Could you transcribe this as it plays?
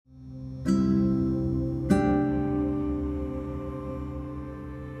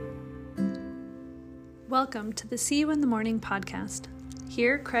Welcome to the See You in the Morning podcast.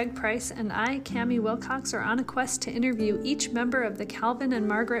 Here, Craig Price and I, Cammie Wilcox, are on a quest to interview each member of the Calvin and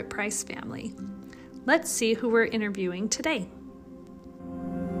Margaret Price family. Let's see who we're interviewing today.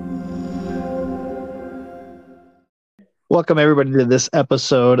 Welcome, everybody, to this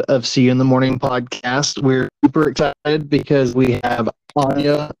episode of See You in the Morning podcast. We're super excited because we have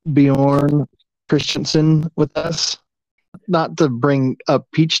Anja, Bjorn, Christensen with us. Not to bring up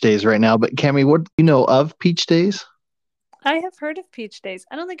Peach Days right now, but Cammie, what do you know of Peach Days? I have heard of Peach Days.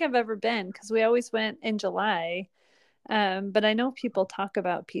 I don't think I've ever been because we always went in July, but I know people talk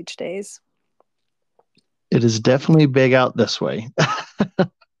about Peach Days. It is definitely big out this way.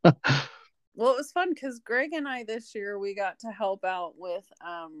 Well, it was fun because Greg and I this year, we got to help out with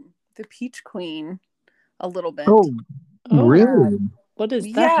the Peach Queen a little bit. Oh, really? What is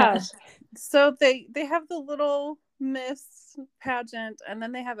that? Yeah. So they have the little Miss pageant, and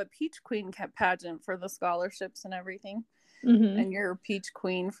then they have a Peach Queen pageant for the scholarships and everything. Mm-hmm. And you're a Peach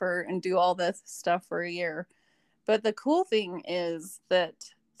Queen and do all this stuff for a year. But the cool thing is that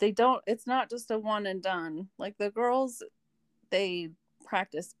it's not just a one and done. Like the girls, they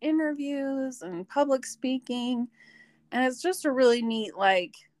practice interviews and public speaking, and it's just a really neat,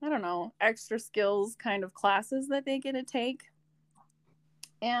 like, I don't know, extra skills kind of classes that they get to take.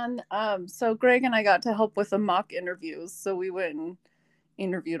 And so Greg and I got to help with the mock interviews. So we went and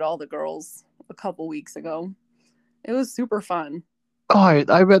interviewed all the girls a couple weeks ago. It was super fun. Oh, I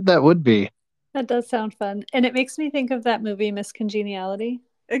bet that would be. That does sound fun. And it makes me think of that movie, Miss Congeniality.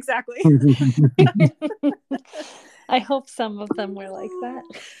 Exactly. I hope some of them were like that.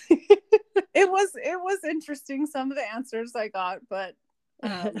 It was interesting, some of the answers I got, but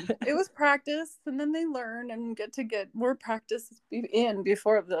it was practice, and then they learn and get more practice in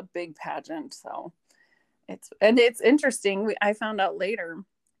before the big pageant. So it's interesting. I found out later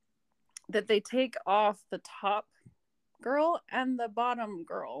that they take off the top girl and the bottom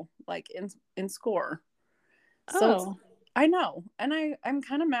girl, like in score. So I know, and I'm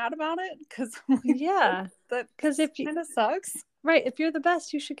kind of mad about it because because if you kind of sucks. Right, if you're the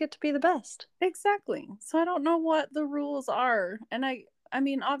best, you should get to be the best. Exactly. So I don't know what the rules are, and I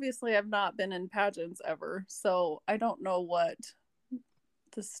mean, obviously, I've not been in pageants ever, so I don't know what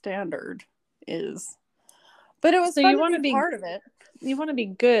the standard is. But it was fun to be part of it. You want to be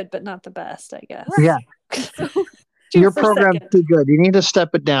good, but not the best, I guess. Yeah. So, your program's too good. You need to step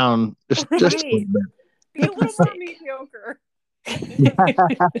it down just a little bit. Be a little more mediocre.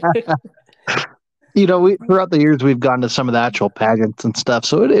 You know, throughout the years, we've gone to some of the actual pageants and stuff,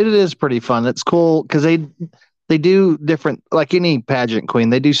 so it is pretty fun. It's cool because they do different, like any pageant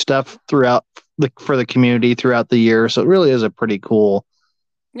queen, they do stuff throughout for the community throughout the year. So it really is a pretty cool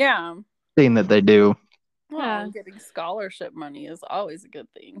thing that they do. Well, getting scholarship money is always a good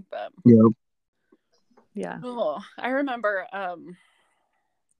thing, but yeah. Oh, I remember, I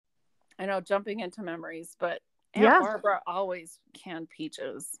know, jumping into memories, but Aunt Barbara always canned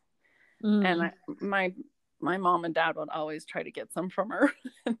peaches. And my mom and dad would always try to get some from her.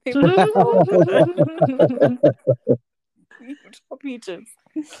 And they were so good. Beautiful peaches.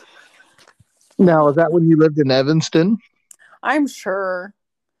 Now, is that when you lived in Evanston? I'm sure.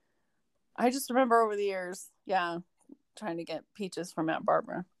 I just remember over the years, trying to get peaches from Aunt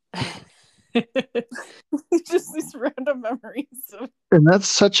Barbara. Just these random memories. And that's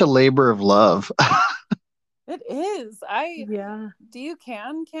such a labor of love. It is. Do you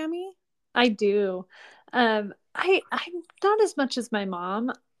can, Cammie? I do. I'm not as much as my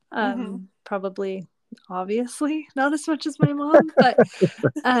mom. Probably, obviously, not as much as my mom. But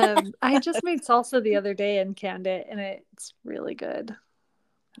I just made salsa the other day and canned it, and it's really good.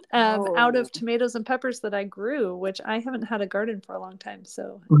 Out of tomatoes and peppers that I grew, which I haven't had a garden for a long time.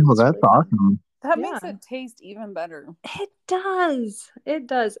 So that's really awesome. That makes it taste even better. It does. It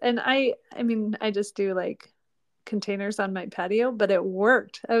does. And I mean, I just do like containers on my patio, but it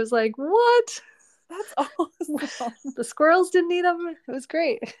worked. I was like, what? That's awesome. The squirrels didn't eat them. It was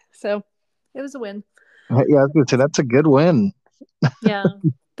great. So it was a win. Yeah, I was gonna say that's a good win. Yeah.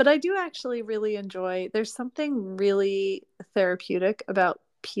 But I do actually really enjoy, there's something really therapeutic about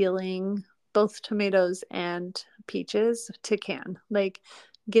peeling both tomatoes and peaches to can. Like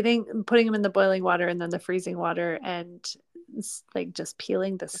putting them in the boiling water and then the freezing water, and like just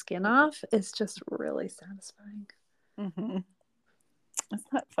peeling the skin off is just really satisfying. Isn't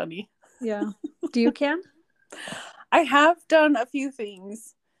that funny? Yeah. Do you can? I have done a few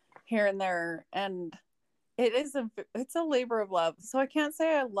things here and there, and it's a labor of love. So I can't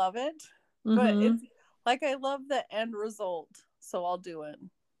say I love it, but it's like I love the end result, so I'll do it.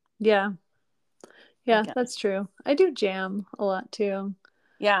 Yeah, that's true. I do jam a lot too.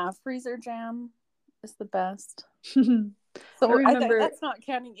 Yeah, freezer jam. is the best. I So remember that's not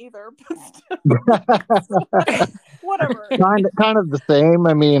canning either. Whatever. kind of the same.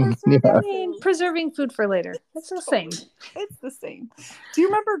 I mean, preserving food for later. It's the same. It's the same. Do you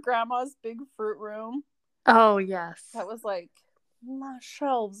remember Grandma's big fruit room? Oh, yes. That was like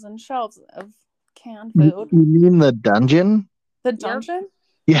shelves and shelves of canned food. You mean the dungeon? The dungeon?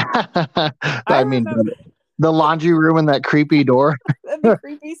 Yeah. I mean, remember the laundry room and that creepy door. and the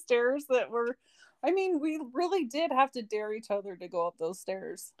creepy stairs that were. I mean, we really did have to dare each other to go up those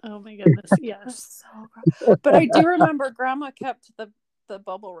stairs. Oh my goodness, yes. But I do remember Grandma kept the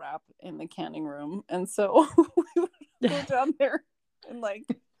bubble wrap in the canning room, and so we would go down there and like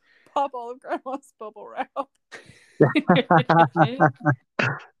pop all of Grandma's bubble wrap. Like,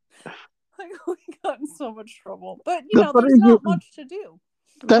 we got in so much trouble, but there's not much to do.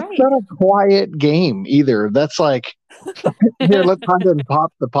 That's not a quiet game either. That's like, here, let's hide and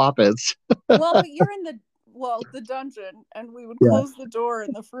pop the poppets. Well, but you're in the dungeon, and we would close the door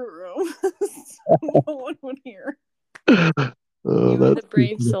in the fruit room, so no one would hear. You were the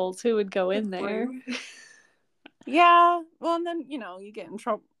brave souls who would go in there. Yeah, well, and then you get in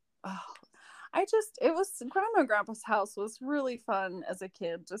trouble. Grandma and Grandpa's house was really fun as a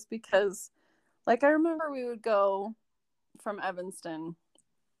kid, just because, like, I remember we would go from Evanston.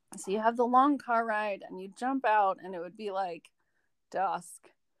 So you have the long car ride and you jump out and it would be like dusk.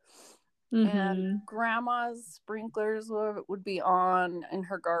 Mm-hmm. And Grandma's sprinklers would be on in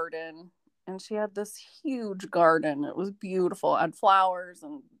her garden. And she had this huge garden. It was beautiful. It had flowers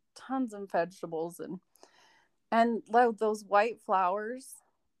and tons of vegetables. And like those white flowers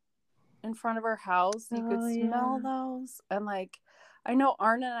in front of her house, you could smell those. And like, I know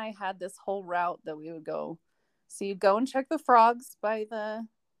Arna and I had this whole route that we would go. So you'd go and check the frogs by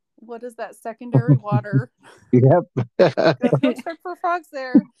what is that, secondary water? Yep. Go check for frogs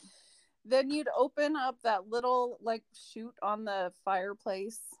there. Then you'd open up that little like chute on the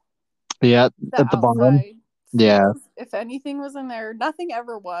fireplace. Yeah, at the bottom. Yeah. If anything was in there, nothing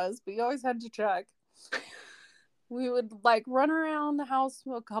ever was, but you always had to check. We would like run around the house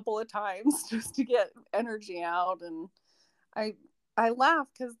a couple of times just to get energy out. And I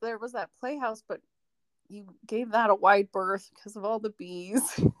laughed because there was that playhouse, but you gave that a wide berth because of all the bees.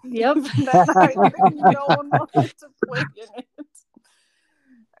 Yep. No one wanted to play in it.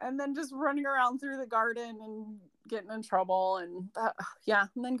 And then just running around through the garden and getting in trouble. And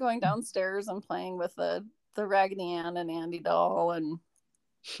then going downstairs and playing with the Raggedy Ann and Andy doll and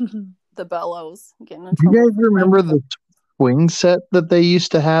the bellows. Getting in trouble. Do you guys remember the swing set that they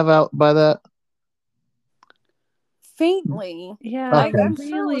used to have out by that? Faintly. Yeah, I'm really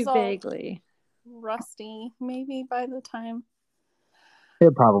sure it was vaguely. Rusty maybe by the time.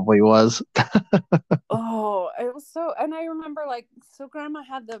 It probably was. Oh, it was so, and I remember Grandma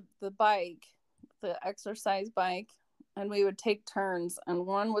had the bike, the exercise bike, and we would take turns, and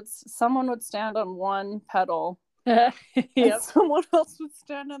someone would stand on one pedal and someone else would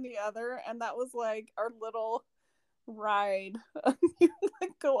stand on the other, and that was like our little ride. You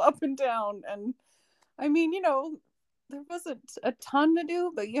like go up and down, and I mean, there wasn't a ton to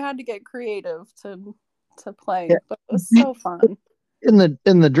do, but you had to get creative to play. Yeah. But it was so fun. In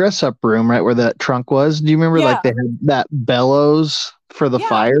the dress up room, right where that trunk was, do you remember like they had that bellows for the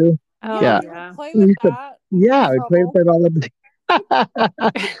fire? Oh yeah. Play with that. Yeah, we played with that all the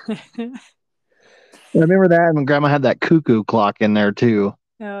time. I remember that, and Grandma had that cuckoo clock in there too.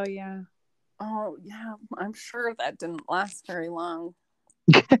 Oh yeah. Oh yeah. I'm sure that didn't last very long.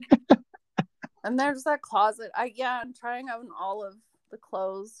 And there's that closet. I'm trying out all of the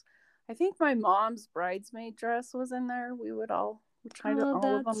clothes. I think my mom's bridesmaid dress was in there. We would all try to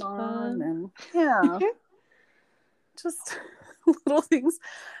all of them on, and just little things.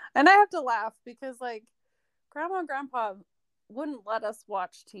 And I have to laugh because like Grandma and Grandpa wouldn't let us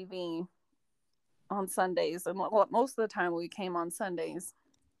watch TV on Sundays, and most of the time we came on Sundays.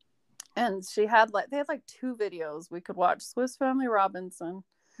 And they had two videos we could watch: Swiss Family Robinson.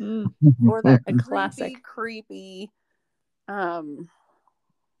 Or that classic creepy Garbage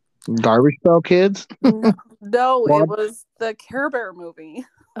Pail Kids. No, it was the Care Bear movie.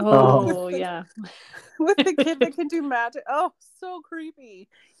 Oh yeah, with the kid that can do magic. Oh, so creepy.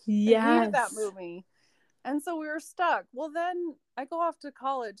 Yeah, I hated that movie. And so we were stuck. Well, then I go off to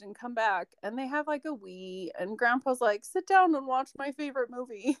college and come back, and they have like a Wii, and Grandpa's like, sit down and watch my favorite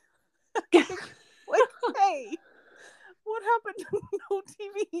movie. Like, hey, what happened to no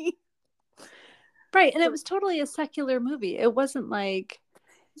TV? Right, and it was totally a secular movie. It wasn't like...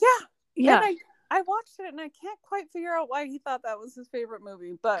 Yeah. And I watched it, and I can't quite figure out why he thought that was his favorite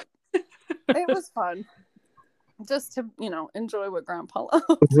movie, but it was fun. just to, enjoy what Grandpa loved.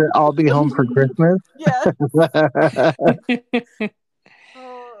 Was it I'll be home for Christmas? Yeah.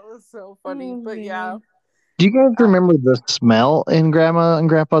 Oh, it was so funny. Oh, but man. yeah. Do you guys remember the smell in Grandma and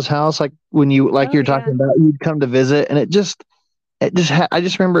Grandpa's house? Like when you, like you're talking about, you'd come to visit, and I just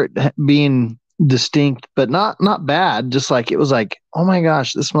remember it being distinct, but not bad. Just like it was like, oh my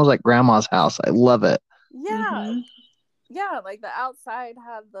gosh, this smells like Grandma's house. I love it. Yeah. Yeah, like the outside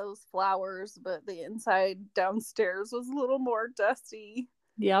had those flowers, but the inside downstairs was a little more dusty.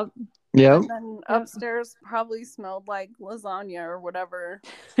 Yep. And then upstairs probably smelled like lasagna or whatever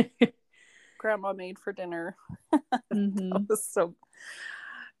Grandma made for dinner. It was so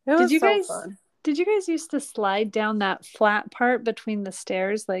fun. Did you guys used to slide down that flat part between the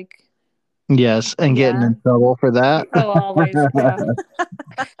stairs? Like, yes, and getting in trouble for that. Oh, always. Yeah.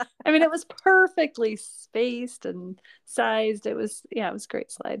 I mean, it was perfectly spaced and sized. It was a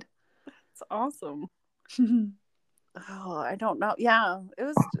great slide. It's awesome. Oh, I don't know. Yeah, it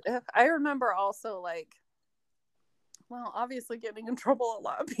was. I remember also obviously getting in trouble a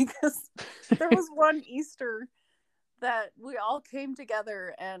lot because there was one Easter that we all came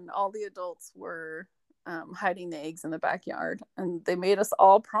together and all the adults were hiding the eggs in the backyard, and they made us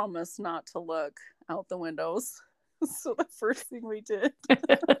all promise not to look out the windows. So the first thing we did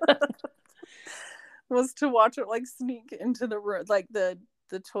was to watch it sneak into the room, the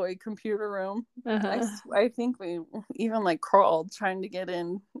toy computer room. I think we even crawled trying to get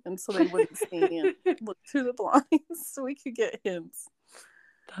in, and so they wouldn't see and look through the blinds so we could get hints.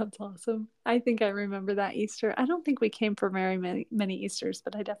 That's awesome. I think I remember that Easter. I don't think we came for very many Easters,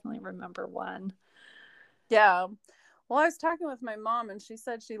 but I definitely remember one. Yeah. Well, I was talking with my mom, and she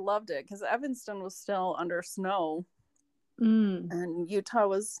said she loved it because Evanston was still under snow. And Utah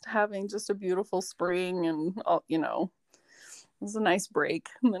was having just a beautiful spring, and it was a nice break,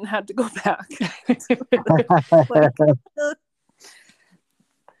 and then had to go back.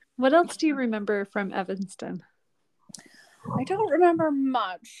 What else do you remember from Evanston? I don't remember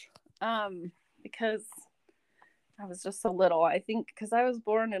much because I was just so little. I think because I was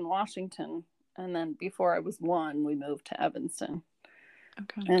born in Washington, and then before I was 1, we moved to Evanston.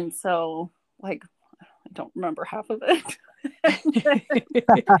 Okay. And so, I don't remember half of it.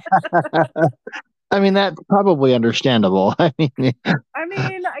 I mean, that's probably understandable. I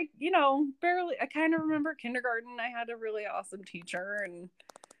barely. I kind of remember kindergarten. I had a really awesome teacher, and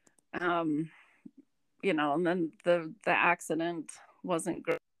and then the accident wasn't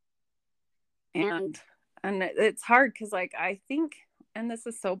good, and it's hard because I think, and this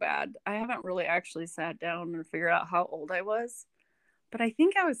is so bad, I haven't really actually sat down and figured out how old I was, but I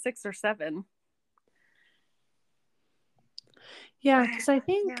think I was 6 or 7. Yeah, because I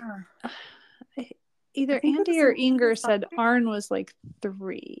think either Andy or Inger said Arn was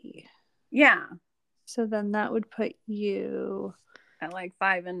 3. Yeah. So then that would put you at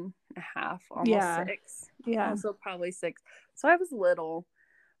 5.5, almost 6. Yeah. So probably 6. So I was little,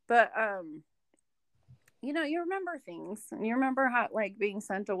 but you remember things, and you remember how being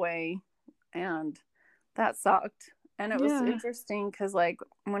sent away, and that sucked. And it was interesting because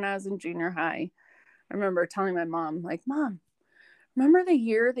when I was in junior high, I remember telling my mom, Mom, remember the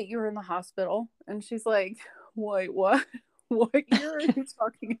year that you were in the hospital? And she's like, wait, what? What year are you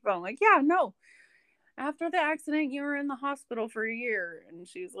talking about? I'm like, yeah, no. After the accident, you were in the hospital for a year. And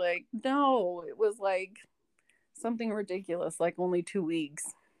she's like, no, it was something ridiculous, only 2 weeks.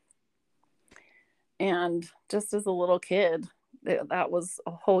 And just as a little kid, that was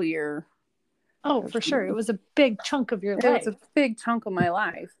a whole year. Oh, for sure. It was a big chunk of your life. It was a big chunk of my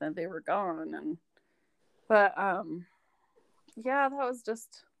life that they were gone. But yeah, that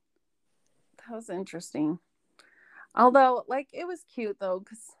was interesting. Although, it was cute though,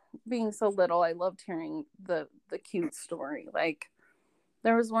 because being so little, I loved hearing the cute story.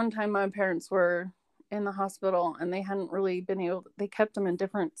 There was one time my parents were in the hospital, and they hadn't really they kept them in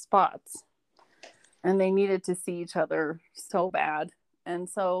different spots, and they needed to see each other so bad. And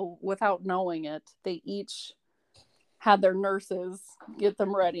so without knowing it, they each had their nurses get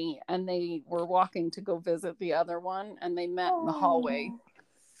them ready, and they were walking to go visit the other one, and they met in the hallway.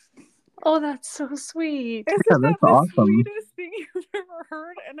 Oh, that's so sweet. Isn't that the sweetest thing you've ever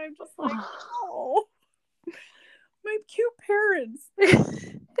heard? And I'm just oh, my cute parents.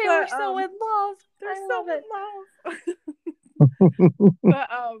 They were so in love. They're so in love. But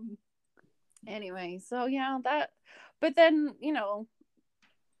anyway, so yeah, but then,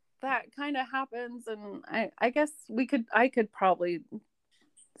 that kind of happens, and I guess I could probably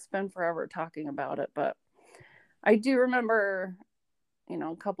spend forever talking about it, but I do remember,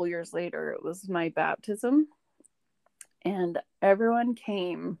 a couple years later, it was my baptism, and everyone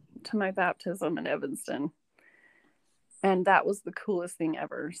came to my baptism in Evanston, And that was the coolest thing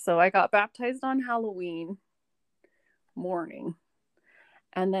ever. So I got baptized on Halloween morning.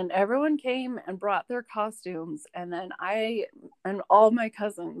 And then everyone came and brought their costumes. And then I and all my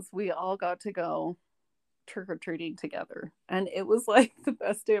cousins, we all got to go trick-or-treating together. And it was like the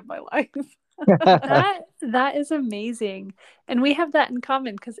best day of my life. That is amazing. And we have that in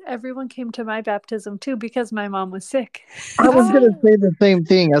common because everyone came to my baptism too because my mom was sick. I was going to say the same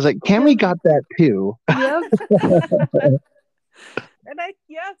thing. I was like, Cammy got that too. Yep. And I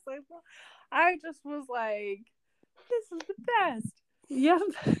just was like, this is the best. Yep.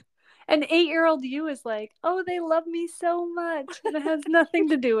 And 8-year-old you is like, oh, they love me so much. And it has nothing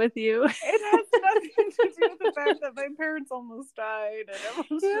to do with you. It has nothing to do with the fact that my parents almost died and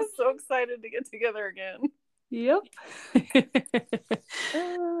everyone's just so excited to get together again. Yep.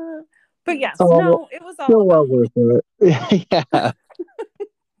 But yes, no, it was all still well worth it. Yeah.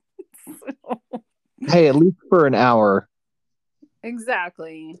 Hey, at least for an hour.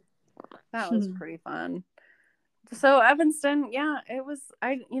 Exactly. That was pretty fun. So Evanston, yeah, it was.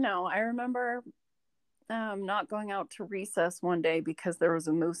 I remember not going out to recess one day because there was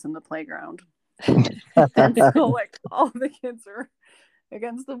a moose in the playground, and so like all the kids are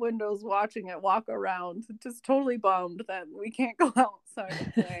against the windows watching it walk around, just totally bummed that we can't go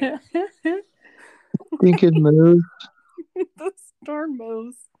outside and play. Thinking moose. The darn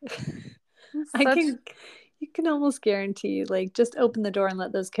moose. You can almost guarantee, like, just open the door and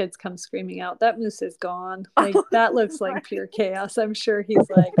let those kids come screaming out. That moose is gone. Like, that looks like pure chaos. I'm sure he's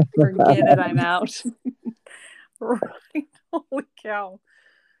like, forget it, I'm out. Right. Holy cow.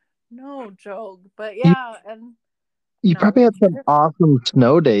 No joke. But yeah, and you probably had some awesome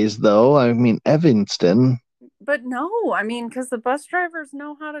snow days, though. I mean, Evanston. But no, I mean, because the bus drivers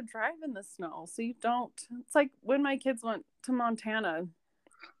know how to drive in the snow. So you don't. It's like when my kids went to Montana,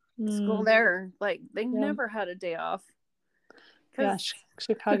 school there, like they never had a day off. Yeah,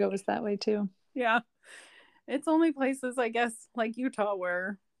 Chicago was that way too. Yeah. It's only places, I guess, like Utah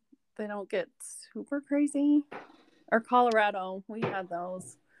where they don't get super crazy. Or Colorado, we had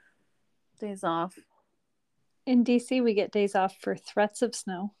those days off. In DC, we get days off for threats of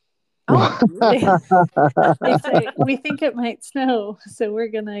snow. Oh, they say we think it might snow, so we're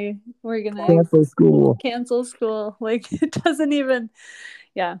gonna cancel school. Like it doesn't even.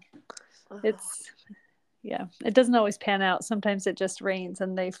 Yeah, it doesn't always pan out. Sometimes it just rains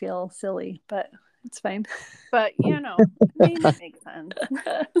and they feel silly, but it's fine. But it makes sense.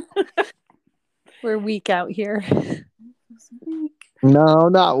 We're weak out here. No,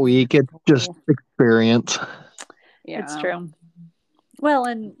 not weak. It's just experience. Yeah, it's true. Well,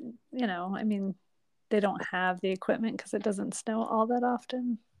 and I mean, they don't have the equipment because it doesn't snow all that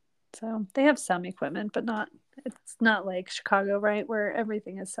often. So they have some equipment, but it's not like Chicago, right? Where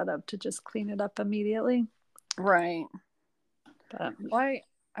everything is set up to just clean it up immediately. Right. But I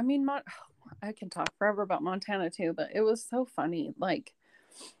can talk forever about Montana too, but it was so funny. Like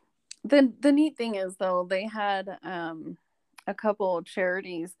the neat thing is though, they had a couple of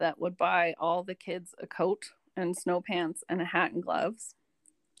charities that would buy all the kids a coat and snow pants and a hat and gloves.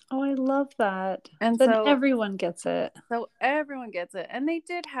 Oh, I love that. And then everyone gets it. So everyone gets it. And they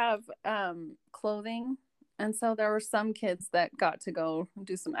did have clothing. And so there were some kids that got to go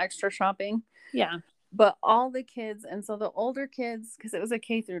do some extra shopping. Yeah. But all the kids, and so the older kids, because it was a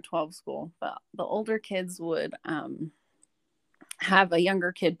K through 12 school, but the older kids would have a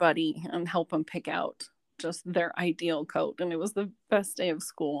younger kid buddy and help them pick out just their ideal coat. And it was the best day of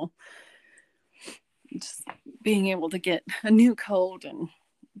school. Just being able to get a new coat.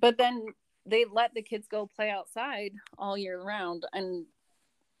 But then they let the kids go play outside all year round. And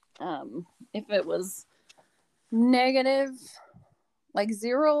if it was negative, like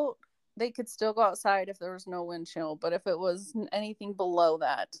 0, they could still go outside if there was no wind chill. But if it was anything below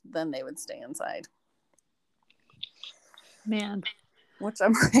that, then they would stay inside. Man. Which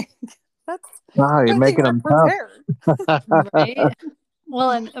I'm like, that's... Wow, you're making them tough. Right?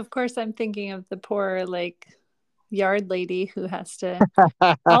 Well, and of course I'm thinking of the poor, like, yard lady who has to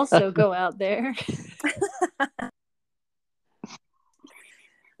also go out there.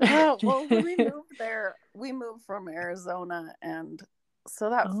 Well, when we moved there, we moved from Arizona, and so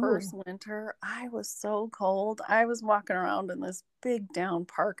that first winter, I was so cold. I was walking around in this big down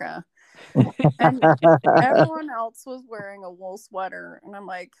parka, and everyone else was wearing a wool sweater, and I'm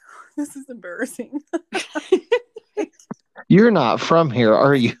like, this is embarrassing. You're not from here,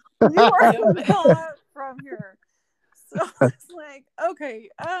 are you? You are not from here. So it's like, okay.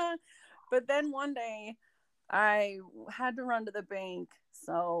 But then one day I had to run to the bank.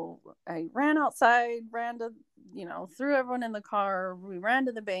 So I ran outside, threw everyone in the car. We ran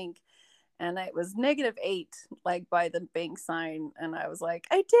to the bank. and it was -8, like by the bank sign. And I was like,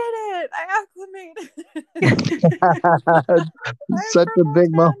 I did it! I acclimated. Such a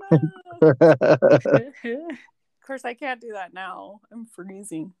big moment. Of course, I can't do that now. I'm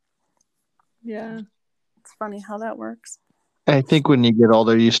freezing. Yeah. It's funny how that works. I think when you get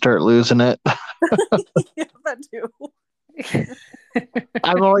older, you start losing it. Yeah, that too.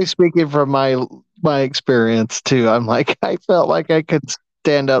 I'm only speaking from my experience too. I'm like, I felt like I could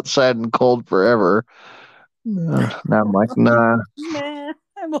stand outside in cold forever. Now I'm like, nah. Nah,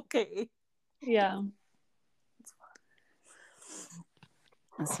 I'm okay. Yeah.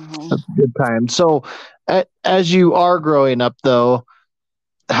 So, That's a good time. So, as you are growing up, though,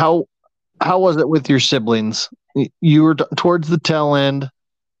 how was it with your siblings? You were towards the tail end.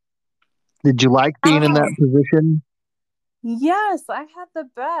 Did you like being in that position? yes, I had the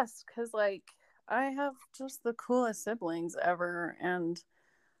best because, like, I have just the coolest siblings ever, and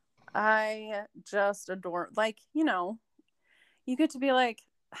I just adore. Like, you get to be like,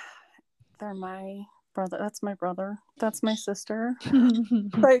 they're my brother. That's my brother. That's my sister.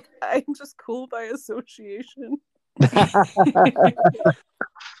 Like, I'm just cool by association.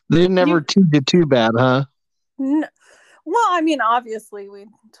 They never teach you too bad, huh? No, well, I mean, obviously, we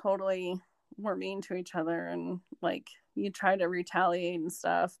totally were mean to each other, and like you try to retaliate and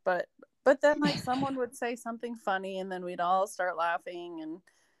stuff, but then like someone would say something funny, and then we'd all start laughing, and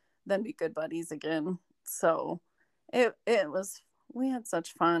then be good buddies again. So it was, we had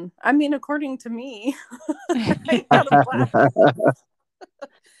such fun. I mean, according to me, I had a blast.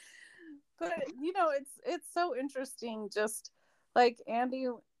 But it's so interesting. Just like Andy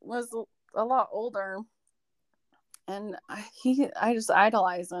was a lot older, and I just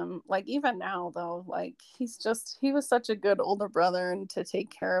idolize him. Like even now though, like he was such a good older brother, and to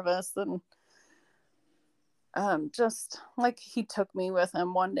take care of us. And just like he took me with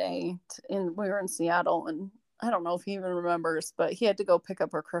him one day we were in Seattle, and I don't know if he even remembers, but he had to go pick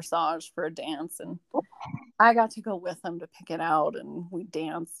up a corsage for a dance, and I got to go with him to pick it out, and we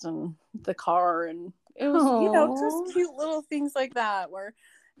danced in the car, and it was just cute little things like that.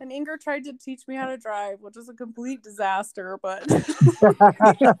 And Inger tried to teach me how to drive, which was a complete disaster, but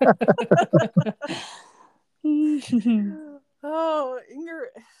oh, Inger,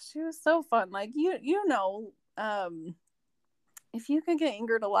 she was so fun. Like if you can get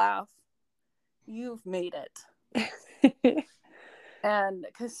Inger to laugh, you've made it. And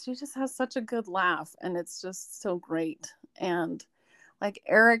because she just has such a good laugh, and it's just so great. And like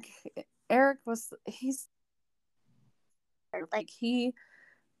Eric he's like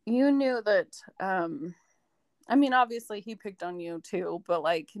you knew that I mean, obviously he picked on you too, but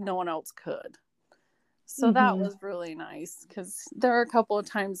like no one else could. So that was really nice, because there are a couple of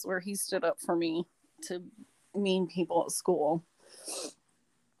times where he stood up for me to mean people at school.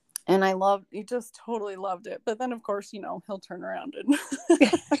 And he just totally loved it. But then, of course, he'll turn around and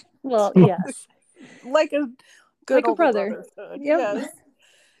well, yes, like a good like a brother should. Yep. Yes.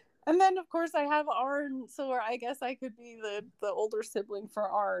 And then, of course, I have Arn, so I guess I could be the older sibling for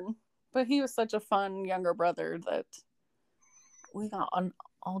Arn. But he was such a fun younger brother that we got on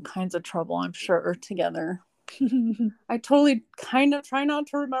all kinds of trouble, I'm sure, together. I totally kind of try not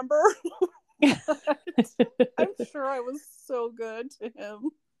to remember. I'm sure I was so good to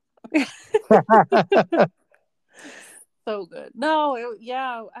him. So good. No,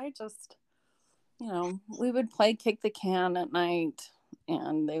 I just, we would play kick the can at night,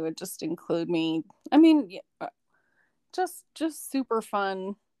 and they would just include me. I mean, just super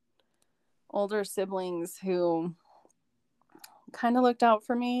fun older siblings who kind of looked out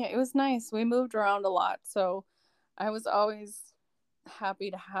for me. It was nice. We moved around a lot, so I was always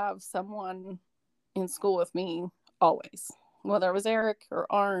happy to have someone in school with me, always, whether it was Eric or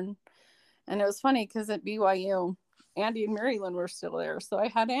Arn. And it was funny because at BYU, Andy and Marilyn were still there, so I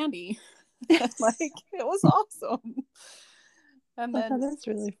had Andy. Like, it was awesome. And then that's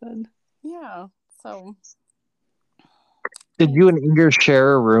really fun. Yeah. So did you and Inger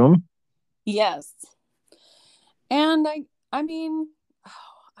share a room? Yes. And I mean,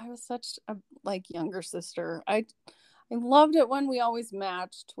 I was such a younger sister. I loved it when we always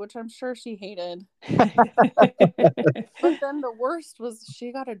matched, which I'm sure she hated. But then the worst was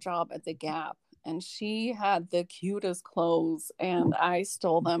she got a job at the Gap, and she had the cutest clothes, and I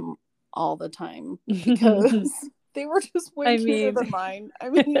stole them all the time because they were just way cuter than mine. I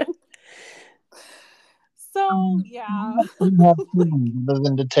mean, so yeah. Other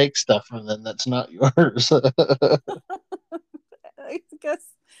than to take stuff from them that's not yours. I guess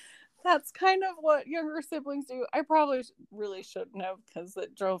that's kind of what younger siblings do. I probably really shouldn't have, because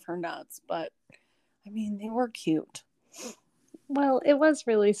it drove her nuts, but I mean, they were cute. Well, it was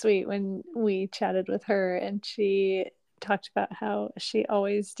really sweet when we chatted with her and she talked about how she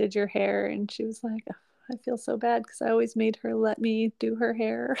always did your hair, and she was like, "Oh, I feel so bad because I always made her let me do her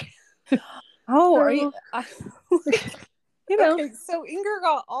hair." Oh, are you? You know. Okay, so Inger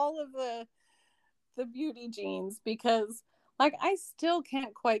got all of the beauty genes because, like, I still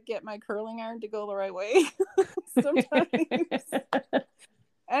can't quite get my curling iron to go the right way sometimes.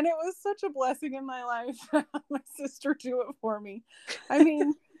 And it was such a blessing in my life to have my sister do it for me. I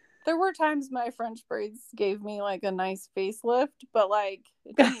mean, there were times my French braids gave me like a nice facelift, but like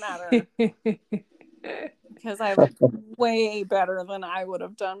it didn't matter because I looked way better than I would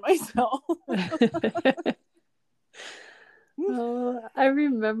have done myself. Oh, I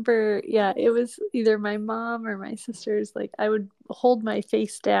remember, yeah, it was either my mom or my sister's. Like, I would hold my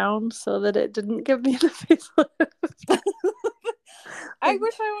face down so that it didn't give me the facelift. I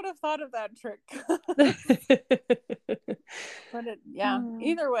wish I would have thought of that trick. But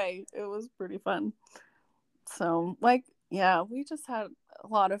either way, it was pretty fun. So, like, yeah, we just had a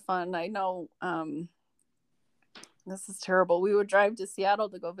lot of fun. I know this is terrible. We would drive to Seattle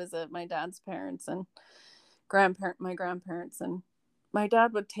to go visit my dad's parents and my grandparents, and my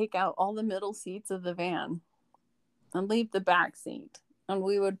dad would take out all the middle seats of the van and leave the back seat, and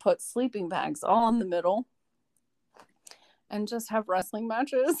we would put sleeping bags all in the middle and just have wrestling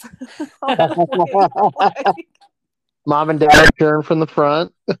matches. Mom and dad cheering from the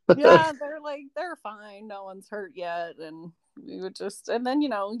front. Yeah, they're fine, no one's hurt yet, and we would just, and then you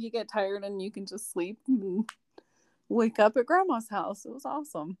get tired and you can just sleep and wake up at grandma's house. It was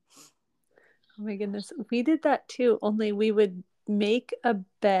awesome. Oh my goodness. We did that too, only we would make a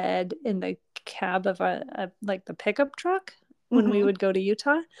bed in the cab of like the pickup truck when we would go to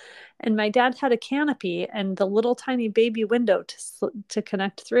Utah. And my dad had a canopy and the little tiny baby window to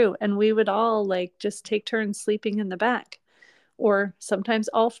connect through. And we would all like just take turns sleeping in the back. Or sometimes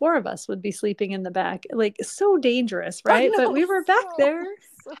all four of us would be sleeping in the back. Like, so dangerous, right? But we were back there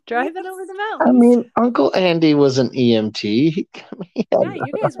driving over the mountains. I mean, Uncle Andy was an EMT. Yeah,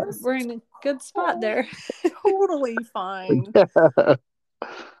 you guys were in a good spot there. Totally fine.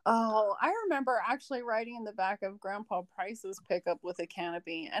 Oh, I remember actually riding in the back of Grandpa Price's pickup with a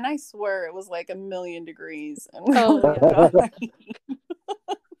canopy, and I swear it was like 1,000,000 degrees.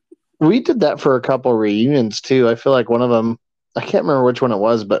 We did that for a couple reunions too. I feel like one of them, I can't remember which one it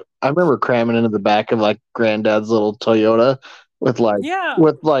was, but I remember cramming into the back of like Granddad's little Toyota with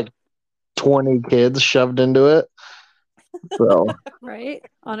like 20 kids shoved into it. So right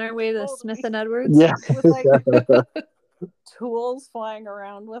on our way to Smith and Edwards. Yeah. With like tools flying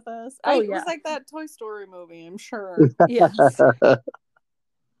around with us. It was like that Toy Story movie, I'm sure. Yes.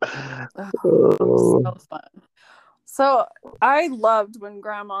 So fun. So I loved when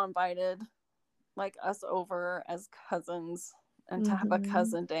Grandma invited like us over as cousins and to have a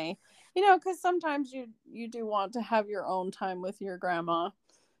cousin day, because sometimes you do want to have your own time with your grandma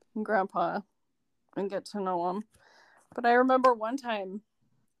and grandpa and get to know them. But I remember one time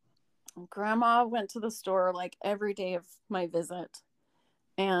Grandma went to the store like every day of my visit,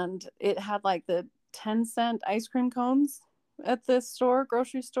 and it had like the 10-cent ice cream cones at the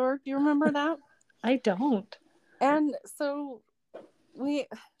grocery store. Do you remember that? I don't. And so we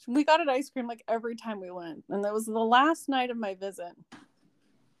got an ice cream like every time we went, and that was the last night of my visit,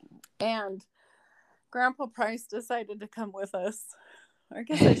 and Grandpa Price decided to come with us. I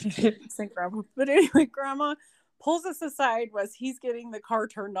guess I should say Grandpa, but anyway, Grandma pulls us aside as he's getting the car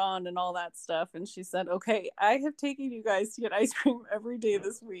turned on and all that stuff, and she said, "Okay, I have taken you guys to get ice cream every day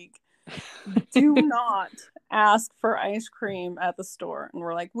this week. Do not ask for ice cream at the store." And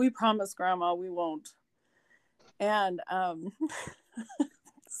we're like, "We promise, Grandma, we won't." And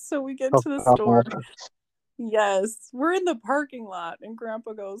so we get to the store. Yes, we're in the parking lot, and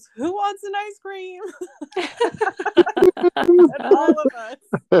Grandpa goes, "Who wants an ice cream?" And all of us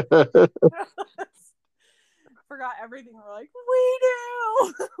forgot everything. We're like, "We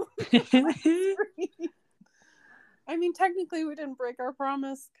do." I mean, technically, we didn't break our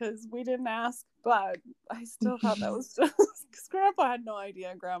promise because we didn't ask, but I still thought that was just because Grandpa had no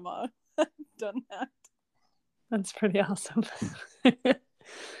idea Grandma had done that. That's pretty awesome.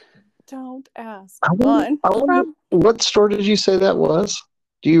 Don't ask. What store did you say that was?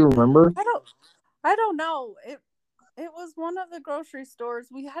 Do you remember? I don't know. It was one of the grocery stores.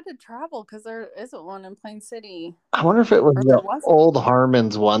 We had to travel because there isn't one in Plain City. I wonder if it was the old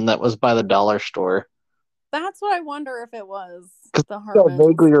Harmon's one that was by the dollar store. That's what I wonder if it was. The Harmon's. I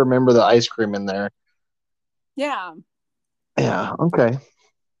vaguely remember the ice cream in there. Yeah. Yeah. Okay.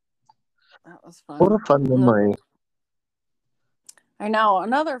 That was fun. What a fun memory. I know.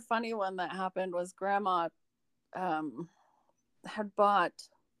 Another funny one that happened was Grandma had bought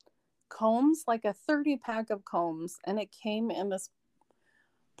combs, like a 30 pack of combs, and it came in this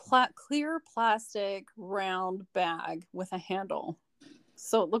clear plastic round bag with a handle,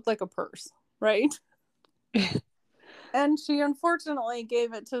 so it looked like a purse, right? And she unfortunately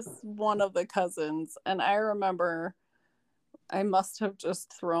gave it to one of the cousins, and I remember I must have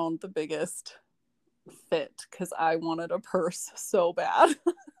just thrown the biggest fit because I wanted a purse so bad.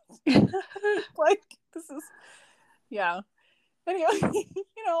 Like, this is, yeah. Anyway,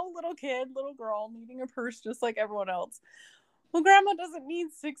 little kid, little girl needing a purse just like everyone else. Well, Grandma doesn't need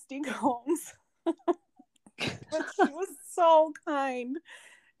 60 combs. But she was so kind.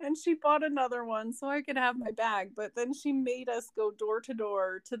 And she bought another one so I could have my bag. But then she made us go door to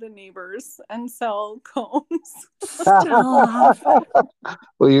door to the neighbors and sell combs. Stop.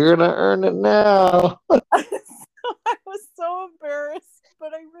 Well, you're going to earn it now. So I was so embarrassed,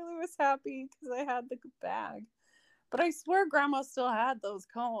 but I really was happy because I had the bag. But I swear Grandma still had those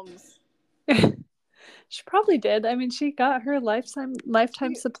combs. She probably did. I mean, she got her lifetime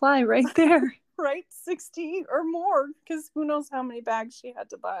supply right there. Right? 60 or more, because who knows how many bags she had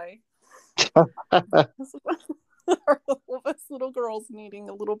to buy. Us little girls needing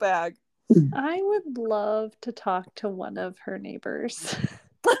a little bag. I would love to talk to one of her neighbors.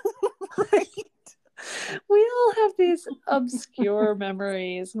 Right? We all have these obscure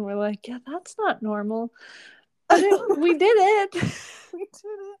memories, and we're like, yeah, that's not normal. But we did it. We did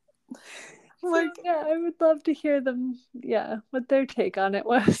it. Like, yeah, I would love to hear them, what their take on it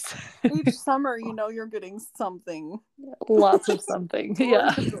was. Each summer, you're getting something. Lots of something.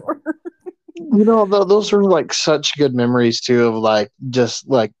 Yeah. Those are like such good memories too of like, just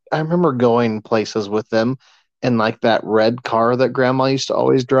like, I remember going places with them in like that red car that Grandma used to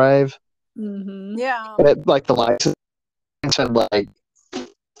always drive. Mm-hmm. Yeah. Like the license said like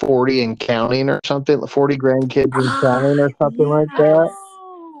 40 and counting or something, 40 grandkids and counting or something like that. Oh,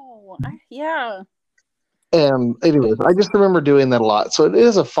 yeah. And anyways, I just remember doing that a lot. So it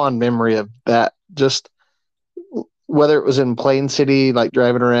is a fond memory of that, just whether it was in Plain City, like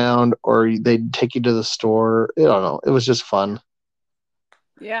driving around, or they'd take you to the store. I don't know. It was just fun.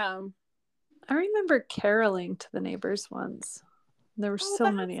 Yeah. I remember caroling to the neighbors once. There were so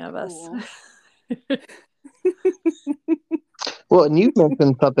many of us. Well, and you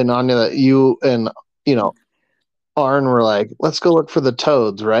mentioned something, Anja, that you and, Arn were like, let's go look for the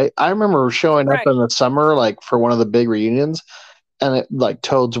toads, right? I remember showing up in the summer, like for one of the big reunions, and like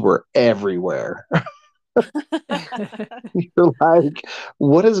toads were everywhere. You're like,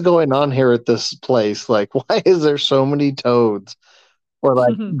 what is going on here at this place? Like, why is there so many toads? Or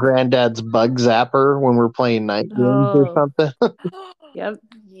like Granddad's bug zapper when we're playing night games or something. Yep.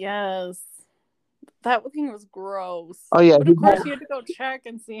 Yes. That thing was gross. Oh yeah, but of course you had to go check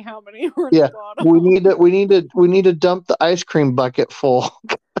and see how many were at the bottom. we need to dump the ice cream bucket full.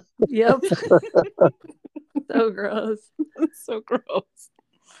 Yep. So gross. So gross.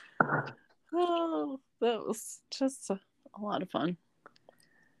 Oh, that was just a lot of fun.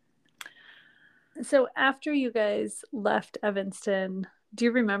 So after you guys left Evanston, do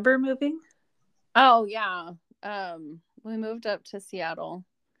you remember moving? Oh yeah. We moved up to Seattle,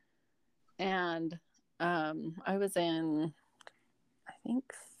 and I was in, I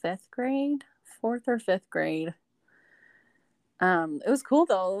think, 4th or 5th grade. It was cool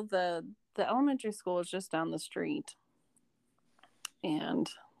though. The elementary school was just down the street, and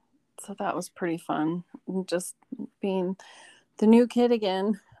so that was pretty fun. Just being the new kid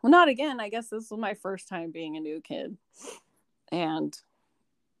again. Well, not again. I guess this was my first time being a new kid, and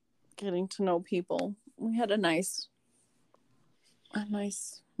getting to know people. We had a nice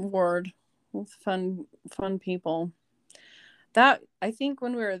ward with fun people. That, I think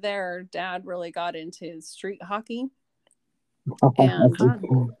when we were there, Dad really got into street hockey, and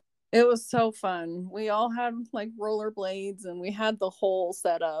it was so fun. We all had like rollerblades, and we had the whole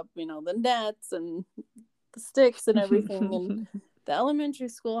setup, the nets and the sticks and everything. And the elementary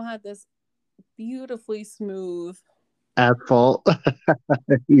school had this beautifully smooth asphalt.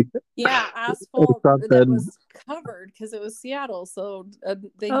 Yeah, asphalt that was covered because it was Seattle, so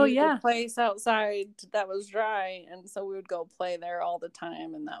they needed a place outside that was dry, and so we would go play there all the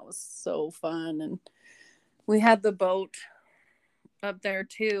time, and that was so fun. And we had the boat up there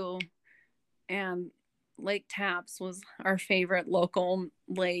too, and Lake Tapps was our favorite local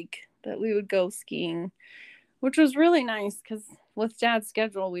lake that we would go skiing, which was really nice because with Dad's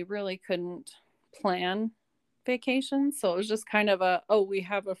schedule we really couldn't plan vacation, so it was just kind of we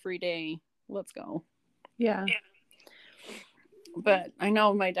have a free day, let's go. Yeah. But I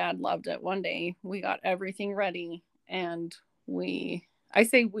know my dad loved it. One day we got everything ready, and I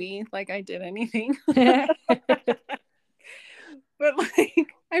say we like I did anything. But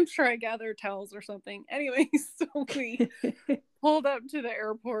like, I'm sure I gathered towels or something. Anyway, so we pulled up to the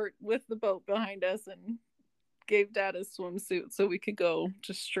airport with the boat behind us and gave Dad a swimsuit so we could go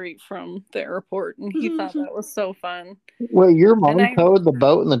just straight from the airport. And he thought that was so fun. Wait, your mom towed the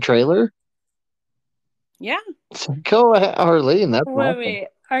boat and the trailer? Yeah. So go ahead, Arlene. That's awesome. Wait.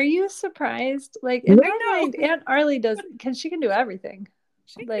 Are you surprised? Like in my mind, Aunt Arlie she can do everything.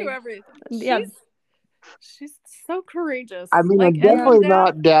 She can do everything. Yeah. She's so courageous. I mean, I'm definitely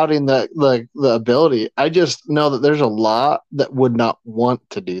not doubting the ability. I just know that there's a lot that would not want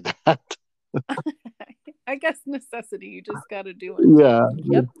to do that. I guess necessity. You just got to do it. Yeah.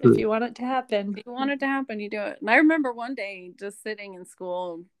 Yep. If you want it to happen. If you want it to happen, you do it. And I remember one day just sitting in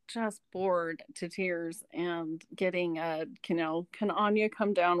school, just bored to tears, and getting can Anja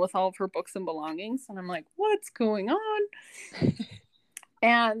come down with all of her books and belongings? And I'm like, what's going on?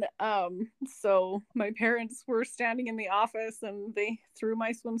 And so my parents were standing in the office, and they threw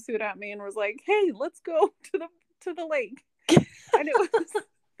my swimsuit at me and was like, hey, let's go to the lake. And it was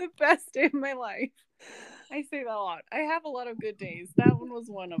the best day of my life. I say that a lot. I have a lot of good days. That one was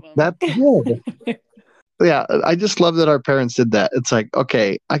one of them. That's good. Yeah, I just love that our parents did that. It's like,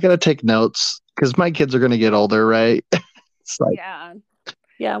 okay, I got to take notes because my kids are going to get older, right? It's like,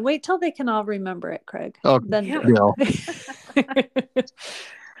 yeah. Wait till they can all remember it, Craig. Oh, then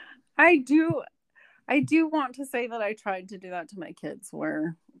I do want to say that I tried to do that to my kids,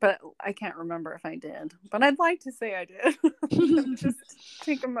 but I can't remember if I did. But I'd like to say I did. Just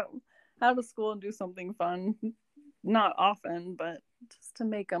take them out of school and do something fun. Not often, but just to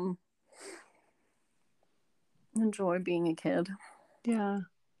make them enjoy being a kid. Yeah.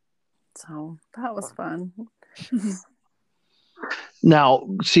 So that was fun. Now,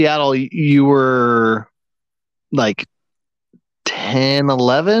 Seattle, you were like 10,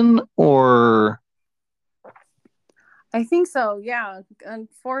 11, or? I think so, yeah. And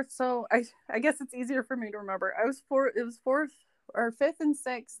fourth, so I guess it's easier for me to remember. It was fourth or fifth and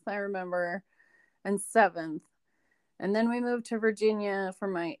sixth, I remember, and seventh. And then we moved to Virginia for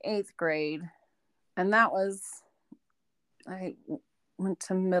my 8th grade. And I went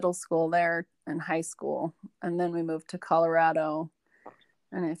to middle school there and high school. And then we moved to Colorado,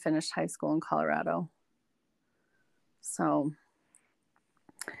 and I finished high school in Colorado. So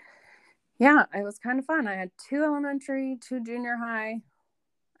yeah, it was kind of fun. I had 2 elementary, 2 junior high.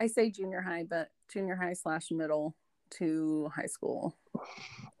 I say junior high, but junior high / middle to high school.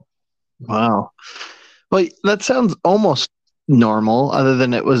 Wow. Well, that sounds almost normal, other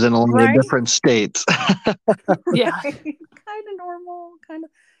than it was in a lot of different states. Yeah. Kind of normal. Kind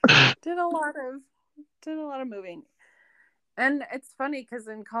of did a lot of moving. And it's funny because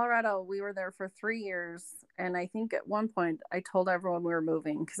in Colorado, we were there for 3 years. And I think at one point I told everyone we were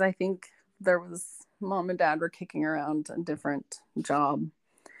moving because I think mom and dad were kicking around a different job.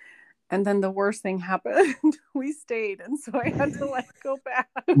 And then the worst thing happened. We stayed. And so I had to go back.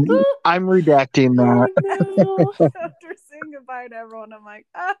 I'm redacting that. Oh, no. After saying goodbye to everyone, I'm like,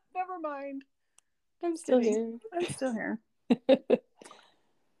 never mind. I'm still here.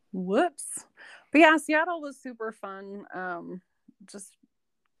 Whoops. But yeah, Seattle was super fun. Just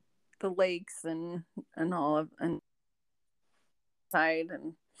the lakes and all of and side,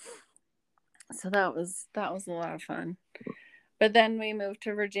 and so that was a lot of fun. But then we moved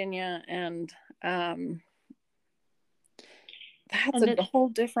to Virginia, and that's a whole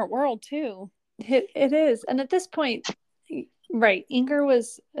different world too. It is. And at this point, right, Inger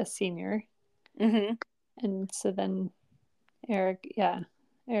was a senior. Mm-hmm. And so then Eric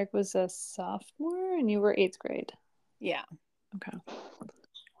was a sophomore, and you were 8th grade. Yeah. Okay.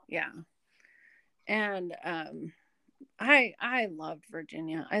 Yeah. And I loved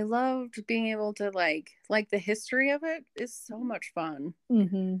Virginia. I loved being able to like the history of it is so much fun.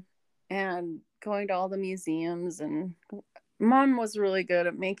 Mm-hmm. And going to all the museums, and Mom was really good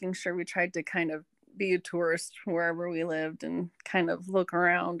at making sure we tried to kind of be a tourist wherever we lived and kind of look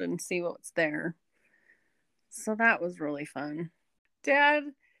around and see what's there. So that was really fun. Dad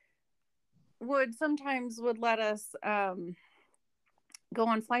would sometimes let us go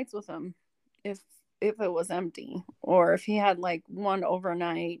on flights with him if it was empty, or if he had like one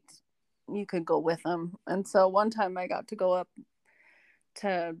overnight, you could go with him. And so one time I got to go up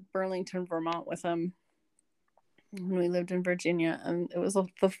to Burlington, Vermont with him when we lived in Virginia, and it was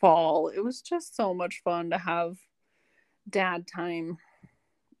the fall. It was just so much fun to have dad time.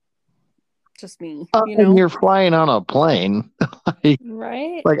 Just me, And you're flying on a plane.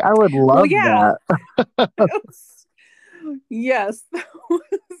 Right? Like, I would love that. Yes, that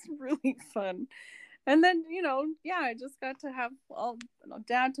was really fun. And then, I just got to have all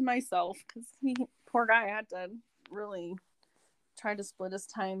dad to myself, because poor guy had to really tried to split his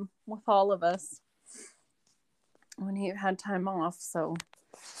time with all of us when he had time off. So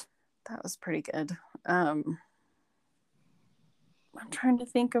that was pretty good. I'm trying to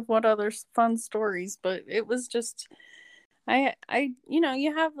think of what other fun stories, but it was just,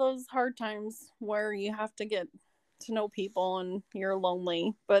 you have those hard times where you have to get to know people and you're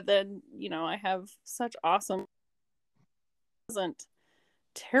lonely, but then, I have such awesome, wasn't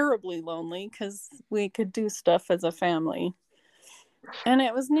terribly lonely because we could do stuff as a family, and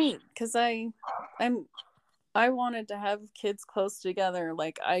it was neat because I wanted to have kids close together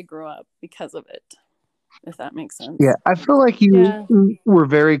like I grew up because of it, if that makes sense. Yeah, I feel like you were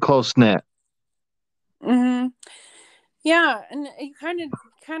very close knit. Mm-hmm. Yeah, and you kind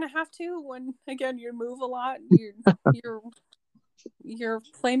of have to when, again, you move a lot. Your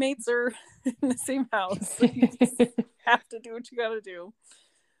playmates are in the same house, so you just have to do what you got to do.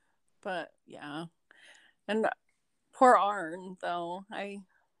 But yeah, and poor Arn, though, I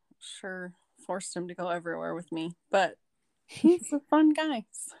sure forced him to go everywhere with me, but he's a fun guy.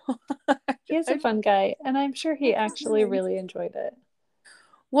 So he is a fun guy, and I'm sure he actually really enjoyed it.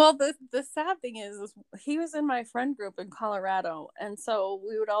 Well, the sad thing is he was in my friend group in Colorado, and so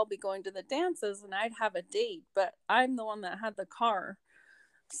we would all be going to the dances, and I'd have a date, but I'm the one that had the car.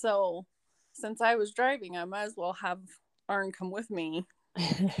 So since I was driving, I might as well have Arn come with me.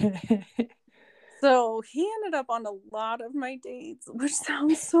 So he ended up on a lot of my dates, which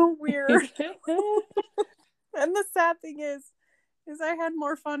sounds so weird. And the sad thing is I had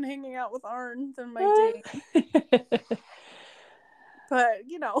more fun hanging out with Arn than my date. But,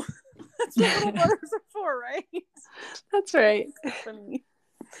 that's what little brothers are for, right? That's right. Funny.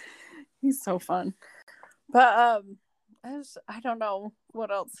 He's so fun. But I don't know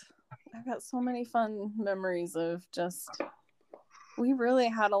what else. I've got so many fun memories of just, we really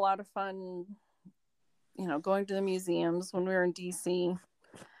had a lot of fun, going to the museums when we were in DC.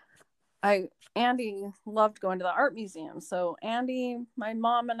 Andy loved going to the art museum. So Andy, my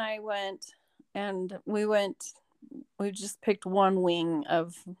mom, and I went, and we just picked one wing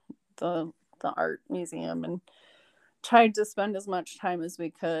of the art museum and tried to spend as much time as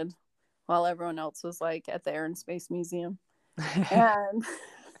we could while everyone else was like at the Air and Space Museum. And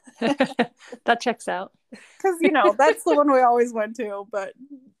that checks out. Because, that's the one we always went to, but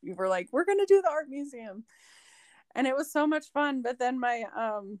we were like, we're going to do the art museum. And it was so much fun. But then my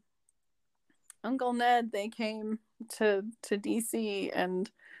Uncle Ned, they came to DC,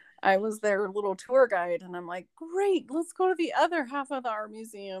 and I was their little tour guide, and I'm like, great, let's go to the other half of the art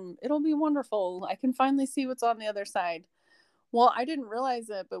museum. It'll be wonderful. I can finally see what's on the other side. Well, I didn't realize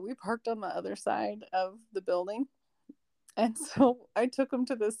it, but we parked on the other side of the building. And so I took them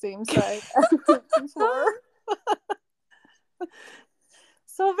to the same side before.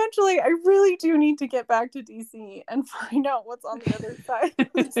 So eventually I really do need to get back to DC and find out what's on the other side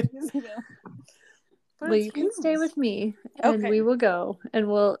of this museum. Well, you can stay with me, and we will go, and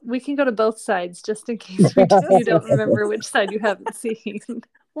we can go to both sides just in case you don't remember which side you haven't seen.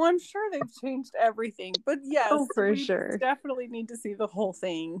 Well, I'm sure they've changed everything, but yes, for sure, definitely need to see the whole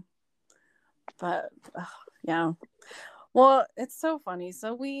thing. But yeah, well, it's so funny.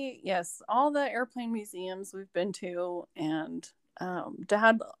 So all the airplane museums we've been to, and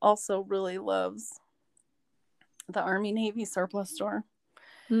Dad also really loves the Army Navy surplus store.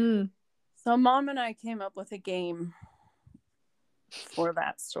 So Mom and I came up with a game for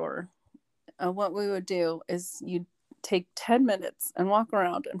that store. What we would do is you'd take 10 minutes and walk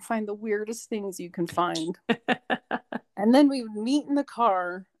around and find the weirdest things you can find. And then we would meet in the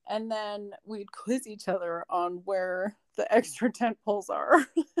car, and then we'd quiz each other on where the extra tent poles are.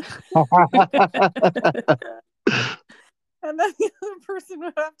 And then the other person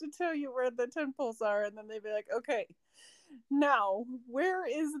would have to tell you where the tent poles are, and then they'd be like, okay, now where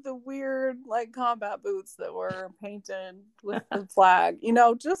is the weird like combat boots that were painted with the flag,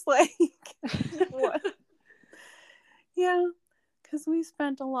 just like what? Yeah, because we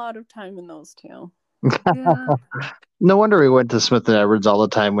spent a lot of time in those two. Yeah. No wonder we went to Smith and Edwards all the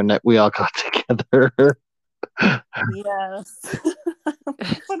time when we all got together. Yes.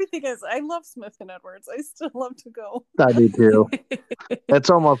 Funny thing is, I love Smith and Edwards. I still love to go. I do too. It's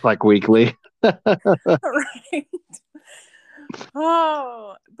almost like weekly. Right.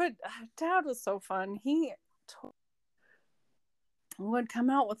 Oh, but Dad was so fun. He would come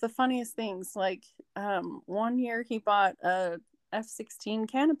out with the funniest things. Like one year he bought a F-16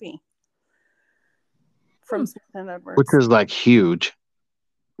 canopy from Smith and Edwards, which is like huge.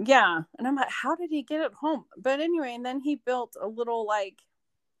 Yeah, and I'm like, how did he get it home? But anyway, and then he built a little like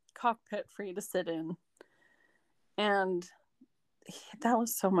cockpit for you to sit in, and that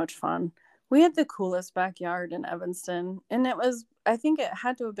was so much fun. We had the coolest backyard in Evanston, and it was I think it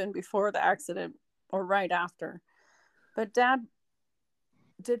had to have been before the accident or right after. But Dad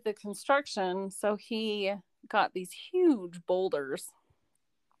did the construction, so he got these huge boulders.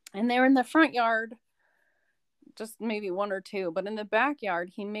 And they were in the front yard, just maybe one or two. But in the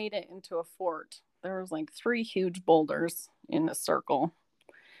backyard, he made it into a fort. There was like 3 huge boulders in a circle.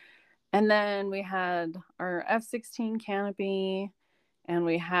 And then we had our F-16 canopy, and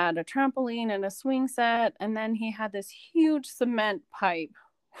we had a trampoline and a swing set. And then he had this huge cement pipe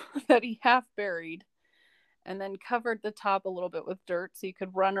that he half buried and then covered the top a little bit with dirt so you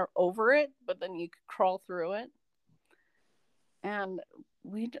could run over it, but then you could crawl through it. And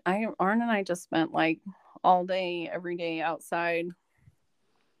Arn and I just spent like all day, every day outside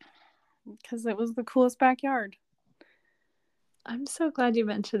because it was the coolest backyard. I'm so glad you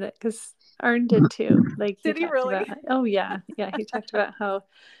mentioned it because Arn did too. Like, did he really? Oh yeah, he talked about how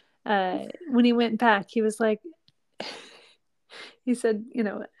when he went back, he was like, he said, you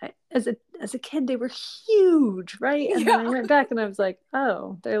know, as a kid they were huge, right? And then I went back and I was like,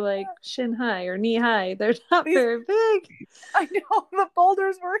 oh, they're like shin high or knee high. They're not very big. I know, the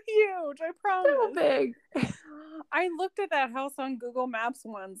boulders were huge. I promise. So big. I looked at that house on Google Maps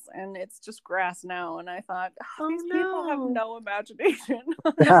once, and it's just grass now. And I thought, these people have no imagination.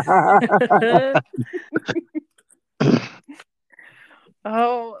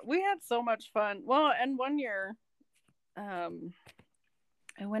 Oh, we had so much fun. Well, and one year, I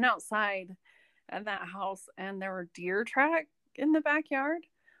went outside at that house, and there were deer track in the backyard.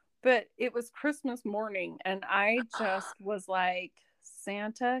 But it was Christmas morning, and I just was like,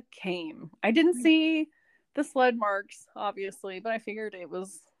 Santa came. I didn't see the sled marks, obviously, but I figured it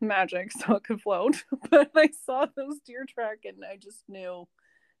was magic, so it could float. But I saw those deer track, and I just knew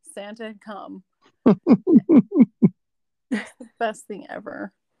Santa had come. It's the best thing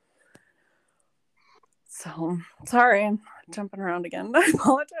ever. So, sorry, I'm jumping around again. I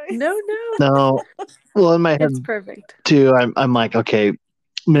apologize. No. Well, in my head, it's perfect too. I'm like, okay,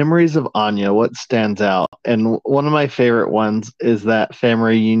 memories of Anja. What stands out? And one of my favorite ones is that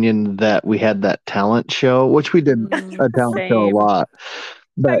family reunion that we had, that talent show, which we did a talent show a lot.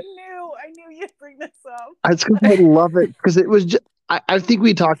 But I knew you'd bring this up. I love it because it was just, I think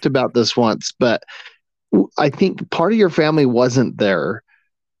we talked about this once, but I think part of your family wasn't there.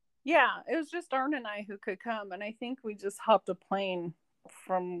 Yeah, it was just Arn and I who could come, and I think we just hopped a plane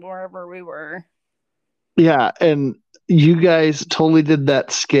from wherever we were. Yeah, and you guys totally did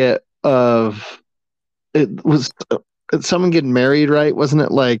that skit of, it was someone getting married, right? Wasn't it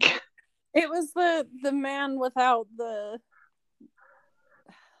like? It was the man without the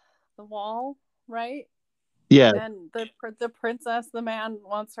wall, right? Yeah. And the princess, the man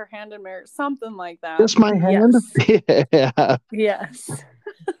wants her hand in marriage, something like that. Just my hand? Yes. Yeah. Yes.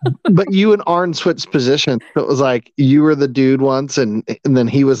 But you and Arn switched positions. So it was like you were the dude once, and then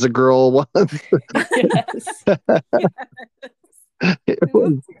he was the girl once. Yes.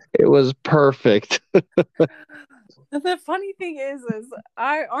 It was perfect. The funny thing is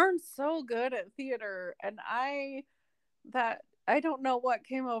Arn's so good at theater, and I don't know what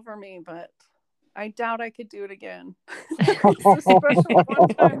came over me, but I doubt I could do it again. It's a special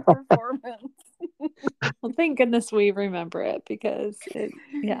one-time performance. Well, thank goodness we remember it because it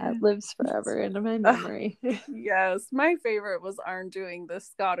lives forever in my memory. Yes, my favorite was Arn doing the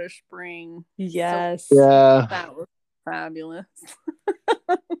Scottish Spring. Yes. So, yeah. That was fabulous.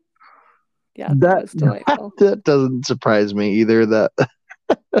 Yeah, that was delightful. That doesn't surprise me either. That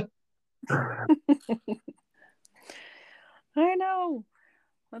I know.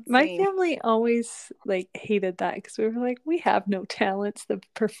 My family always hated that because we were like, we have no talents, the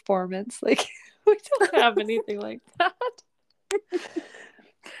performance, we don't have anything like that.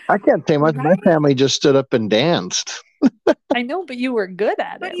 I can't say much. Right? My family just stood up and danced. I know, but you were good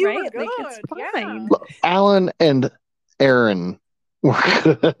at it, you right? Were good. It's fine. Yeah. Alan and Aaron were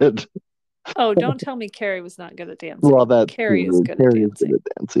good. Oh, don't tell me Carrie was not good at dancing. Well, Carrie is good at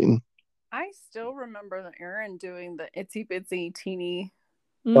dancing. I still remember Aaron doing the itsy bitsy teeny.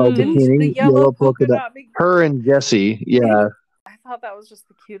 The yellow polka dot. Her and Jesse, yeah. I thought that was just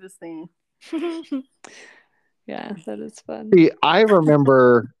the cutest thing. Yeah, that is fun. See, I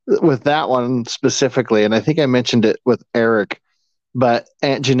remember with that one specifically, and I think I mentioned it with Eric, but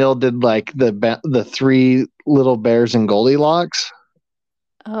Aunt Janelle did the 3 little bears and Goldilocks.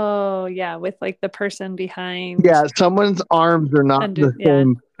 Oh yeah, with the person behind. Yeah, someone's arms are not the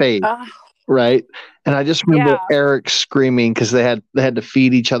same face. Right, and I just remember Eric screaming because they had to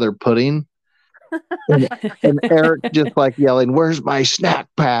feed each other pudding, and Eric just yelling, "Where's my snack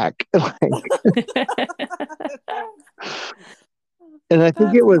pack?" And I think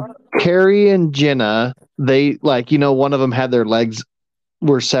That's it was awesome. Carrie and Jenna. They like, one of them had their legs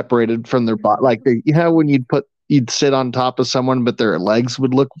were separated from their body. Like, when you'd sit on top of someone, but their legs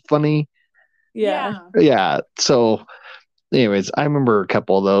would look funny. Yeah. Yeah. So, anyways, I remember a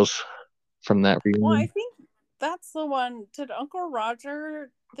couple of those from that reunion. Well, I think that's the one. Did Uncle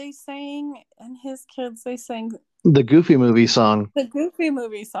Roger, they sang, and his kids, they sang the Goofy movie song. the Goofy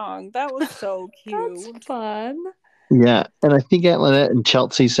movie song. That was so cute. That's fun. Yeah. And I think Aunt Lynette and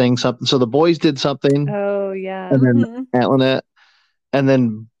Chelsea sang something. So the boys did something. Oh, yeah. And then Aunt Lynette. And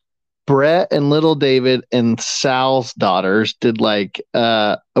then Brett and little David and Sal's daughters did like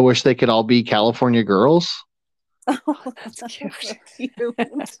I wish they could all be California girls. Oh, that's cute. So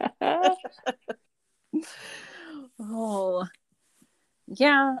cute. Oh,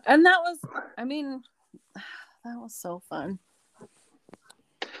 yeah. And that was so fun.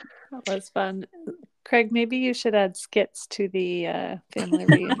 That was fun. Craig, maybe you should add skits to the family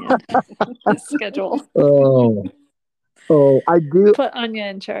reunion schedule. Oh, I do. Put Anja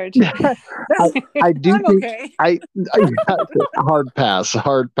in charge. I do I'm think okay. hard pass.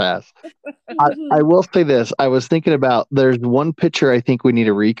 I will say this. I was thinking about there's one picture I think we need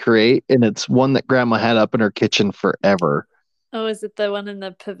to recreate, and it's one that Grandma had up in her kitchen forever. Oh, is it the one in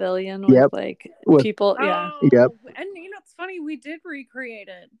the pavilion Yep. with people? Yeah. Yep. And it's funny, we did recreate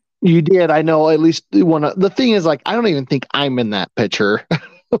it. You did. I know at least one. The thing is, like, I don't even think I'm in that picture.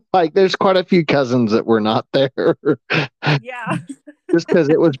 Like, there's quite a few cousins that were not there. Yeah. Just because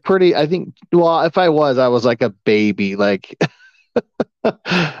it was pretty, I think, well, if I was like a baby, like,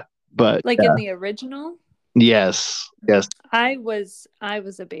 but. Like in the original? Yes. I was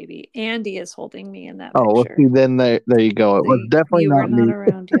a baby. Andy is holding me in that picture. Well, see, then there you go. It was definitely you not were not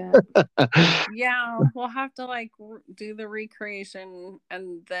around yet. Yeah, we'll have to like do the recreation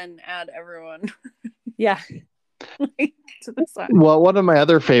and then add everyone. Yeah. To the side. Well, one of my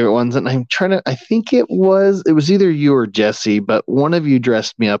other favorite ones, and I think it was either you or Jesse, but one of you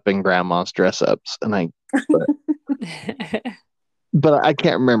dressed me up in Grandma's dress ups, and but I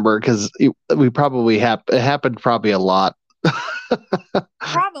can't remember because we probably it happened probably a lot.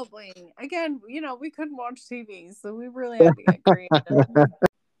 Probably. Again, we couldn't watch TV, so we really had to get creative.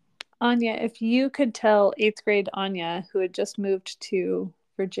 Anja, if you could tell 8th grade Anja, who had just moved to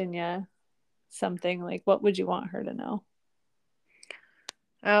Virginia, something, like, what would you want her to know?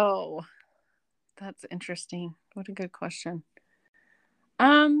 Oh, that's interesting. What a good question.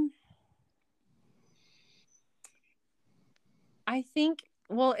 I think,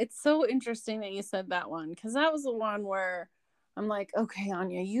 well, it's so interesting that you said that one, because that was the one where I'm like, okay,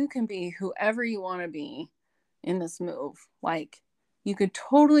 Anja, you can be whoever you want to be in this move. Like, you could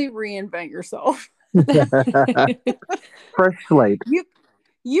totally reinvent yourself. Fresh slate.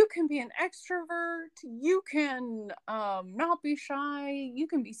 You can be an extrovert. You can not be shy. You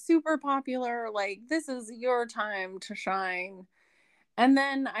can be super popular. Like, this is your time to shine. And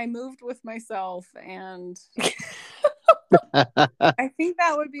then I moved with myself, and I think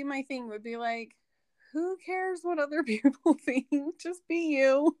that would be my thing, would be like, who cares what other people think? Just be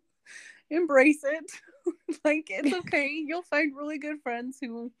you. Embrace it. Like, it's okay. You'll find really good friends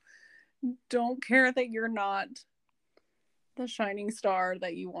who don't care that you're not the shining star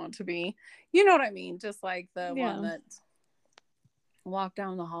that you want to be. You know what I mean? Just like the one that walked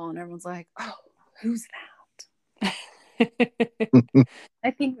down the hall and everyone's like, oh, who's that?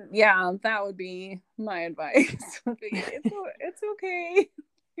 I think, yeah, that would be my advice. It's okay.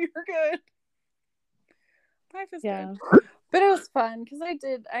 You're good. Life is good. But it was fun because I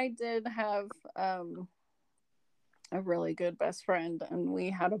did have a really good best friend, and we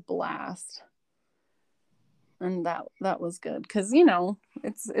had a blast. And that was good because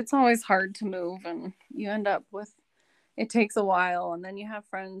it's always hard to move, and you end up with, it takes a while, and then you have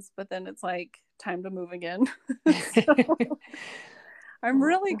friends, but then it's like time to move again. So, I'm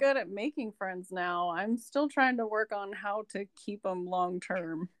really good at making friends now. I'm still trying to work on how to keep them long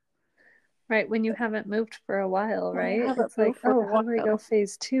term. Right, when you haven't moved for a while, right? It's like, oh, how do I go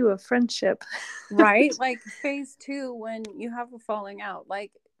phase 2 of friendship? Right, like phase 2 when you have a falling out.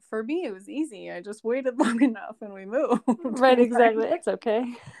 Like, for me, it was easy. I just waited long enough and we moved. Right, exactly. It's okay.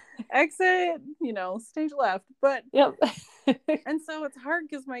 Exit, stage left. But yep. And so it's hard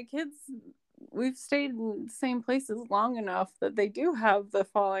because my kids, we've stayed in the same places long enough that they do have the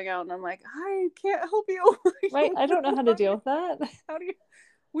falling out, and I'm like, I can't help you. Right, I don't know how to deal with that. How do you?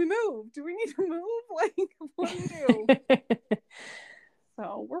 We moved. Do we need to move? Like, what do we do?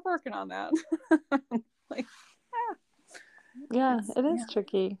 So we're working on that. Like, yeah, it is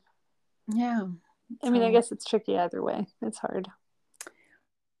tricky. Yeah. I mean, I guess it's tricky either way. It's hard.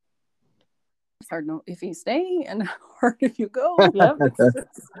 It's hard if you stay and hard if you go. Yep.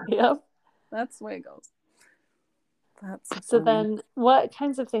 Yep. That's the way it goes. That's so funny. then what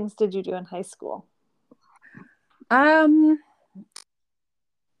kinds of things did you do in high school? Team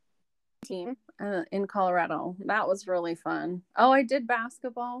in Colorado. That was really fun. Oh, I did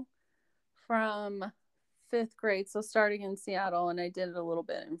basketball from 5th grade, so starting in Seattle, and I did it a little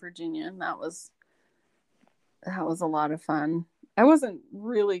bit in Virginia, and that was a lot of fun. I wasn't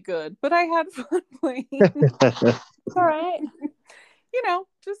really good, but I had fun playing. All right.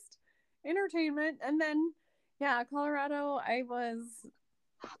 Just entertainment. And then Colorado, I was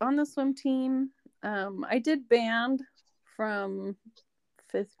on the swim team. I did band from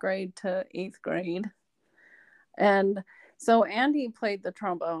 5th grade to 8th grade. And so Andy played the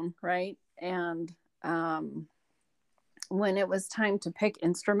trombone, right? And when it was time to pick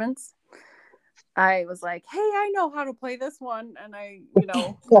instruments, I was like, hey, I know how to play this one. And I,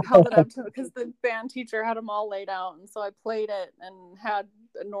 held it up to because the band teacher had them all laid out. And so I played it and had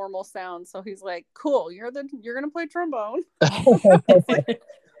a normal sound. So he's like, cool, you're going to play trombone. Like,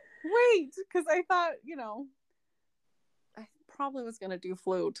 wait, because I thought, I probably was going to do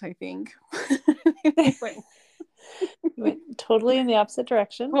flute, I think. Anyway. You went totally in the opposite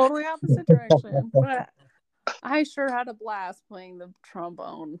direction. Totally opposite direction. But I sure had a blast playing the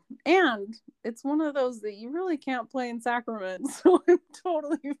trombone. And it's one of those that you really can't play in Sacrament, so I'm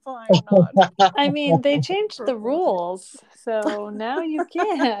totally fine not. I mean, they changed the rules, so now you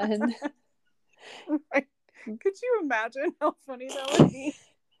can. Right. Could you imagine how funny that would be?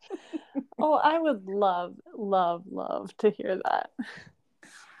 Oh, I would love to hear that.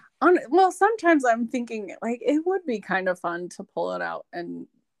 Well, sometimes I'm thinking like it would be kind of fun to pull it out and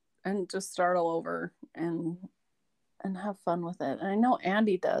just start all over and have fun with it. And I know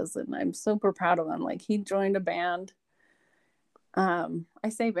Andy does, and I'm super proud of him. Like, he joined a band. I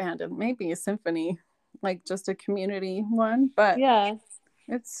say band, and maybe a symphony, like just a community one, but yeah,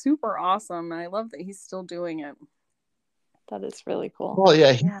 it's super awesome. And I love that he's still doing it. That is really cool. Well,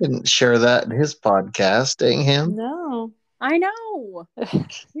 yeah, he didn't share that in his podcast, dang him. No. I know.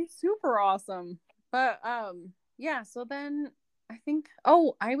 He's super awesome. But so then I think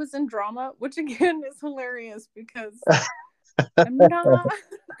I was in drama, which again is hilarious because I'm not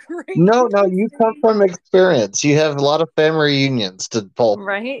great. No, you come from experience. You have a lot of family reunions to pull.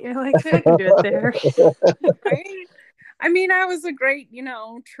 Right? You're like, I can do it there. Right? I mean, I was a great,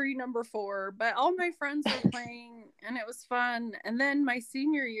 tree number 4, but all my friends were playing and it was fun. And then my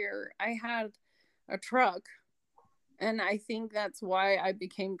senior year, I had a truck. And I think that's why I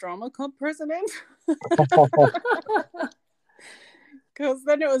became drama club president. Because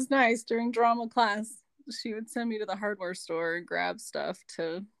then it was nice during drama class. She would send me to the hardware store and grab stuff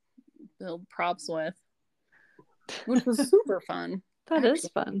to build props with, which was super fun. That is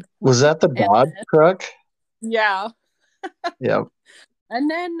fun. Was that the Dodge truck? Yeah. Yep. And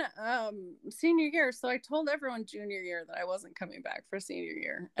then senior year, so I told everyone junior year that I wasn't coming back for senior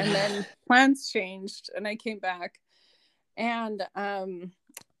year. And then plans changed and I came back. And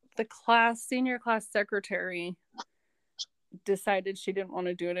the senior class secretary decided she didn't want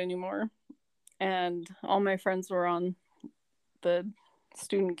to do it anymore. And all my friends were on the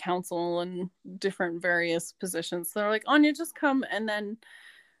student council and different various positions. So they're like, Anja, just come and then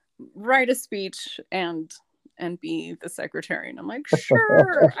write a speech and be the secretary. And I'm like,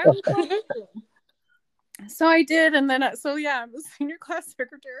 sure, I would love to. So I did. And then, I'm the senior class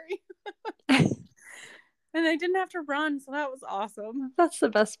secretary. And I didn't have to run, so that was awesome. That's the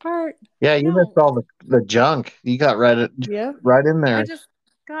best part. Yeah, you missed all the junk. You got right in there. I just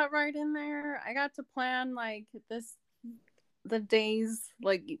got right in there. I got to plan like the days,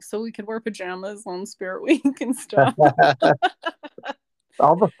 like so we could wear pajamas on Spirit Week and stuff.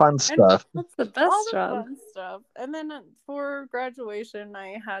 All the fun stuff. That's the best job. Fun stuff. And then for graduation,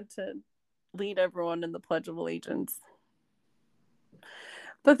 I had to lead everyone in the Pledge of Allegiance.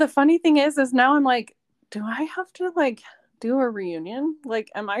 But the funny thing is now I'm like, do I have to like do a reunion?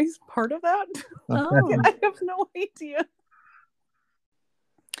 Like, am I part of that? Oh. I have no idea.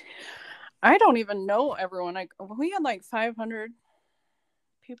 I don't even know everyone. We had like 500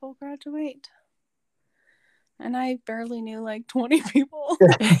 people graduate. And I barely knew like 20 people.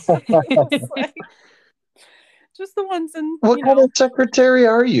 Like, just the ones in. What kind of secretary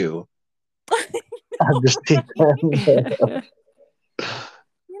are you? I'm just kidding.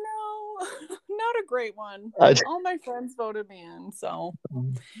 Not a great one. All my friends voted me in, so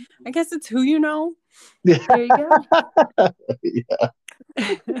I guess it's who you know. There you go. Yeah.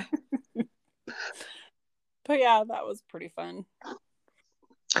 But yeah, that was pretty fun.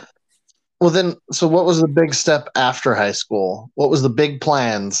 Well, then, so what was the big step after high school? What was the big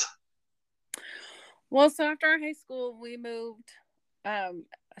plans? Well, so after high school, we moved.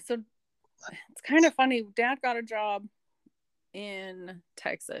 So it's kind of funny. Dad got a job in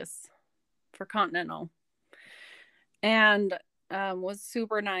Texas for Continental, and was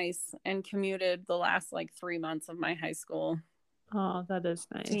super nice, and commuted the last like 3 months of my high school. Oh, that is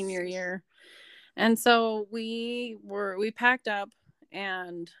nice. Senior year. And so we packed up,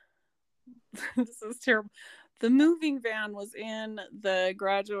 and this is terrible. The moving van was in the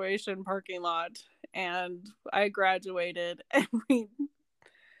graduation parking lot, and I graduated, and we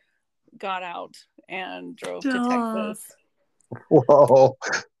got out and drove to Texas. Whoa.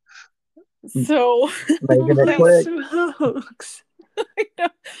 So Making it quick. Smokes. I know.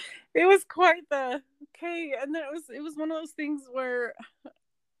 It was quite the okay. And then it was one of those things where,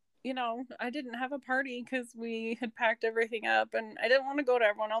 you know, I didn't have a party because we had packed everything up, and I didn't want to go to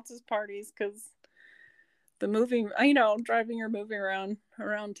everyone else's parties because the moving, you know, driving or moving around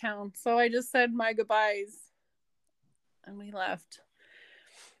town. So I just said my goodbyes, and we left.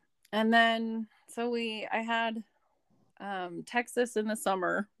 And then I had Texas in the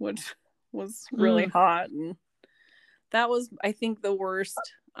summer, which was really hot, and that was, I think, the worst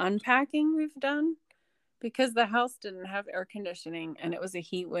unpacking we've done, because the house didn't have air conditioning and it was a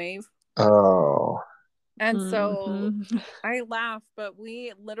heat wave. Oh. And so I laugh, but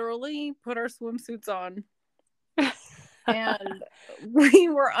we literally put our swimsuits on and we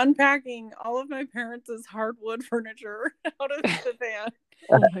were unpacking all of my parents' hardwood furniture out of the van.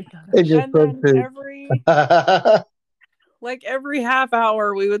 Oh my god! And then every half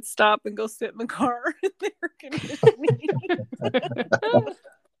hour we would stop and go sit in the car in the air conditioning.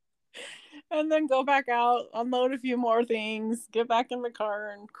 And then go back out, unload a few more things, get back in the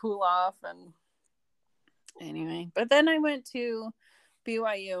car and cool off. And anyway, but then I went to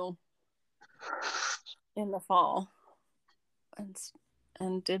BYU in the fall and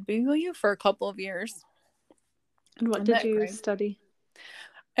did BYU for a couple of years. And what did you study?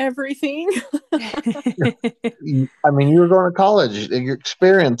 Everything. I mean, you were going to college, your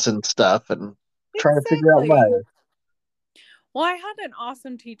experience and stuff, and trying to figure out life. Well, I had an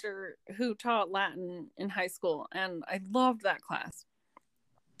awesome teacher who taught Latin in high school, and I loved that class.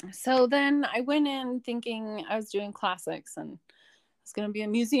 So then I went in thinking I was doing classics and I was going to be a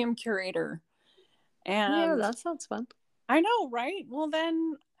museum curator. And yeah, that sounds fun. I know, right? Well,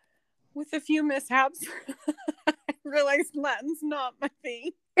 then with a few mishaps, I realized Latin's not my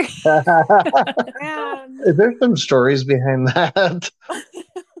thing. And is there some stories behind that?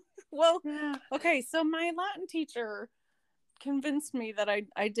 Well, okay, so my Latin teacher convinced me that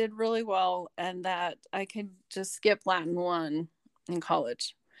I did really well and that I could just skip Latin 1 in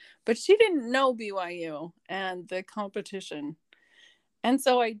college. But she didn't know BYU and the competition. And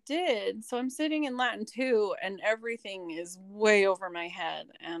so I did. So I'm sitting in Latin 2 and everything is way over my head.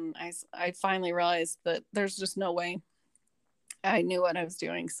 And I finally realized that there's just no way I knew what I was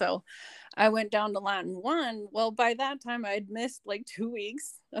doing. So I went down to Latin 1. Well, by that time I'd missed like 2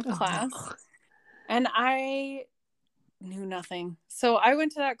 weeks of class. And I knew nothing. So I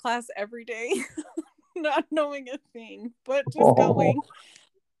went to that class every day, not knowing a thing, but just going.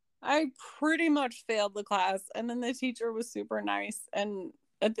 I pretty much failed the class. And then the teacher was super nice. And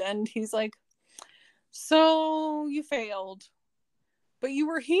at the end, he's like, so you failed, but you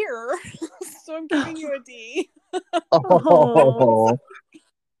were here. So I'm giving you a D. Oh.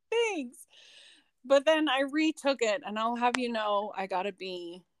 Thanks. But then I retook it, and I'll have you know, I got a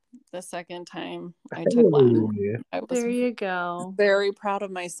B the second time I took Latin. I was there you go. Very proud of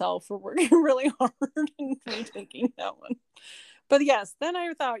myself for working really hard and retaking that one. But yes, then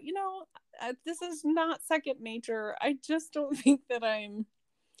I thought, you know, this is not second nature. I just don't think that I'm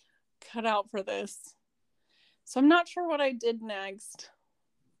cut out for this. So I'm not sure what I did next.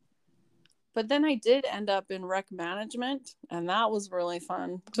 But then I did end up in rec management, and that was really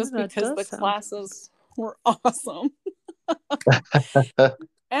fun, just because the classes were awesome.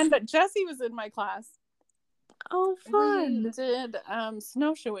 And Jessie was in my class. Oh, fun. We did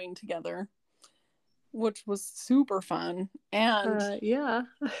snowshoeing together, which was super fun. And yeah.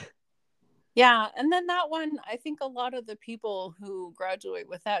 And then that one, I think a lot of the people who graduate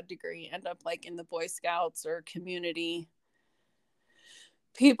with that degree end up like in the Boy Scouts or community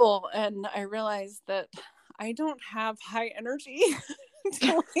people. And I realized that I don't have high energy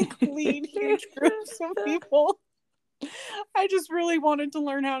to like lead huge groups of people. I just really wanted to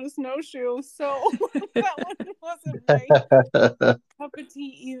learn how to snowshoe, so that one wasn't my cup of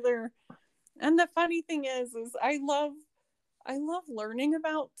tea either. And the funny thing is I love learning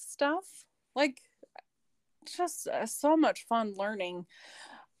about stuff, like just so much fun learning,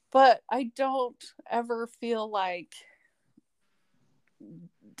 but I don't ever feel like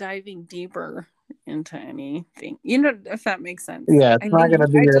diving deeper into anything, if that makes sense. Yeah, it's not going to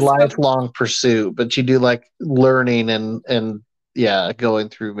be your lifelong pursuit, but you do like learning and yeah, going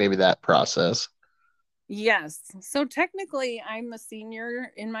through maybe that process. Yes. So technically I'm a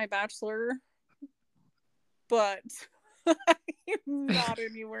senior in my bachelor, but I'm not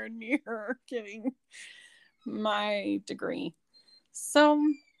anywhere near getting my degree. So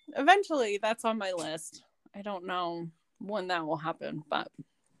eventually that's on my list. I don't know when that will happen, but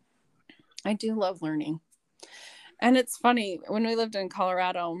I do love learning. And it's funny, when we lived in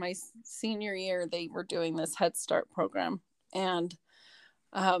Colorado, my senior year, they were doing this Head Start program, and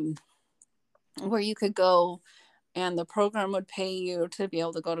where you could go and the program would pay you to be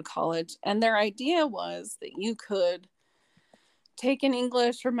able to go to college. And their idea was that you could take an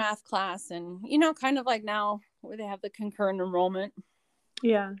English or math class, and, kind of like now where they have the concurrent enrollment.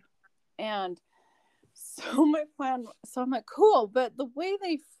 Yeah. And so my plan, so I'm like, cool. But the way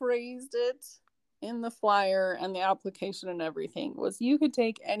they phrased it in the flyer and the application and everything was you could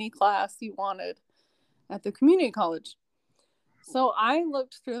take any class you wanted at the community college. So I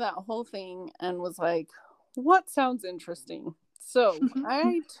looked through that whole thing and was like, what sounds interesting? So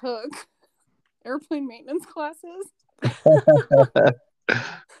I took airplane maintenance classes. And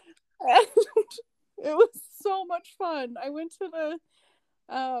it was so much fun. I went to the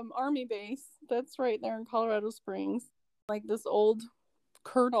Army base that's right there in Colorado Springs. Like this old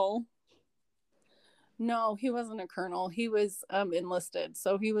colonel. No, he wasn't a colonel. He was enlisted.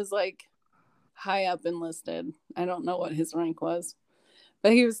 So he was like high up enlisted. I don't know what his rank was.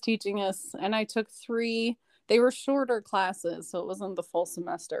 But he was teaching us, and I took 3. They were shorter classes, so it wasn't the full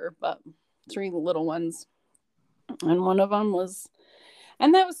semester, but 3 little ones. And one of them was,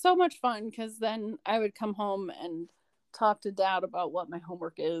 and that was so much fun because then I would come home and talk to Dad about what my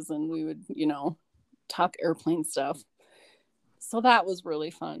homework is, and we would, talk airplane stuff. So that was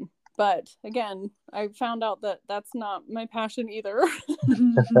really fun. But again, I found out that that's not my passion either.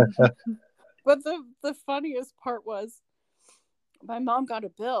 But the funniest part was, my mom got a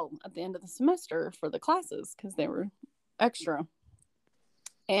bill at the end of the semester for the classes because they were extra.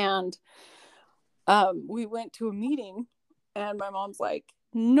 And we went to a meeting, and my mom's like,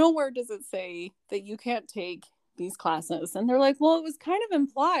 nowhere does it say that you can't take these classes. And they're like, well, it was kind of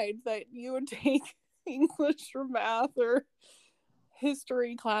implied that you would take English or math or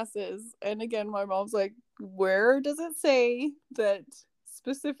history classes. And again, my mom's like, where does it say that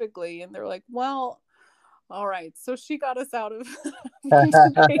specifically? And they're like, well, all right. So she got us out of and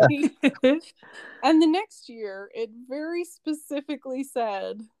the next year it very specifically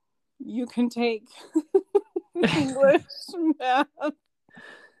said you can take English, math.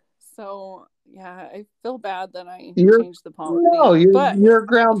 So yeah, I feel bad that I changed the policy. No, you're a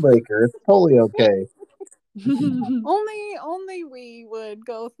groundbreaker. It's totally okay. only we would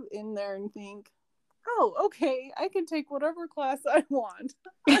go in there and think, oh, okay, I can take whatever class I want.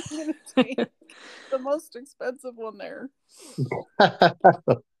 I'm going to take the most expensive one there.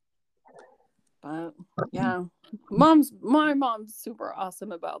 But yeah, my mom's super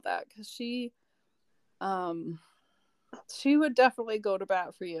awesome about that because she would definitely go to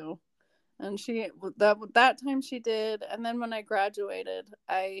bat for you. And that time she did. And then when I graduated,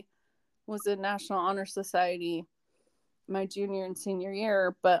 I was in National Honor Society my junior and senior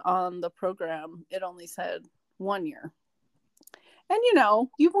year, but on the program it only said 1 year. And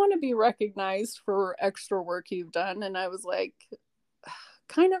you want to be recognized for extra work you've done. And I was like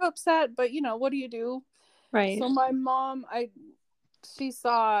kind of upset, but what do you do? Right. So my mom, she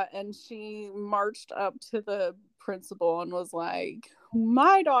saw, and she marched up to the principal and was like,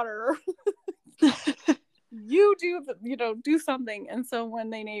 my daughter, you do something. And so when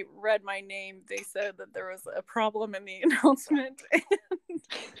they read my name, they said that there was a problem in the announcement, and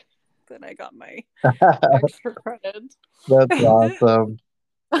then I got my extra credit. That's awesome.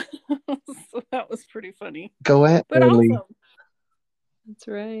 So that was pretty funny. Go ahead, but awesome. That's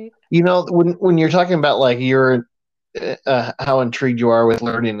right. When you're talking about like how intrigued you are with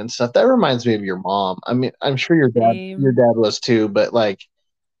learning and stuff, that reminds me of your mom. I mean, I'm sure your dad was too, but like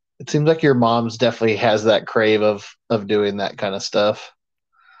it seems like your mom's definitely has that crave of doing that kind of stuff.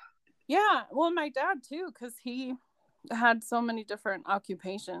 Yeah, well, my dad too, because he had so many different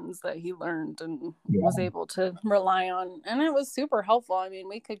occupations that he learned and was able to rely on, and it was super helpful. I mean,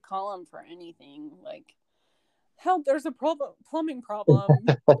 we could call him for anything, like, help, there's a plumbing problem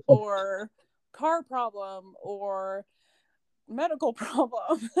or car problem or medical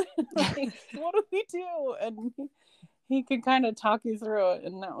problem. Like, what do we do? And he could kind of talk you through it,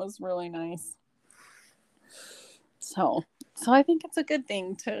 and that was really nice. So I think it's a good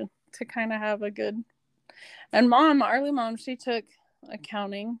thing to kind of have a good. And Arlie mom, she took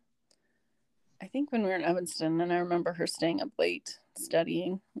accounting, I think when we were in Evanston, and I remember her staying up late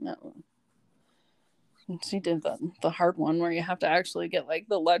studying. She did the hard one where you have to actually get like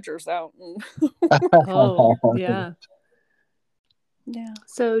the ledgers out. And Oh, yeah. Yeah.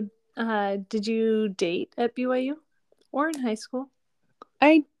 So, did you date at BYU or in high school?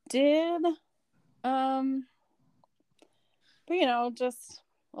 I did. But just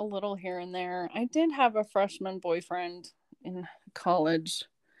a little here and there. I did have a freshman boyfriend in college,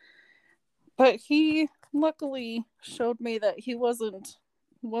 but he luckily showed me that he wasn't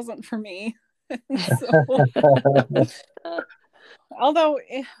for me. Although,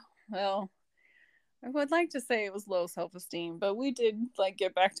 well, I would like to say it was low self-esteem, but we did like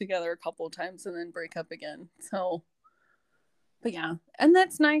get back together a couple of times and then break up again. So, but yeah, and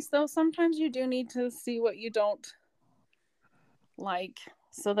that's nice though. Sometimes you do need to see what you don't like,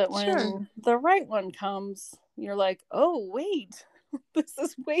 so that when the right one comes, you're like, oh wait, this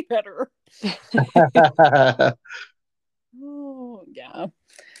is way better. Oh yeah.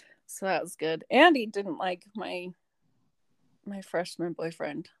 So that was good. Andy didn't like my freshman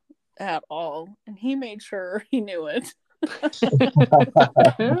boyfriend at all, and he made sure he knew it.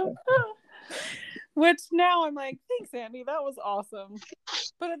 Which now I'm like, thanks, Andy, that was awesome.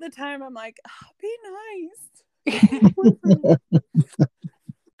 But at the time I'm like, oh, be nice.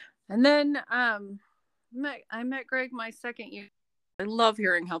 And then I met Greg my second year. I love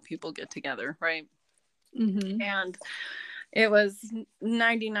hearing how people get together, right? Mm-hmm. And it was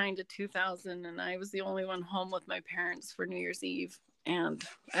 99 to 2000, and I was the only one home with my parents for New Year's Eve. And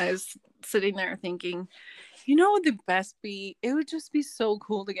I was sitting there thinking, what would the best be? It would just be so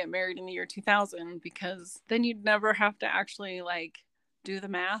cool to get married in the year 2000, because then you'd never have to actually like do the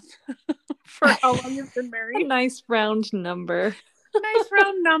math for how long you've been married. A nice round number. Nice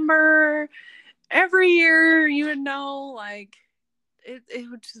round number. Every year you would know, like, it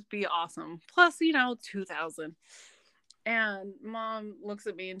would just be awesome. Plus, 2000. And Mom looks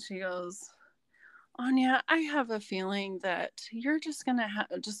at me and she goes, Anja, I have a feeling that you're just gonna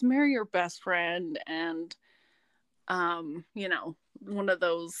just marry your best friend, and one of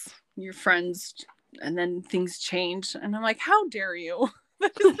those, your friends, and then things change. And I'm like, how dare you?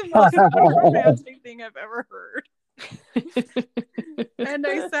 That is the most romantic thing I've ever heard. And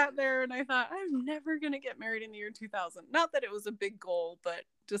I sat there and I thought, I'm never gonna get married in the year 2000. Not that it was a big goal, but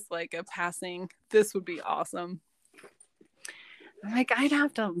just like a passing, this would be awesome. I'm like, I'd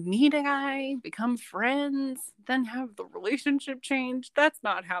have to meet a guy, become friends, then have the relationship change. That's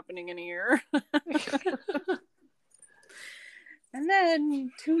not happening in a year. And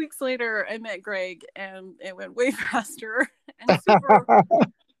then 2 weeks later, I met Greg, and it went way faster and super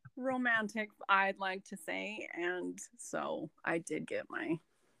romantic, I'd like to say. And so I did get my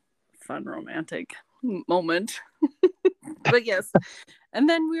fun romantic moment. But yes. And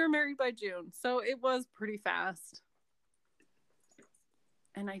then we were married by June. So it was pretty fast.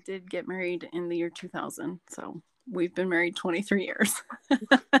 And I did get married in the year 2000. So we've been married 23 years.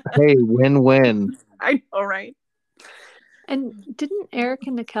 Hey, win-win. I know, right? And didn't Eric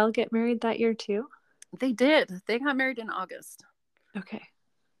and Nicole get married that year too? They did. They got married in August. Okay.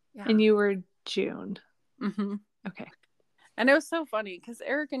 Yeah. And you were June. Mm-hmm. Okay. And it was so funny because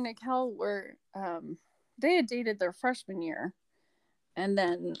Eric and Nicole were, they had dated their freshman year. And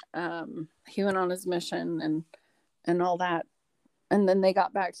then he went on his mission and all that. And then they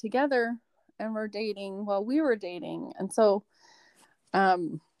got back together and were dating while we were dating. And so I,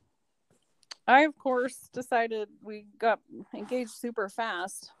 of course, decided we got engaged super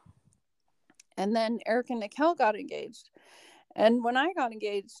fast. And then Eric and Nicole got engaged. And when I got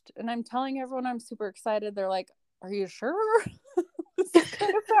engaged, and I'm telling everyone I'm super excited, they're like, are you sure? This is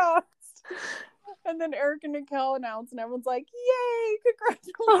kind of fast. And then Eric and Nicole announced, and everyone's like, yay,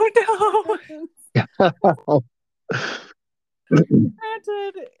 congratulations. Oh, no.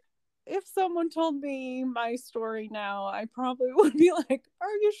 Granted, if someone told me my story now, I probably would be like,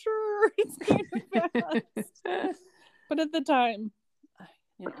 are you sure? It's kind of fast. But at the time,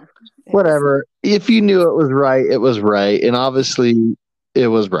 whatever. If you knew it was right, it was right. And obviously it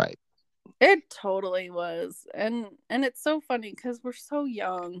was right. It totally was. And it's so funny because we're so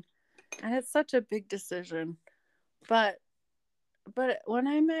young and it's such a big decision. But when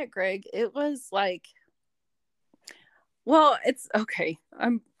I met Greg, it was like, well, it's okay.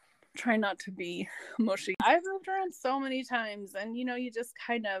 I'm trying not to be mushy. I've moved around so many times, and you just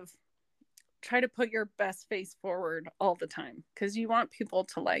kind of try to put your best face forward all the time because you want people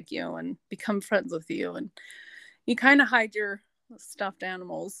to like you and become friends with you, and you kind of hide your stuffed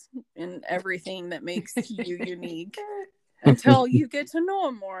animals in everything that makes you unique until you get to know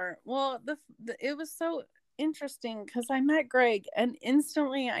them more. Well, it was so interesting because I met Greg and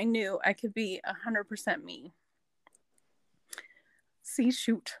instantly I knew I could be 100% me. See,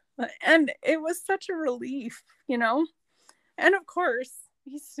 shoot. And it was such a relief, you know? And of course,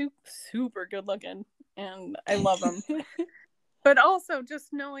 he's super good looking and I love him. But also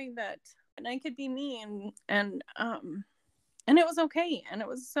just knowing that and I could be me and it was okay and it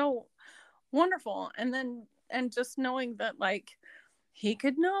was so wonderful. And just knowing that like he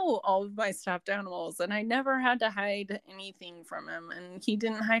could know all of my stuffed animals and I never had to hide anything from him and he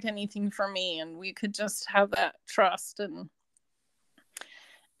didn't hide anything from me and we could just have that trust and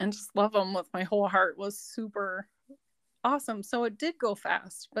just love him with my whole heart was super awesome. So it did go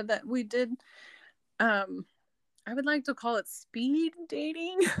fast, but that we did I would like to call it speed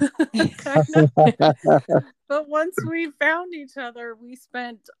dating. Kind of. But once we found each other, we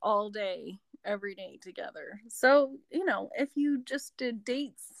spent all day, every day together. So, you know, if you just did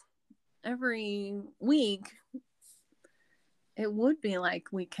dates every week, it would be like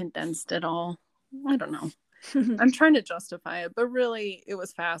we condensed it all. I don't know. I'm trying to justify it, but really it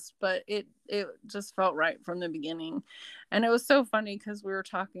was fast, but it just felt right from the beginning. And it was so funny because we were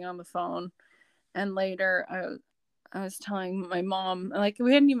talking on the phone and later I was telling my mom, like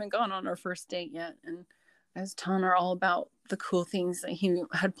we hadn't even gone on our first date yet. And I was telling her all about the cool things that he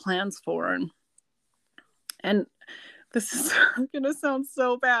had plans for. And this is going to sound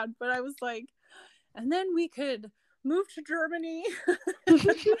so bad, but I was like, and then we could move to Germany. And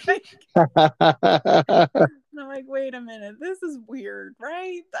I'm like, wait a minute, this is weird,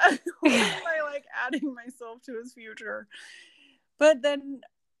 right? Why am I like adding myself to his future? But then,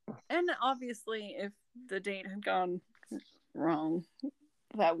 and obviously, if the date had gone wrong,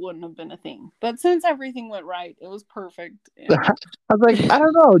 that wouldn't have been a thing. But since everything went right, it was perfect. And I was like, I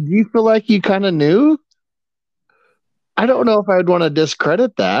don't know. Do you feel like you kind of knew? I don't know if I would want to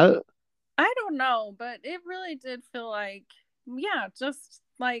discredit that. I don't know, but it really did feel like, yeah, just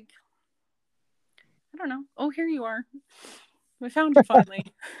like, I don't know. Oh, here you are. We found you finally.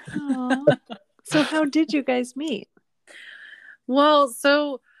 So how did you guys meet? Well,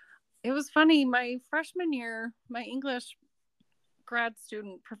 so it was funny. My freshman year, my English grad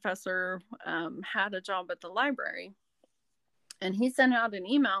student professor had a job at the library. And he sent out an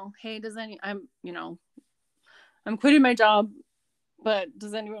email. Hey, I'm quitting my job, but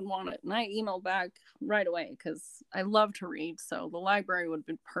does anyone want it? And I emailed back right away because I love to read. So the library would have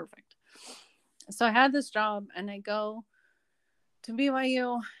been perfect. So I had this job and I go to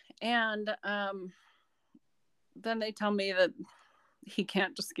BYU and then they tell me that he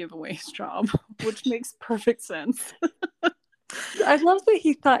can't just give away his job, which makes perfect sense. I love that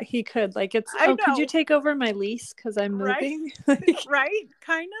he thought he could. Like it's, I know. Could you take over my lease because I'm moving? Right?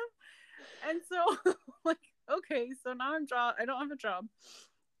 Kind of. And so like, okay, so now I don't have a job.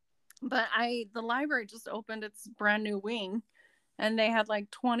 But the library just opened its brand new wing and they had like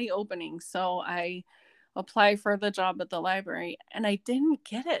 20 openings. So I applied for the job at the library and I didn't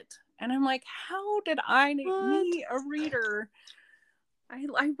get it. And I'm like, how did me, a reader?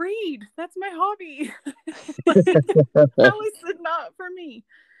 I read. That's my hobby. How is it not for me?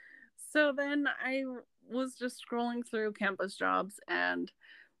 So then I was just scrolling through campus jobs and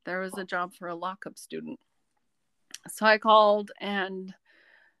there was a job for a lockup student. So I called and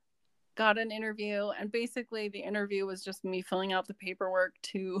got an interview, and basically the interview was just me filling out the paperwork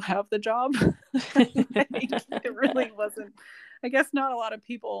to have the job. It really wasn't, I guess not a lot of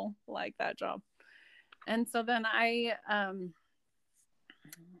people like that job. And so then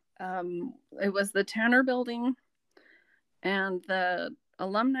it was the Tanner building and the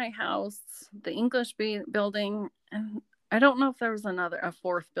alumni house, the English building, and I don't know if there was a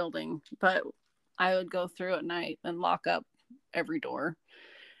fourth building, but I would go through at night and lock up every door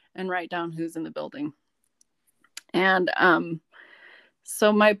and write down who's in the building. And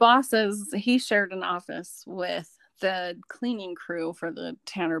so my bosses, he shared an office with the cleaning crew for the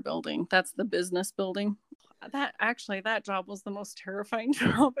Tanner building. That's the business building. That job was the most terrifying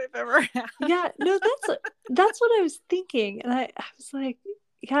job I've ever had. Yeah, no, that's what I was thinking. And I was like,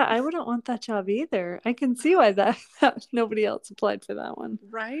 yeah, I wouldn't want that job either. I can see why that nobody else applied for that one.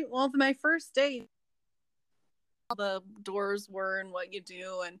 Right. Well, my first day, the doors were and what you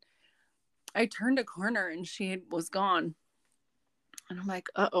do, and I turned a corner and she was gone. And I'm like,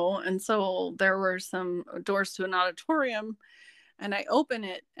 uh-oh. And so there were some doors to an auditorium and I open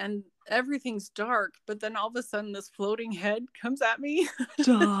it and everything's dark, but then all of a sudden this floating head comes at me.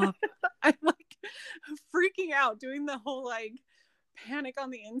 Stop. I'm like freaking out, doing the whole like panic on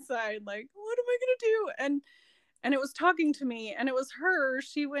the inside, like, what am I gonna do? and it was talking to me, and it was her.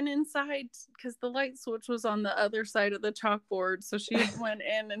 She went inside because the light switch was on the other side of the chalkboard. So she went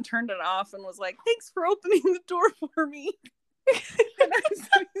in and turned it off and was like, "Thanks for opening the door for me." And I was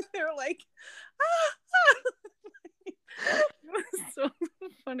sitting there like, it was so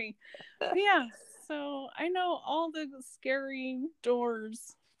funny. But yeah, so I know all the scary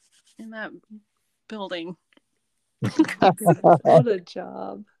doors in that building. What a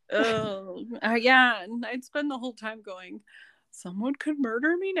job. Oh, yeah. And I'd spend the whole time going, someone could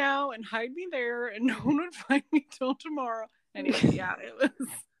murder me now and hide me there, and no one would find me till tomorrow. Anyway, yeah, it was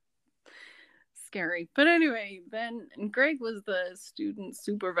scary. But anyway, then Greg was the student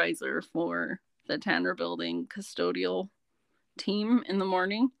supervisor for the Tanner Building custodial team in the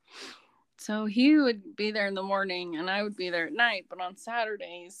morning. So he would be there in the morning and I would be there at night. But on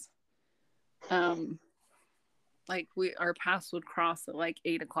Saturdays, like our paths would cross at like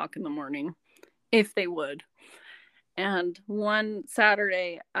 8:00 in the morning, if they would. And one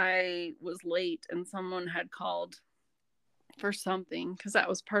Saturday I was late and someone had called for something, because that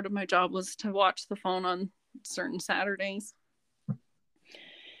was part of my job, was to watch the phone on certain Saturdays.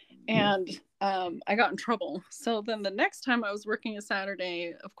 And I got in trouble. So then the next time I was working a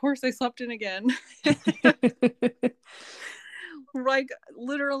Saturday, of course I slept in again. Like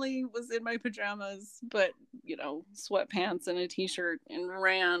literally was in my pajamas, but sweatpants and a t-shirt, and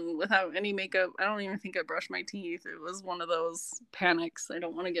ran without any makeup. I don't even think I brushed my teeth. It was one of those panics. I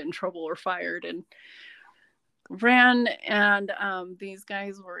don't want to get in trouble or fired, and ran. And these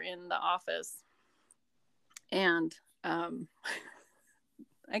guys were in the office, and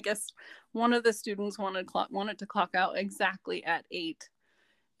I guess one of the students wanted to clock out exactly at 8.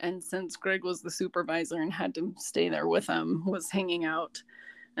 And since Greg was the supervisor and had to stay there with him, was hanging out.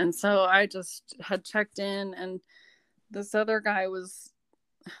 And so I just had checked in, and this other guy was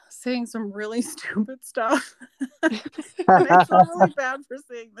saying some really stupid stuff. And I felt really bad for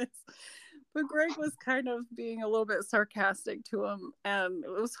saying this. But Greg was kind of being a little bit sarcastic to him, and it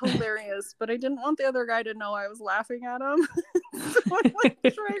was hilarious. But I didn't want the other guy to know I was laughing at him. So I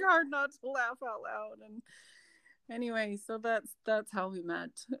was trying hard not to laugh out loud. And anyway, so that's how we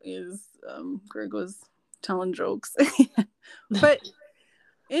met. Is Greg was telling jokes. But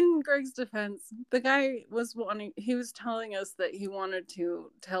in Greg's defense, the guy was telling us that he wanted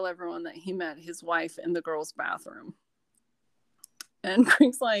to tell everyone that he met his wife in the girls' bathroom. And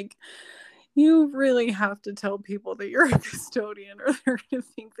Greg's like, you really have to tell people that you're a custodian, or they're going to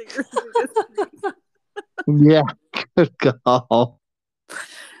think that you're the biggest. Yeah, good call.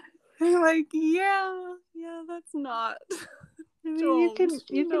 I'm like, yeah, that's not. I mean, you can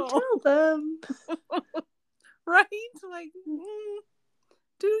tell them. Right? Like,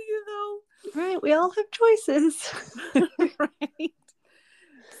 do you though? Right, we all have choices. Right.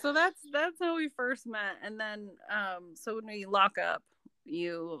 So that's how we first met. And then so when we lock up,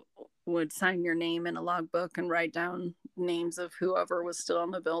 you would sign your name in a logbook and write down names of whoever was still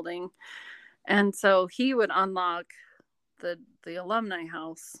in the building. And so he would unlock the alumni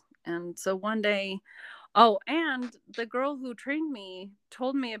house. And so one day, and the girl who trained me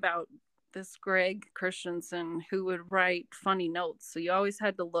told me about this Greg Christensen who would write funny notes. So you always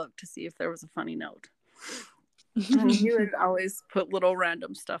had to look to see if there was a funny note. And he would always put little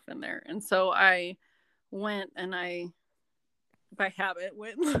random stuff in there. And so I went and by habit,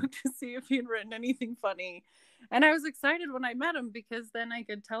 went and looked to see if he had written anything funny. And I was excited when I met him, because then I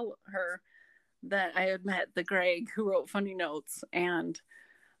could tell her that I had met the Greg who wrote funny notes. And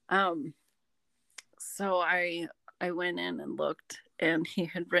so I went in and looked, and he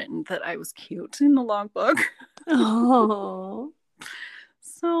had written that I was cute in the logbook. Oh.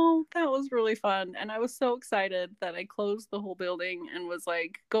 So that was really fun. And I was so excited that I closed the whole building and was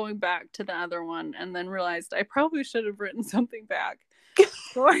like going back to the other one, and then realized I probably should have written something back.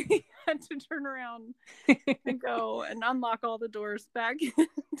 So I had to turn around and go and unlock all the doors back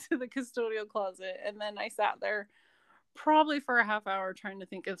into the custodial closet. And then I sat there probably for a half hour trying to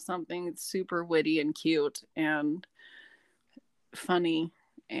think of something super witty and cute and funny,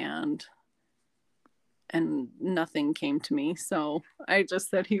 and nothing came to me. So I just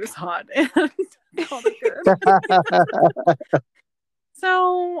said he was hot and called it good.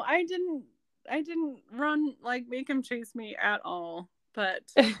 So I didn't run, like, make him chase me at all, but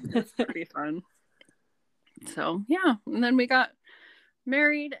it's pretty fun. So yeah, and then we got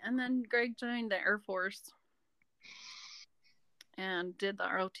married, and then Greg joined the Air Force and did the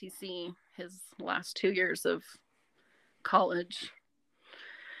ROTC his last 2 years of college,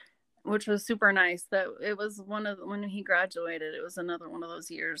 which was super nice. That it was when he graduated, it was another one of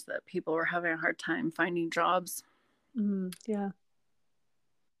those years that people were having a hard time finding jobs. Yeah.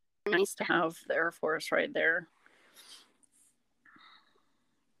 Nice to have the Air Force right there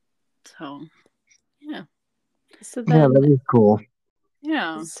So, yeah. So Yeah, then, that is cool.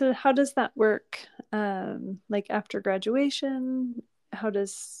 Yeah. so how does that work? Like after graduation, how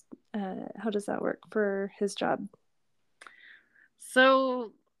does that work for his job?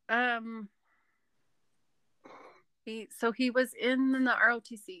 So, he was in the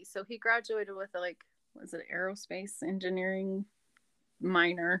ROTC. So he graduated with was it aerospace engineering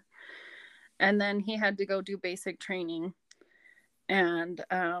minor, and then he had to go do basic training. And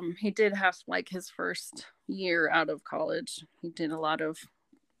he did have his first year out of college. He did a lot of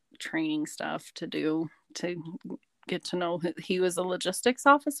training stuff to get to know. He was a logistics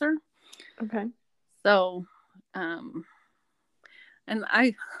officer. Okay. So, and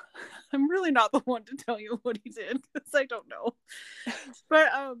I'm really not the one to tell you what he did because I don't know. But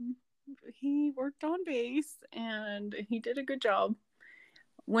he worked on base and he did a good job.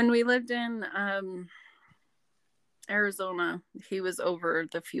 When we lived in Arizona, he was over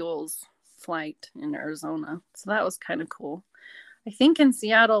the fuels flight in Arizona. So that was kind of cool. I think in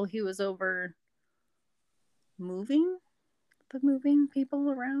Seattle, he was over moving people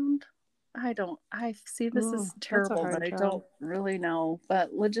around. I see this is terrible, but I don't really know.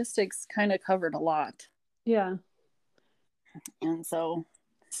 But logistics kind of covered a lot. Yeah. And so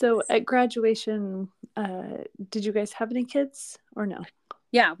at graduation, did you guys have any kids or no?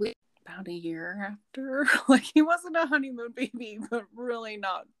 Yeah, about a year after. He wasn't a honeymoon baby, but really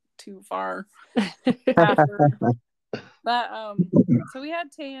not too far after. But so we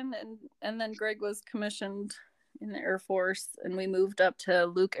had Tan, and then Greg was commissioned in the Air Force, and we moved up to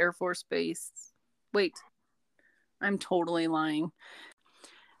Luke Air Force Base. Wait, I'm totally lying.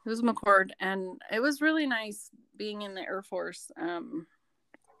 It was McCord, and it was really nice being in the Air Force.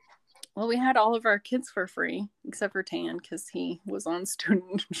 Well, we had all of our kids for free, except for Tan, because he was on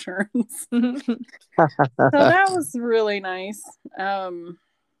student insurance. So that was really nice.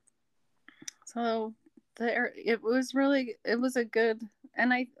 So it was a good,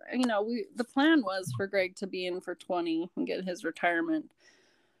 and the plan was for Greg to be in for 20 and get his retirement.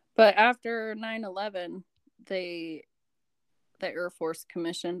 But after 9/11, the Air Force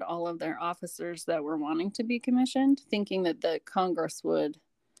commissioned all of their officers that were wanting to be commissioned, thinking that the Congress would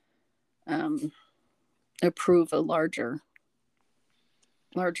approve a larger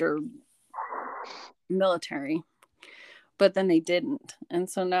military, but then they didn't, and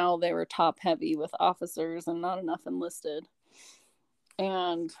so now they were top heavy with officers and not enough enlisted.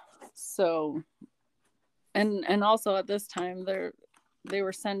 And so and also at this time they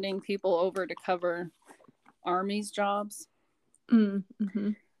were sending people over to cover Army's jobs.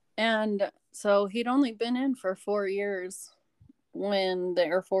 Mm-hmm. And so he'd only been in for 4 years when the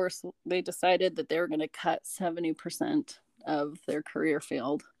Air Force, they decided that they were going to cut 70% of their career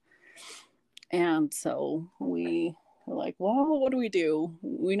field. And so we were like, well, what do we do?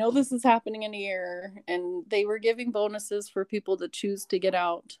 We know this is happening in a year. And they were giving bonuses for people to choose to get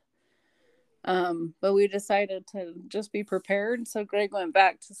out. But we decided to just be prepared. So Greg went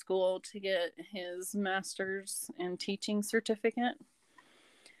back to school to get his master's in teaching certificate.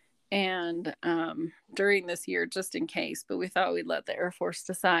 And during this year, just in case, but we thought we'd let the Air Force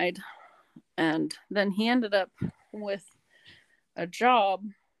decide. And then he ended up with a job,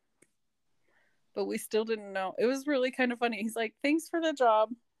 but we still didn't know. It was really kind of funny. He's like, thanks for the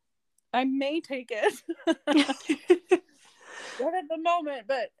job. I may take it. Not at the moment,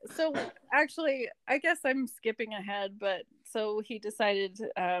 but so actually, I guess I'm skipping ahead, but so he decided,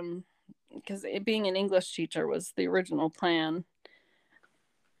 because being an English teacher was the original plan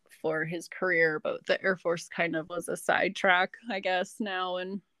for his career, but the Air Force kind of was a sidetrack, I guess, now.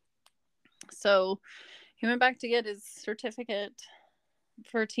 And so he went back to get his certificate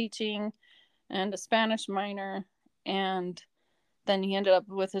for teaching and a Spanish minor, and then he ended up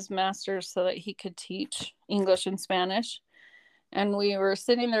with his master's so that he could teach English and Spanish. And we were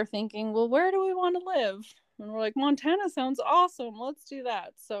sitting there thinking, well, where do we want to live? And we're like, Montana sounds awesome. Let's do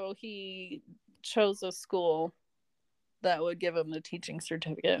that. So he chose a school that would give him the teaching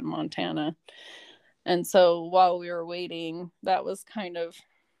certificate in Montana. And so while we were waiting, that was kind of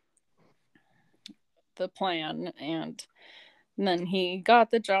the plan. And then he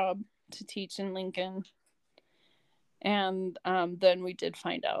got the job to teach in Lincoln. And then we did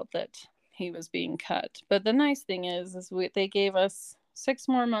find out that he was being cut. But the nice thing is they gave us 6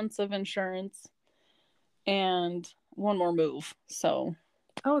 more months of insurance and 1 more move. So,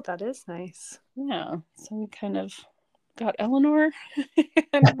 oh, that is nice. Yeah. So we kind of got Eleanor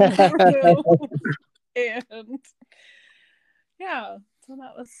and 1 more move. And yeah, so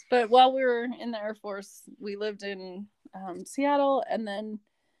that was. But while we were in the Air Force, we lived in Seattle, and then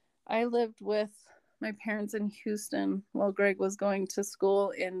I lived with my parents in Houston while Greg was going to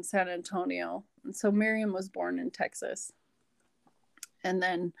school in San Antonio. And so Miriam was born in Texas. And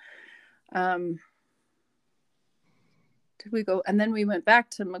then did we go? And then we went back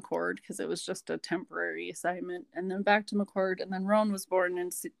to McCord because it was just a temporary assignment. And then back to McCord. And then Roan was born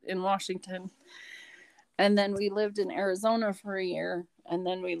in Washington. And then we lived in Arizona for a year. And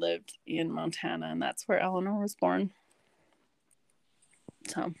then we lived in Montana. And that's where Eleanor was born.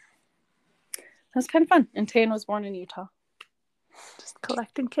 So that's kind of fun. And Tayan was born in Utah. Just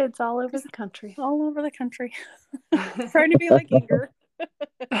collecting kids all over the country. All over the country. Trying to be like Inger.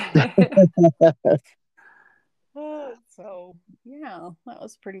 So, yeah, that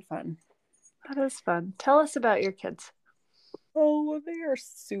was pretty fun. That is fun. Tell us about your kids. Oh, they are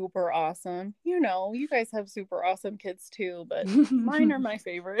super awesome. You know, you guys have super awesome kids too, but mine are my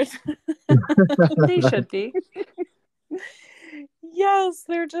favorite. They should be. Yes,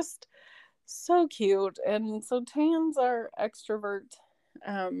 they're just so cute. And so Tan's our extrovert.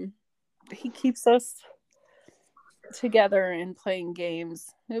 He keeps us together and playing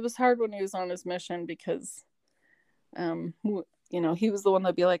games. It was hard when he was on his mission because he was the one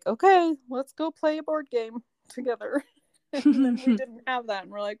that'd be like, okay, let's go play a board game together. And then we didn't have that,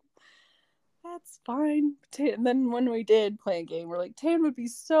 and we're like, that's fine. And then when we did play a game, we're like, Tan would be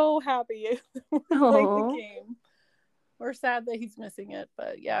so happy if we played the game. We're sad that he's missing it,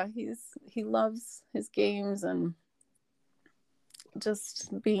 but yeah, he loves his games and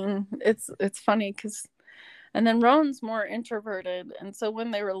just being. It's funny because. And then Roan's more introverted. And so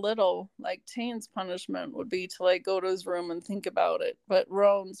when they were little, like Tane's punishment would be to like go to his room and think about it. But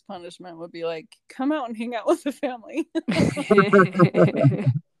Roan's punishment would be like, come out and hang out with the family.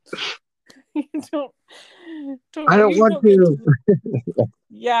 I don't want to.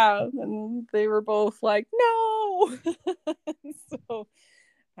 Yeah. And they were both like, no. So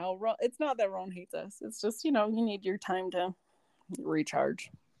now it's not that Roan hates us. It's just, you need your time to recharge.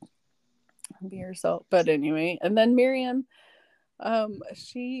 Be yourself. But anyway, and then Miriam,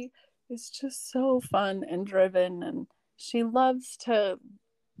 she is just so fun and driven, and she loves to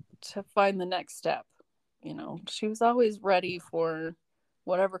find the next step. She was always ready for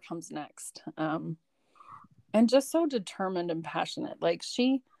whatever comes next, and just so determined and passionate. Like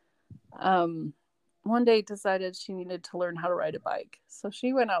she one day decided she needed to learn how to ride a bike, so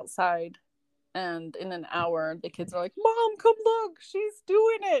she went outside. And in an hour, the kids are like, Mom, come look, she's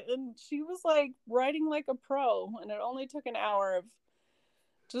doing it. And she was like riding like a pro. And it only took an hour of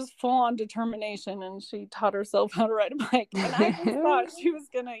just full on determination. And she taught herself how to ride a bike. And I just thought she was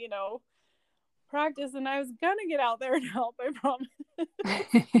going to, practice. And I was going to get out there and help, I promise.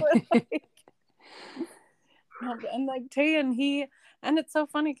 And like Tayan, and it's so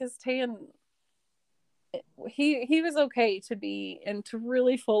funny because Tayan, he was okay to be and to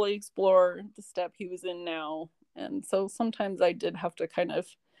really fully explore the step he was in now. And so sometimes I did have to kind of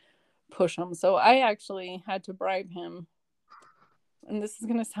push him. So I actually had to bribe him. And this is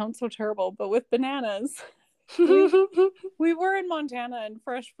going to sound so terrible, but with bananas, we were in Montana and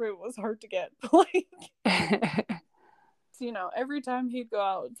fresh fruit was hard to get. Every time he'd go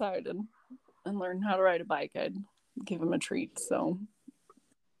outside and learn how to ride a bike, I'd give him a treat. So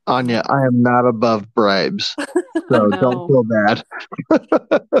Anja, I am not above bribes, so don't feel bad.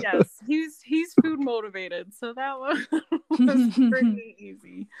 Yes, he's food motivated, so that one was pretty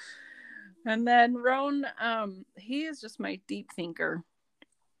easy. And then Roan, he is just my deep thinker,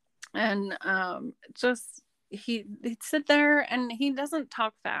 and he'd sit there and he doesn't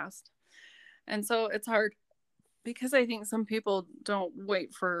talk fast, and so it's hard because I think some people don't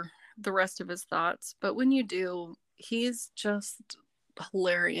wait for the rest of his thoughts, but when you do, he's just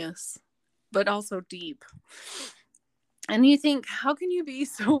hilarious but also deep, and you think, how can you be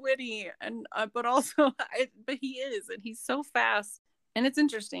so witty and but he is, and he's so fast, and it's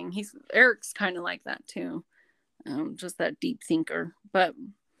interesting. Eric's kind of like that too, just that deep thinker. But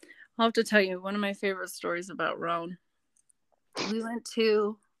I'll have to tell you one of my favorite stories about Roan. We went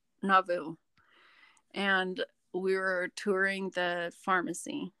to Nauvoo and we were touring the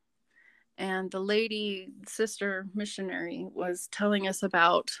pharmacy. And the lady, sister missionary, was telling us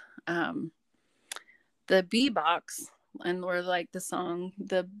about the bee box, and where like the song,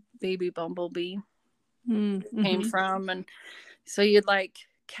 the baby bumblebee came from. And so you'd like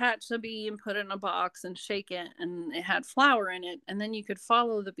catch a bee and put it in a box and shake it, and it had flour in it. And then you could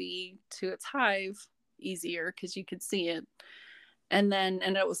follow the bee to its hive easier because you could see it. And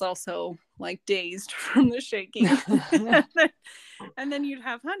it was also like dazed from the shaking. and then you'd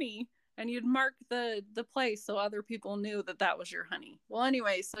have honey. And you'd mark the place so other people knew that was your honey. Well,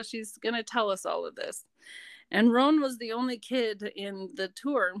 anyway, so she's going to tell us all of this. And Roan was the only kid in the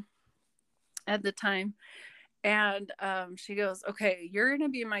tour. at the time. And she goes, okay, you're going to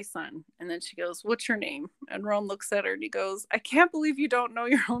be my son. And then she goes, what's your name? And Ron looks at her and he goes, I can't believe you don't know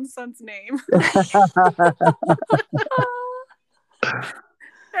your own son's name.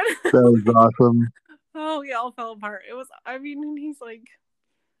 That was awesome. Oh, we all fell apart. It was, I mean, he's like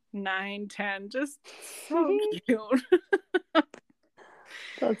 9, 10, just so cute.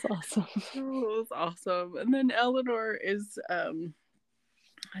 That's awesome. Oh, it was awesome. And then Eleanor is a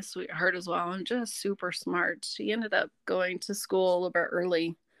sweetheart as well, and just super smart. She ended up going to school a little bit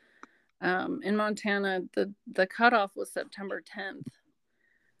early. In Montana, the cutoff was September 10th,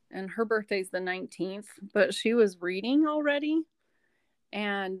 and her birthday's the 19th, but she was reading already.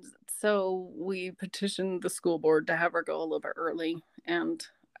 And so we petitioned the school board to have her go a little bit early, and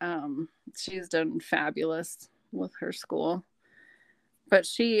she's done fabulous with her school. But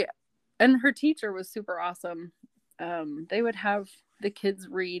she and her teacher was super awesome. They would have the kids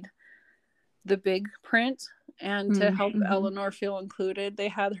read the big print, and to help Eleanor feel included, they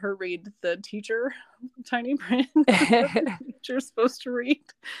had her read the teacher tiny print that the teacher's supposed to read,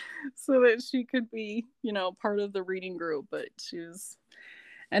 so that she could be, part of the reading group. But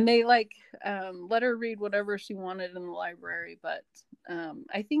and they let her read whatever she wanted in the library. But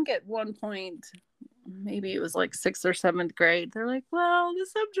I think at one point, maybe it was like 6th or 7th grade, they're like, well, the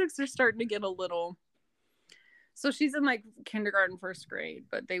subjects are starting to get a little. So she's in like kindergarten, 1st grade,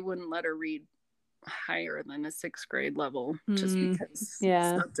 but they wouldn't let her read higher than a 6th grade level just because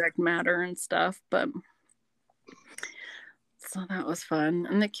subject matter and stuff. But so that was fun.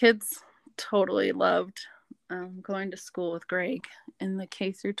 And the kids totally loved going to school with Greg in the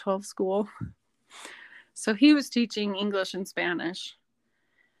K through 12 school. So he was teaching English and Spanish.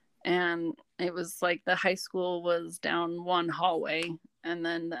 And it was like the high school was down one hallway, and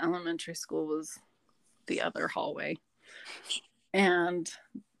then the elementary school was the other hallway. And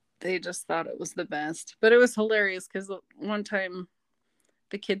they just thought it was the best. But it was hilarious because one time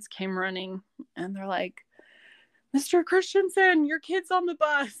the kids came running and they're like, Mr. Christensen, your kid's on the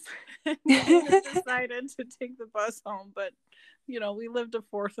bus. And they decided to take the bus home. But, we lived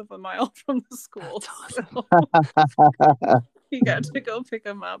 1/4 of a mile from the school. So he got to go pick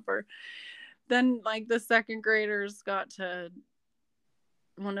him up. Or then like the 2nd graders got to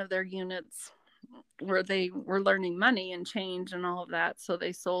one of their units where they were learning money and change and all of that. So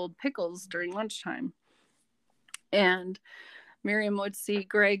they sold pickles during lunchtime. And Miriam would see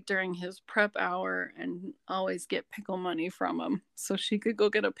Greg during his prep hour and always get pickle money from him so she could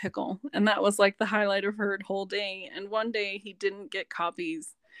go get a pickle. And that was like the highlight of her whole day. And one day he didn't get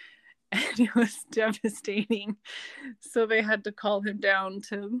copies, and it was devastating. So they had to call him down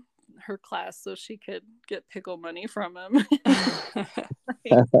to her class so she could get pickle money from him.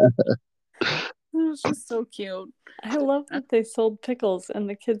 It was just so cute. I love that they sold pickles and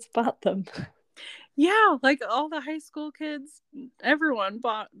the kids bought them. Yeah, like all the high school kids, everyone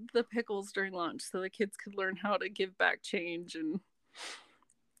bought the pickles during lunch so the kids could learn how to give back change. And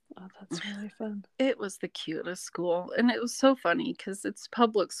oh, that's really fun. It was the cutest school. And it was so funny because it's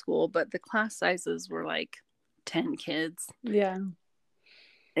public school, but the class sizes were like 10 kids. Yeah.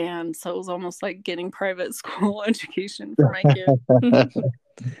 And so it was almost like getting private school education for my kids.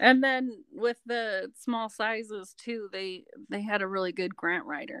 And then with the small sizes too, they had a really good grant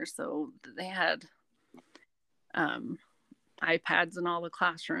writer. So they had iPads in all the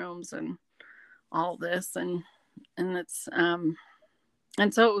classrooms and all this. And it's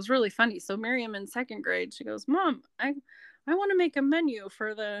and so it was really funny. So Miriam in 2nd grade, she goes, Mom, I want to make a menu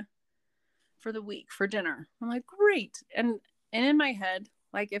for the week for dinner. I'm like, great. And in my head,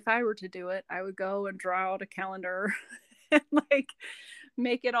 like if I were to do it, I would go and draw out a calendar and like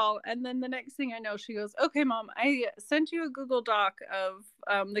make it all. And then the next thing I know, she goes, okay, Mom, I sent you a Google Doc of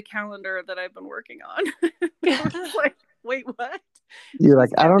the calendar that I've been working on. I was like, wait, what? You're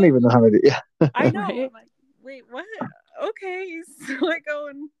like, I don't even know how to do it. I know. Right? I'm like, wait, what? Okay. So I go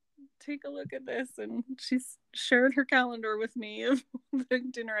and take a look at this, and she's shared her calendar with me of the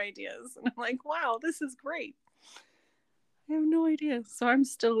dinner ideas. And I'm like, wow, this is great. I have no idea. So I'm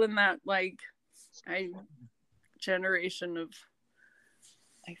still in that generation of,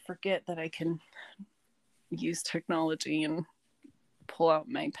 I forget that I can use technology and pull out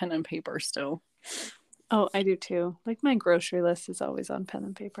my pen and paper still. Oh, I do too. Like my grocery list is always on pen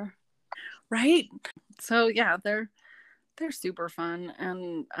and paper. Right. So yeah, they're super fun.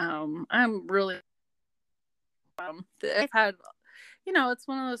 And I'm really I've had, it's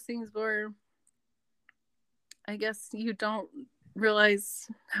one of those things where I guess you don't realize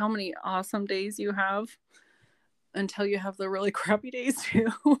how many awesome days you have until you have the really crappy days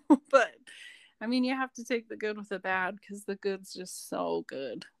too. But I mean, you have to take the good with the bad because the good's just so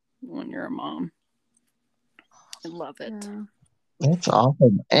good. when you're a mom. I love it. Yeah. That's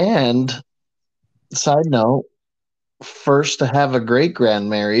awesome. And side note, first to have a great grand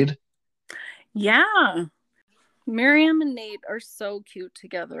married. Yeah. Miriam and Nate are so cute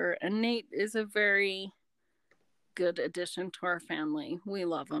together, and Nate is a very good addition to our family. We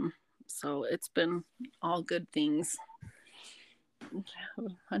love him. So it's been all good things.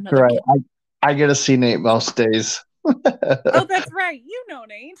 Another Right. kid. I get to see Nate most days. Oh, that's right. You know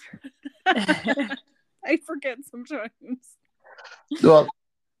Nate. I forget sometimes. Well,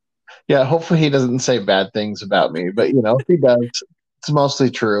 yeah, hopefully he doesn't say bad things about me, but if he does, it's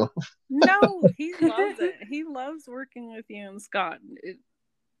mostly true. No, he loves it. He loves working with you and Scott.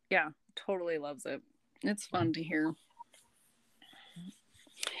 Yeah, totally loves it. It's fun to hear.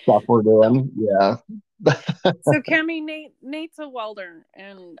 Stuff we're doing. Yeah. So Cammy, Nate's a welder,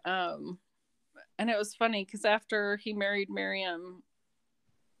 and it was funny because after he married Miriam,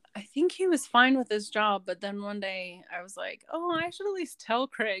 I think he was fine with his job, but then one day I was like, oh, I should at least tell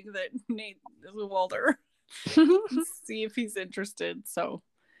Craig that Nate is a welder. See if he's interested. So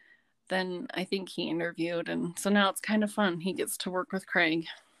then I think he interviewed, and so now it's kind of fun. He gets to work with Craig.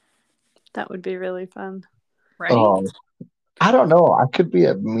 That would be really fun. Right? I don't know. I could be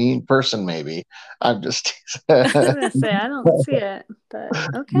a mean person, maybe. I'm just. I was gonna say I don't see it,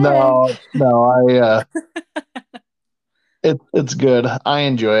 but okay. No, it's good. I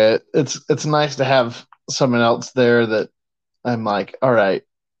enjoy it. It's nice to have someone else there that I'm like, all right,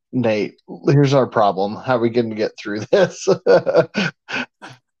 Nate, here's our problem. How are we going to get through this?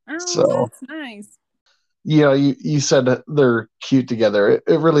 So That's nice. you said they're cute together.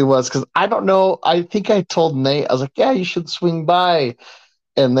 It really was, because I don't know. I think I told Nate, I was like, yeah, you should swing by.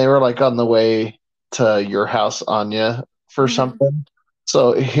 And they were like on the way to your house, Anja, for something.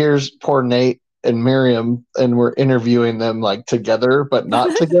 So here's poor Nate and Miriam, and we're interviewing them like together, but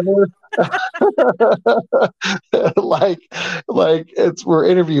not together. like we're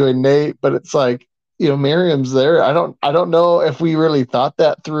interviewing Nate, but it's like, Miriam's there. I don't know if we really thought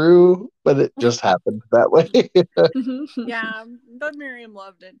that through, but it just happened that way. Yeah, but Miriam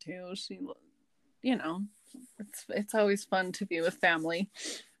loved it too. She, it's always fun to be with family.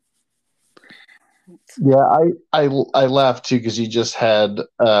 Yeah, I laughed too, because you just had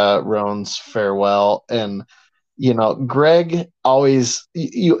Roan's farewell, and Greg always,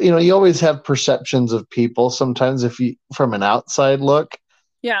 you always have perceptions of people sometimes if you from an outside look.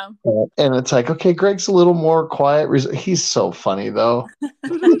 Yeah. And it's like, okay, Greg's a little more quiet. He's so funny though.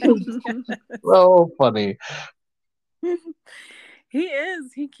 So funny. He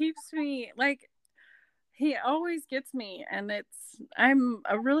is. He keeps me he always gets me, and I'm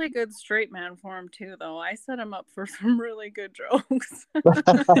a really good straight man for him too, though. I set him up for some really good jokes.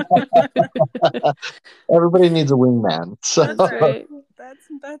 Everybody needs a wingman. So. That's right.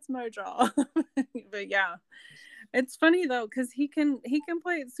 That's my job. But yeah, it's funny though, because he can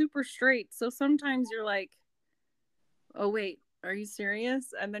play it super straight. So sometimes you're like, oh wait, are you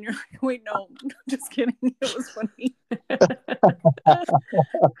serious? And then you're like, wait, no, just kidding. It was funny.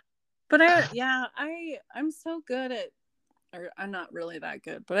 But I'm so good or I'm not really that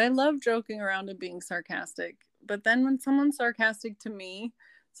good, but I love joking around and being sarcastic. But then when someone's sarcastic to me,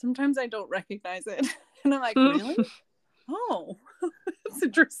 sometimes I don't recognize it. And I'm like, really? Oh, that's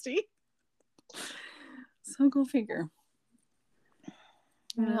interesting. So go figure.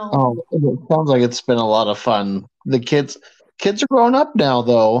 Oh, it sounds like it's been a lot of fun. The kids are growing up now,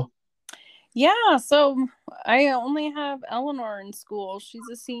 though. Yeah, so I only have Eleanor in school. She's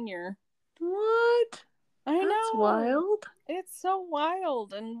a senior. What? I know. That's wild. It's so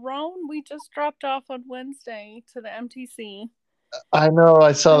wild. And Roan, we just dropped off on Wednesday to the MTC. I know.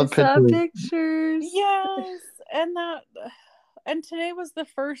 I saw pictures. Yes, and today was the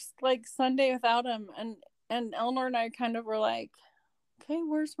first Sunday without him, and Eleanor and I kind of were like, okay,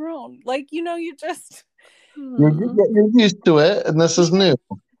 where's Roan? You just you're used to it, and this is new.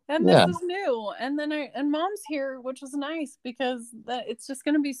 And this is new. And then Mom's here, which is nice, because it's just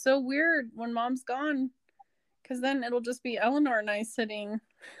going to be so weird when Mom's gone, because then it'll just be Eleanor and I sitting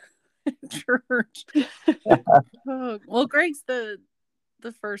in church. Well, Greg's the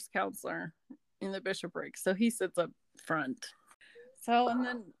first counselor in the bishopric, so he sits up front. So, and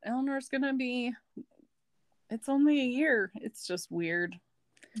then Eleanor's going to be, it's only a year. It's just weird.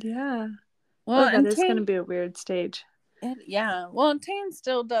 Yeah. Well, that is going to be a weird stage. Yeah. Well, Tane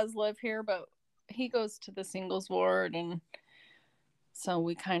still does live here, but he goes to the singles ward, and so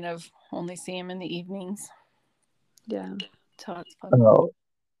we kind of only see him in the evenings. Yeah. So it's fun.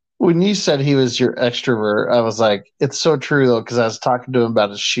 When you said he was your extrovert, I was like, it's so true, though, because I was talking to him about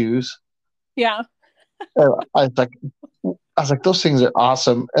his shoes. Yeah. I was like, I was like, those things are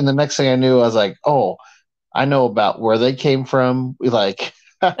awesome. And the next thing I knew, I was like, oh, I know about where they came from. I was like,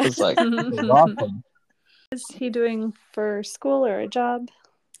 this is awesome. Is he doing for school or a job?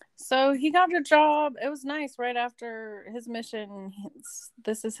 So he got a job. It was nice right after his mission.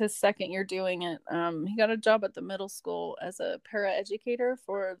 This is his second year doing it. He got a job at the middle school as a paraeducator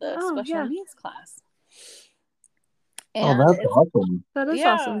for the special needs class. And that's awesome. That is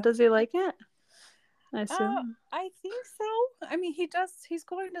awesome. Does he like it? I assume. I think so. I mean, he does. He's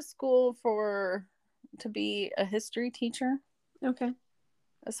going to school to be a history teacher. Okay.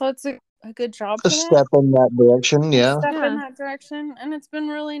 So it's a good job. A step in that direction, yeah. In that direction, and it's been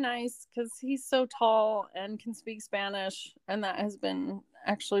really nice because he's so tall and can speak Spanish, and that has been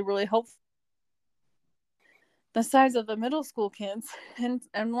actually really helpful. The size of the middle school kids, and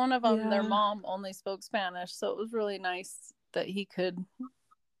one of them, their mom only spoke Spanish, so it was really nice that he could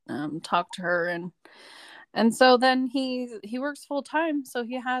talk to her, and so then he works full time, so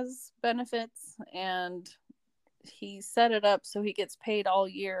he has benefits, and he set it up so he gets paid all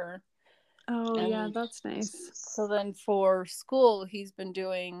year. Oh, yeah, that's nice. So then for school, he's been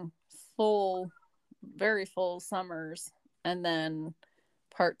doing very full summers, and then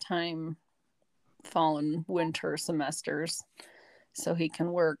part-time fall and winter semesters, so he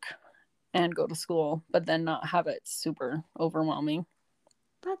can work and go to school, but then not have it super overwhelming.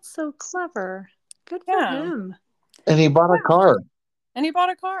 That's so clever. Good for him. And he bought a car.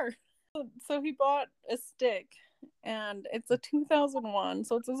 So he bought a stick, and it's a 2001,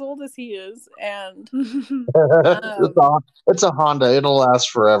 so it's as old as he is, and it's a Honda. It'll last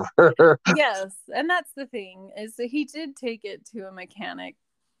forever. Yes, and that's the thing, is that he did take it to a mechanic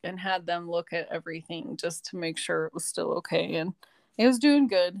and had them look at everything just to make sure it was still okay, and it was doing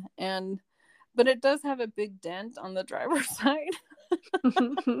good, but it does have a big dent on the driver's side.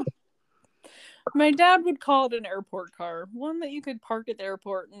 My dad would call it an airport car, one that you could park at the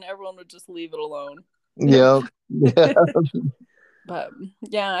airport and everyone would just leave it alone. Yeah. But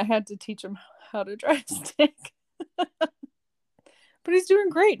yeah, I had to teach him how to drive a stick. But he's doing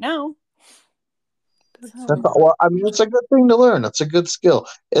great now. Well, I mean, it's a good thing to learn. It's a good skill.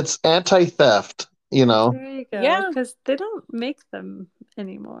 It's anti-theft, There you go. Yeah, because they don't make them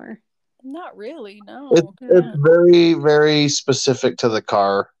anymore. Not really, no. It's very, very specific to the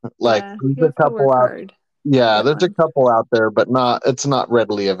car. Like, there's a couple out. Yeah, there's a couple out there, but it's not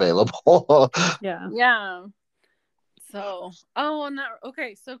readily available. Yeah. So,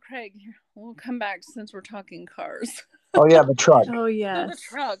 so Craig, we'll come back since we're talking cars. Oh yeah, the truck. Oh yeah, the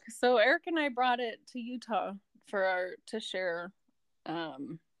truck. So Eric and I brought it to Utah to share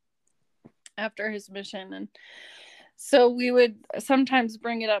after his mission, and so we would sometimes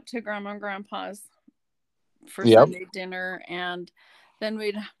bring it up to Grandma and Grandpa's for Sunday dinner, and then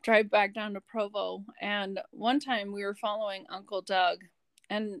we'd drive back down to Provo. And one time we were following Uncle Doug,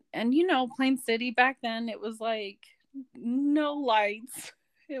 and Plain City back then, it was like no lights.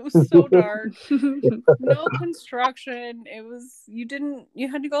 It was so dark. No construction. It was, you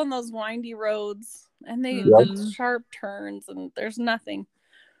had to go on those windy roads, and the sharp turns, and there's nothing.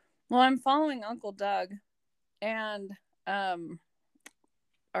 Well, I'm following Uncle Doug, and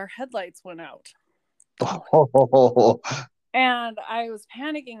our headlights went out. And I was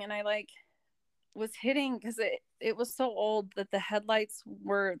panicking, and I was hitting, because it was so old that the headlights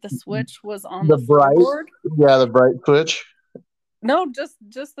the switch was on the floorboard. Yeah, the bright switch. No, just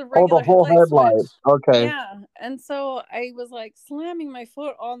the regular the whole headlight. Okay. Yeah, and so I was slamming my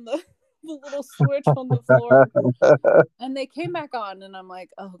foot on the little switch on the floor, and they came back on, and I'm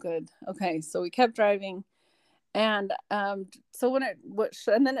like, oh, good, okay. So we kept driving, and so when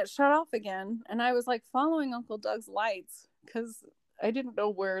and then it shut off again, and I was following Uncle Doug's lights because I didn't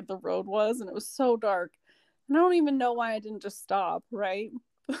know where the road was, and it was so dark, and I don't even know why I didn't just stop. Right?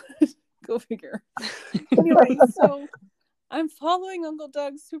 Go figure. Anyway, so I'm following Uncle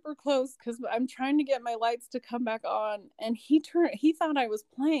Doug super close because I'm trying to get my lights to come back on, and he thought I was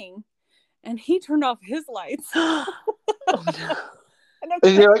playing, and he turned off his lights. Oh, no.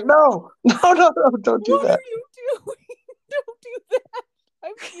 And you're like, no, don't do that. What are you doing? Don't do that.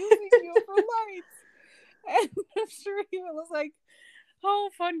 I'm using you for lights. And I'm sure he was like, oh,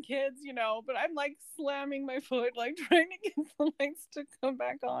 fun kids, but I'm slamming my foot, trying to get the lights to come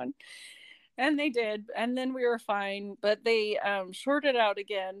back on. And they did, and then we were fine, but they shorted out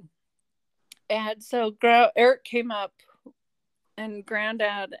again. And so Eric came up, and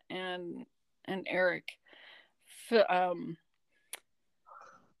Granddad and Eric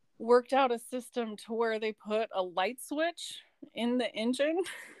worked out a system to where they put a light switch in the engine.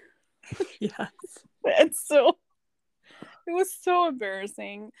 Yes. And so it was so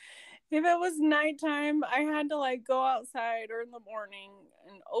embarrassing. If it was nighttime, I had to like go outside or in the morning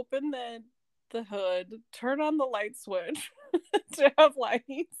and open the hood, turn on the light switch to have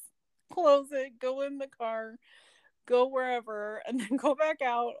lights, close it, go in the car, go wherever, and then go back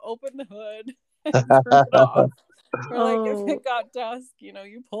out, open the hood, and turn it off. Or like if it got dusk,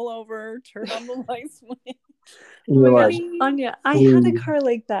 you pull over, turn on the light switch. Oh my gosh, Anja, I had a car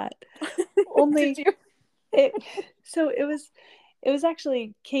like that. Only Did you? So it was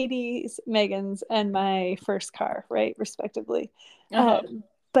actually Katie's, Megan's, and my first car, right, respectively.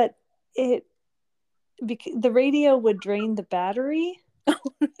 But the radio would drain the battery.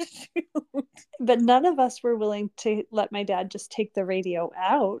 But none of us were willing to let my dad just take the radio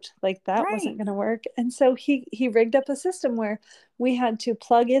out. Like that wasn't going to work. And so he rigged up a system where we had to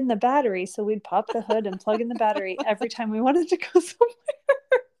plug in the battery. So we'd pop the hood and plug in the battery every time we wanted to go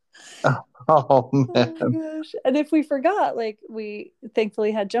somewhere. Oh man. Oh my gosh. And if we forgot, like we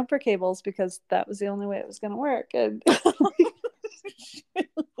thankfully had jumper cables because that was the only way it was going to work. And it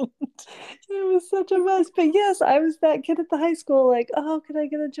was such a mess. But yes, I was that kid at the high school, like, oh, could I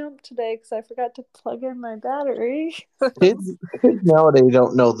get a jump today? Because I forgot to plug in my battery. Kids nowadays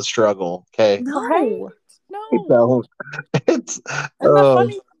don't know the struggle. Okay. No. Right? No. It's and the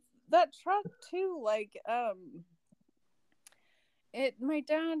funny that truck too, like my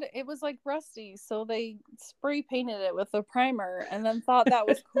dad, it was like rusty, so they spray painted it with a primer and then thought that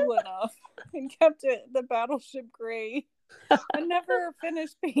was cool enough and kept it the battleship gray and never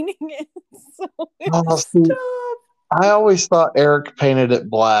finished painting it. So I always thought Eric painted it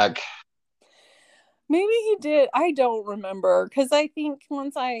black. Maybe he did. I don't remember because I think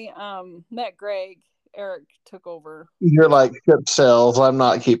once I met Greg, Eric took over. You're like, ship sails. I'm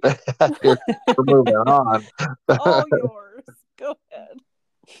not keeping it here. We're moving on. All yours. Go ahead.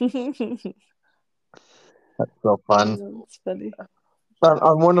 That's so fun. That's funny.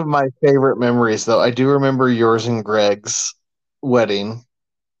 On one of my favorite memories, though, I do remember yours and Greg's wedding.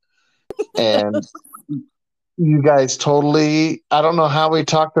 And you guys totally, I don't know how we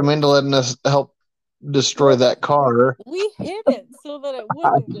talked them into letting us help destroy that car. We hid it so that it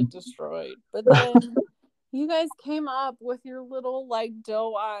wouldn't get destroyed. But then you guys came up with your little like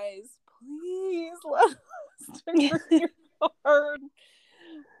doe eyes. Please let us decorate your car.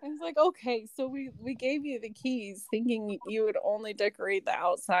 I was like, okay, so we gave you the keys thinking you would only decorate the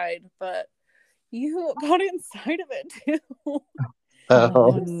outside, but you got inside of it too.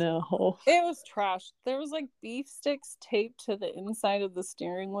 Oh no. It was trash. There was like beef sticks taped to the inside of the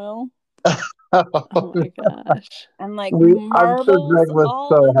steering wheel. Oh my gosh. And like marbles. I'm sure Greg was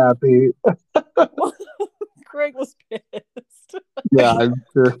so happy. Greg was pissed. Yeah, I'm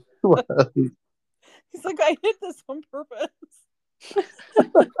sure he was. He's like, I did this on purpose.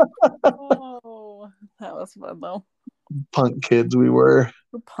 Oh, that was fun though. Punk kids we were.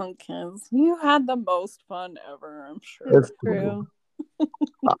 We're punk kids. You had the most fun ever, I'm sure. It's true.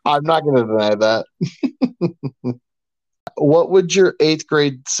 I'm not going to deny that. What would your 8th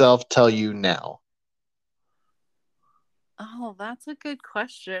grade self tell you now? Oh, that's a good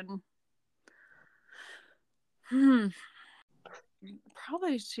question.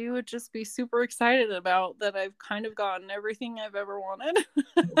 Probably she would just be super excited about that I've kind of gotten everything I've ever wanted.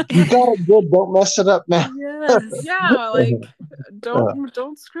 You got it good. Don't mess it up now. Yes. Yeah, like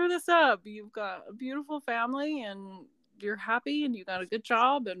don't screw this up. You've got a beautiful family and you're happy and you got a good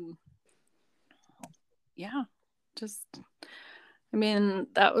job and yeah, just I mean,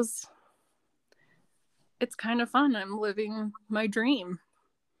 it's kind of fun. I'm living my dream.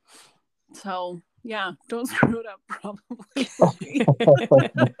 So yeah, don't screw it up, probably.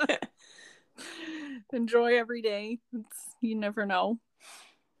 Enjoy every day. You never know.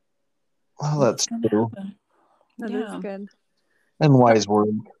 Oh, that's true. That is good. And wise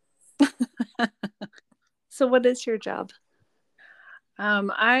word. So what is your job?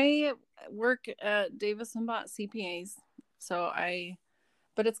 I work at Davis & Bott CPAs.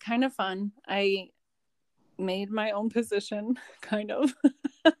 But it's kind of fun. I made my own position, kind of.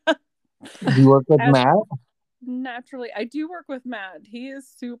 You work with Matt? Naturally, I do work with Matt. He is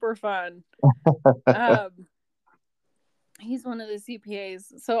super fun. He's one of the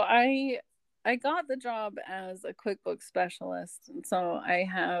CPAs. So I got the job as a QuickBooks specialist. And so I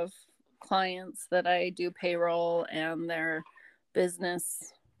have clients that I do payroll and their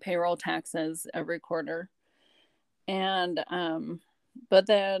business payroll taxes every quarter. And but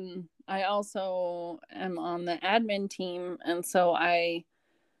then I also am on the admin team, and so I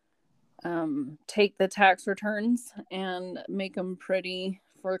take the tax returns and make them pretty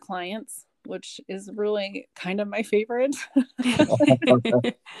for clients. which is really kind of my favorite.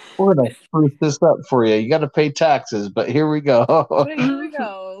 We're going to spruce this up for you. You got to pay taxes, but here we go. But here we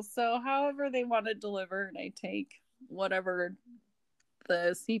go. So however they want it delivered, I take whatever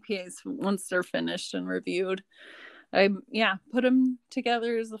the CPAs, once they're finished and reviewed, I put them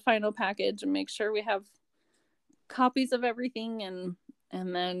together as the final package and make sure we have copies of everything and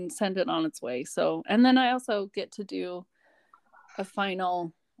then send it on its way. So, and then I also get to do a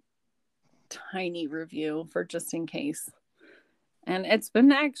final tiny review for just in case. And it's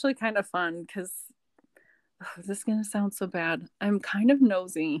been actually kind of fun because this is going to sound so bad. I'm kind of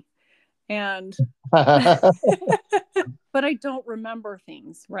nosy and but I don't remember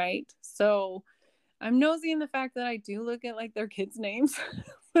things, right? So I'm nosy in the fact that I do look at like their kids' names,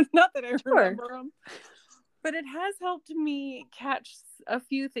 but not that I remember them. But it has helped me catch a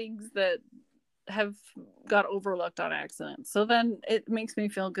few things that have got overlooked on accident. So then it makes me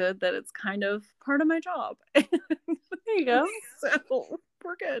feel good that it's kind of part of my job. There you go. So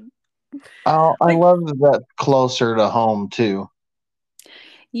we're good. Oh, I love that closer to home too.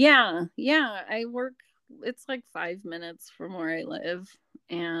 Yeah. I work. It's like 5 minutes from where I live,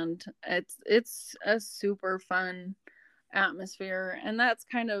 and it's a super fun atmosphere. And that's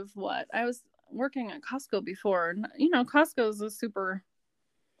kind of what I was working at Costco before. You know, Costco is a super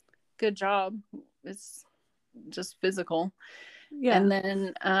good job. It's just physical. Yeah. And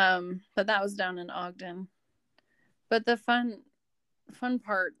then but that was down in Ogden. But the fun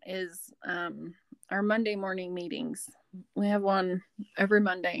part is our Monday morning meetings. We have one every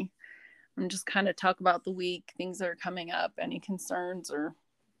Monday and just kind of talk about the week, things that are coming up, any concerns or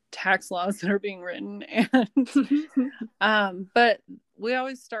tax laws that are being written. And but we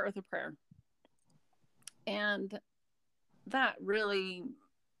always start with a prayer. And that really,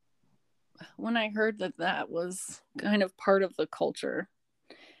 when I heard that was kind of part of the culture,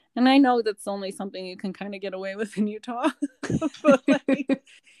 and I know that's only something you can kind of get away with in Utah, but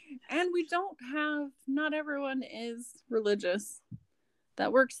and we don't have, not everyone is religious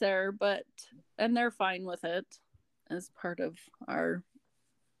that works there, and they're fine with it as part of our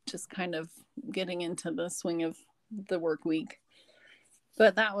just kind of getting into the swing of the work week.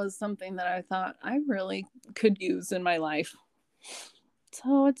 But that was something that I thought I really could use in my life.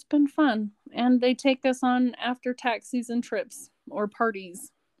 So it's been fun. And they take us on after tax season trips or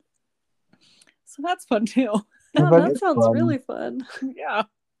parties. So that's fun too. That sounds really fun. Yeah.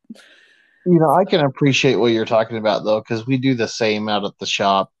 You know, I can appreciate what you're talking about though, because we do the same out at the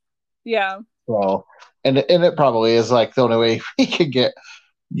shop. Yeah. So, and it probably is like the only way we could get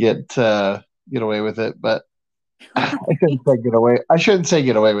away with it, but I shouldn't say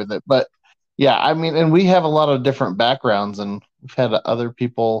get away with it, but yeah, I mean, and we have a lot of different backgrounds, and we've had other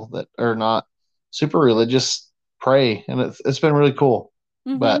people that are not super religious pray, and it's been really cool.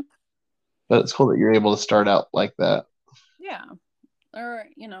 Mm-hmm. But it's cool that you're able to start out like that. Yeah, or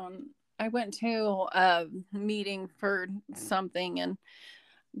I went to a meeting for something, and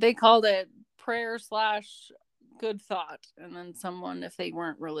they called it prayer / good thought, and then someone, if they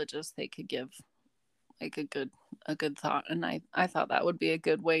weren't religious, they could give like a good thought, and I thought that would be a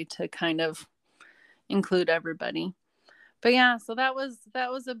good way to kind of include everybody. But yeah, so that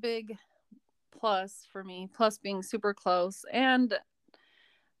was a big plus for me, plus being super close. And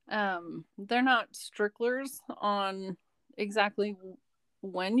they're not stricklers on exactly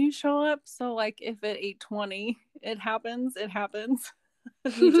when you show up. So like if at 8:20 it happens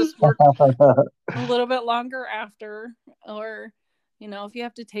you just work a little bit longer after, or if you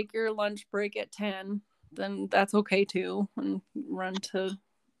have to take your lunch break at 10, then that's okay too, and run to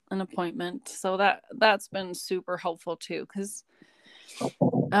an appointment. So that's been super helpful too, because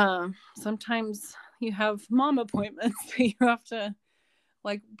sometimes you have mom appointments that you have to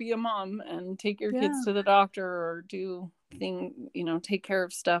like be a mom and take your kids to the doctor or do take care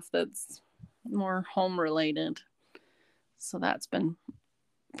of stuff that's more home related. So that's been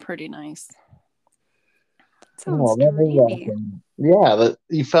pretty nice. Sounds dreamy. Awesome. Yeah, that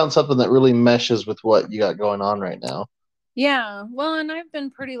you found something that really meshes with what you got going on right now. Yeah, well, and I've been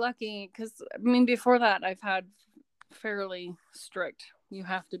pretty lucky because before that I've had fairly strict, you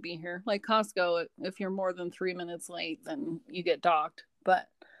have to be here. Like Costco, if you're more than 3 minutes late, then you get docked. But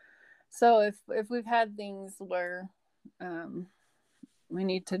so if we've had things where we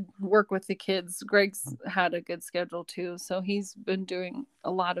need to work with the kids, Greg's had a good schedule too, so he's been doing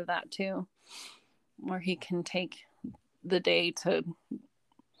a lot of that too, where he can take the day to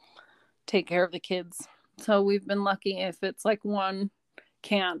take care of the kids. So we've been lucky if it's like one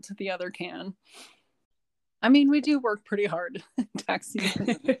can't, the other can. We do work pretty hard in tax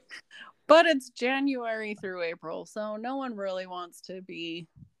season. But it's January through April, so no one really wants to be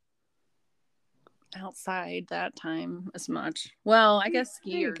outside that time as much. Well, I guess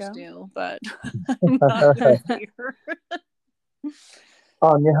skiers do, but I'm not a skier.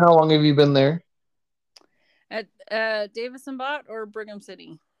 Anja, how long have you been there? At Davis and Bott or Brigham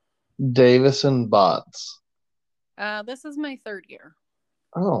City? Davis and Botts. This is my 3rd year.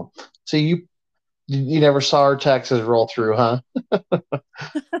 Oh, so you never saw our taxes roll through, huh?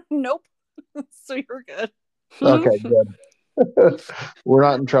 Nope. So you're good. Okay, good. We're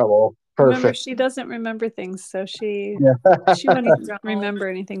not in trouble. Perfect. Remember, she doesn't remember things, so she wouldn't remember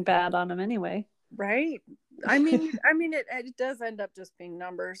anything bad on them anyway. Right. I mean, it does end up just being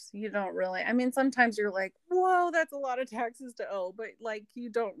numbers. You don't really. I mean, sometimes you're like, "Whoa, that's a lot of taxes to owe," but like,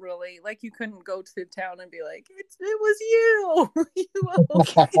 you don't really like. You couldn't go to town and be like, "It was you, you owe."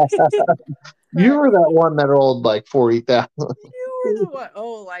 You were that one that rolled like 40,000. You were the one.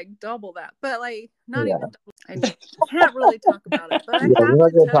 Oh, like double that, but like not even. Double. I can't really talk about it, but I have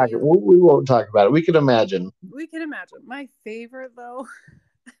to tell you, we won't talk about it. We can imagine. We can imagine. My favorite though.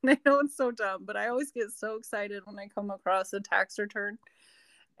 And I know it's so dumb, but I always get so excited when I come across a tax return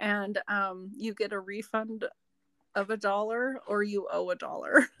and you get a refund of $1 or you owe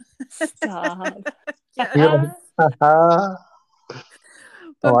 $1. Stop. Yes.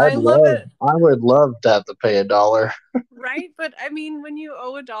 But I love it. I would love to have to pay $1. Right? But I mean, when you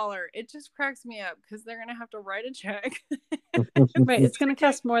owe $1, it just cracks me up because they're going to have to write a check. Right. It's going to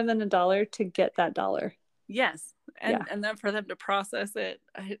cost more than $1 to get that $1. Yes. And then for them to process it.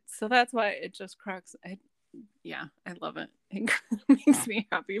 So that's why it just cracks. I love it. It makes me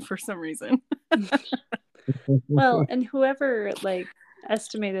happy for some reason. Well, and whoever like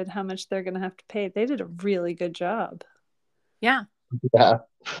estimated how much they're going to have to pay, they did a really good job. Yeah. Yeah.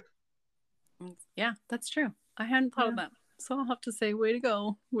 Yeah, that's true. I hadn't thought of that. So I'll have to say, way to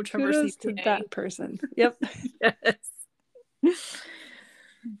go. Whichever Kudos to that person. Yep. Yes.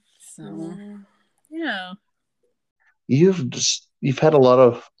 So, yeah. You've had a lot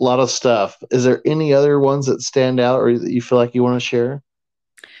of stuff. Is there any other ones that stand out or that you feel like you want to share?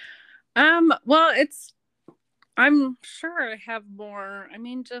 Well, I'm sure I have more. I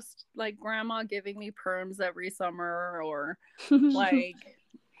mean, just like grandma giving me perms every summer, or like,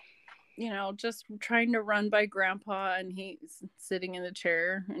 just trying to run by grandpa and he's sitting in the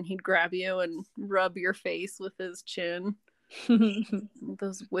chair and he'd grab you and rub your face with his chin.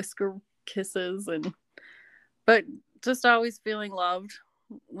 Those whisker kisses but just always feeling loved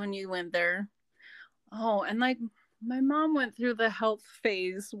when you went there. Oh, and like my mom went through the health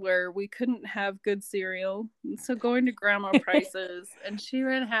phase where we couldn't have good cereal. So going to Grandma Price's and she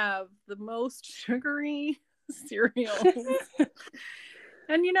would have the most sugary cereal.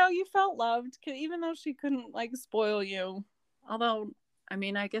 And you felt loved even though she couldn't like spoil you. Although, I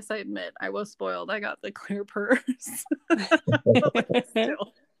mean, I guess I admit I was spoiled. I got the clear purse. But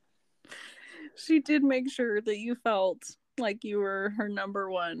still, she did make sure that you felt like you were her number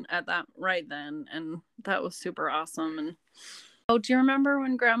one at that right then, and that was super awesome. And do you remember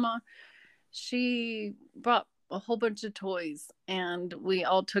when Grandma, she bought a whole bunch of toys and we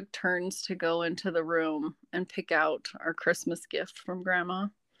all took turns to go into the room and pick out our Christmas gift from Grandma,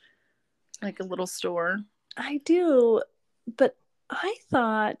 like a little store? I do, but I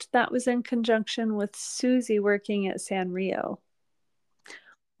thought that was in conjunction with Susie working at Sanrio.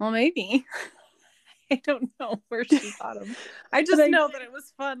 Well, maybe. I don't know where she got them. I just know that it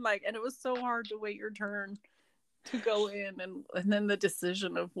was fun, and it was so hard to wait your turn to go in, and then the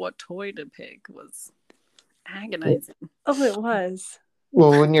decision of what toy to pick was agonizing. Oh, it was.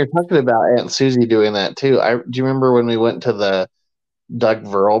 Well, when you're talking about Aunt Susie doing that too, do you remember when we went to the Doug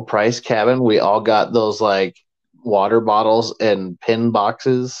Verl Price cabin? We all got those like water bottles and pin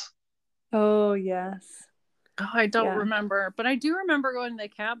boxes. Oh, yes. Oh, I don't remember, but I do remember going to the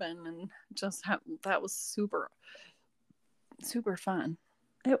cabin and just that was super, super fun.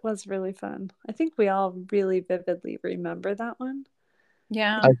 It was really fun. I think we all really vividly remember that one.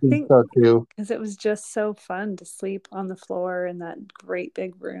 Yeah, I think so too. Because it was just so fun to sleep on the floor in that great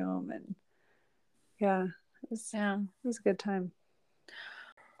big room, and it was a good time.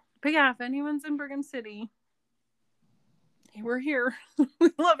 But yeah, if anyone's in Brigham City, we're here. We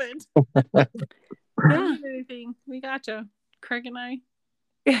love it. Anything, we gotcha. Craig and I.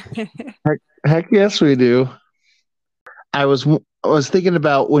 Heck yes, we do. I was thinking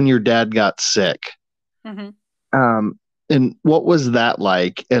about when your dad got sick. Mm-hmm. And what was that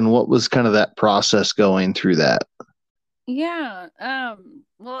like? And what was kind of that process going through that? Yeah.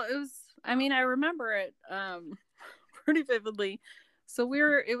 Well, it was. I mean, I remember it pretty vividly. So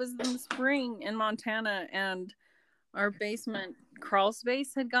it was in the spring in Montana, and our basement crawl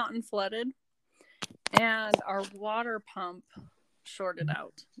space had gotten flooded, and our water pump shorted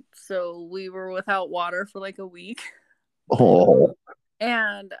out. So we were without water for like a week. Oh.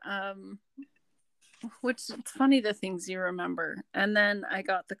 And which it's funny the things you remember. And then I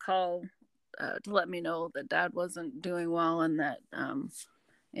got the call to let me know that Dad wasn't doing well and that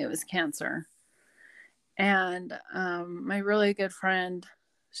it was cancer. And my really good friend,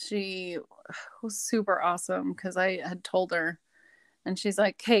 she was super awesome because I had told her, and she's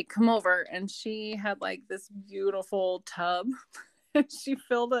like, "Hey, come over." And she had like this beautiful tub and she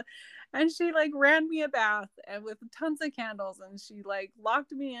filled it, and she like ran me a bath and with tons of candles, and she like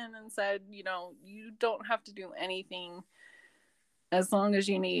locked me in and said, you know, you don't have to do anything as long as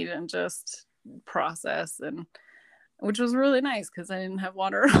you need and just process. And which was really nice because I didn't have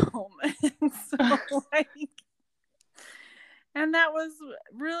water at home. And so like, and that was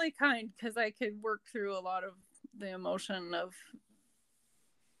really kind because I could work through a lot of the emotion of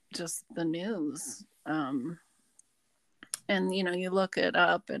just the news. And you know, you look it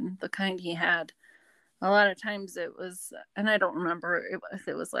up, and the kind he had, a lot of times it was, and I don't remember if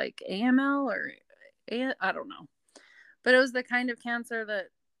it was like AML or I don't know, but it was the kind of cancer that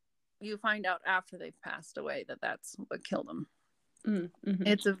you find out after they've passed away that that's what killed them. Mm-hmm.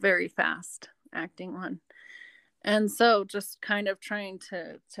 It's a very fast acting one. And so just kind of trying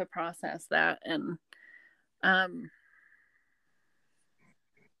to process that. And I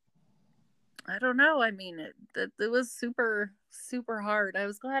don't know. I mean, it was super, super hard. I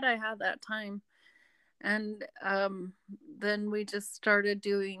was glad I had that time. And then we just started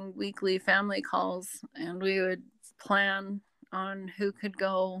doing weekly family calls, and we would plan on who could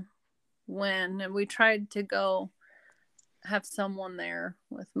go when. And we tried to go have someone there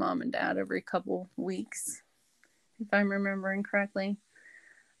with Mom and Dad every couple weeks, if I'm remembering correctly,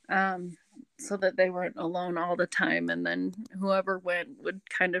 so that they weren't alone all the time. And then whoever went would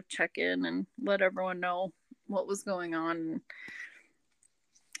kind of check in and let everyone know what was going on.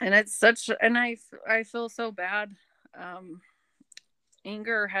 And it's such, and I feel so bad.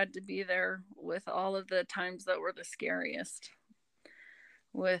 Inger had to be there with all of the times that were the scariest,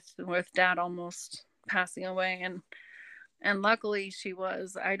 with Dad almost passing away. And luckily she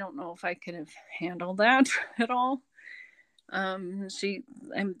was. I don't know if I could have handled that at all.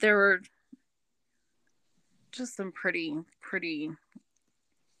 There were just some pretty,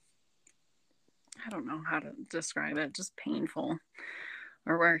 I don't know how to describe it, just painful,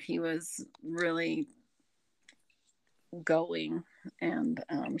 or where he was really going, and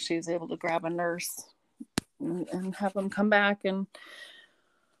she was able to grab a nurse and have him come back.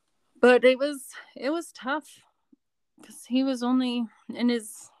 But it was tough because he was only in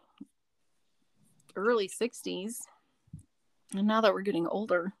his early 60s, and now that we're getting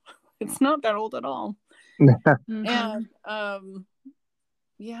older, it's not that old at all. Mm-hmm. And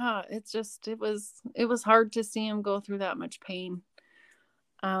yeah, it's just, it was hard to see him go through that much pain.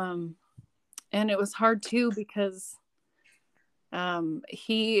 And it was hard too because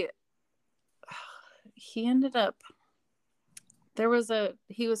he ended up,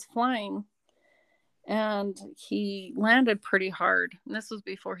 he was flying and he landed pretty hard, and this was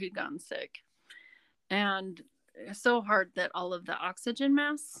before he'd gotten sick, and so hard that all of the oxygen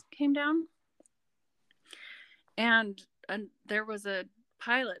masks came down. And there was a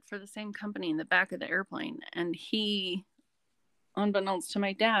pilot for the same company in the back of the airplane, and he, unbeknownst to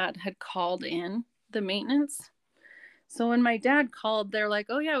my dad, had called in the maintenance. So when my dad called, they're like,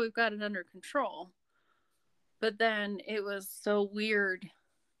 "Oh yeah, we've got it under control." But then it was so weird.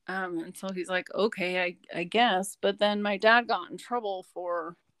 And so he's like, "Okay, I guess." But then my dad got in trouble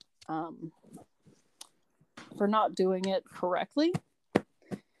for not doing it correctly,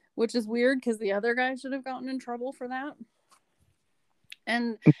 which is weird because the other guy should have gotten in trouble for that.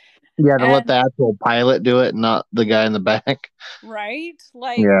 And yeah, to let the actual pilot do it, not the guy in the back. Right?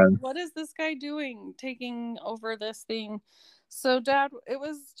 Like, yeah. What is this guy doing, taking over this thing? So Dad, it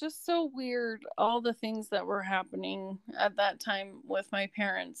was just so weird, all the things that were happening at that time with my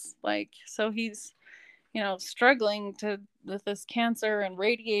parents. Like, so he's, you know, struggling with this cancer and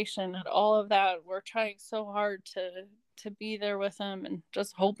radiation and all of that. We're trying so hard to be there with him and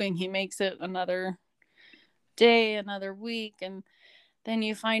just hoping he makes it another day, another week. And then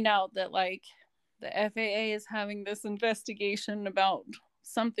you find out that like the FAA is having this investigation about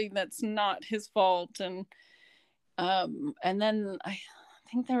something that's not his fault. And then I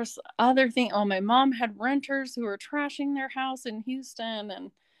think there's other thing. Oh, my mom had renters who were trashing their house in Houston.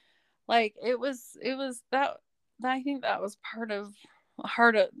 And like, it was that, I think that was part of the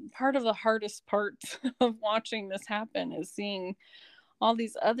hardest part of watching this happen, is seeing all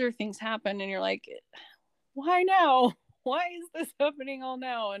these other things happen. And you're like, why now? Why is this happening all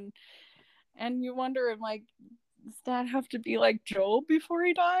now? And you wonder, like, does dad have to be like Job before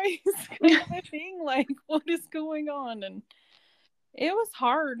he dies? Kind of a thing. Like, what is going on? And it was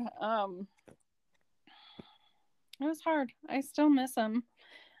hard. It was hard. I still miss him.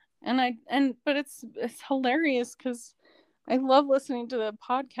 But it's hilarious because I love listening to the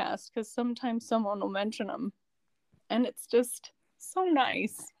podcast because sometimes someone will mention him. And it's just so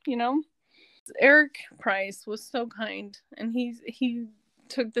nice, you know? Eric Price was so kind, and he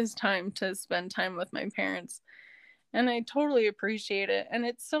took this time to spend time with my parents, and I totally appreciate it. And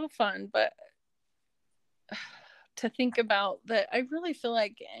it's so fun, but to think about that, I really feel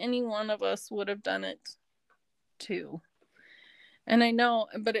like any one of us would have done it too. And I know,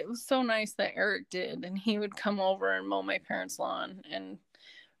 but it was so nice that Eric did, and he would come over and mow my parents' lawn and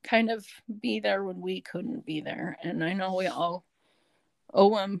kind of be there when we couldn't be there. And I know we all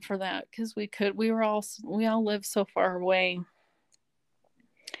owe him for that because we all live so far away.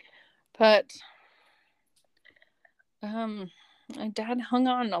 But my dad hung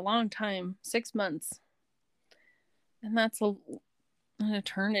on a long time, 6 months, and that's an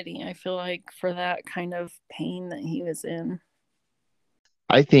eternity, I feel like, for that kind of pain that he was in.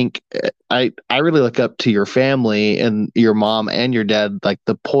 I think I really look up to your family and your mom and your dad, like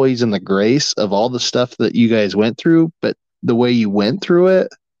the poise and the grace of all the stuff that you guys went through, but the way you went through it.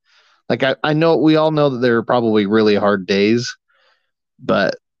 Like I know we all know that there are probably really hard days,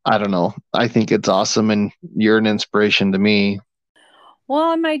 but I don't know. I think it's awesome and you're an inspiration to me.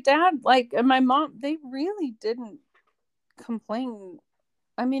 Well, and my dad, and my mom, they really didn't complain.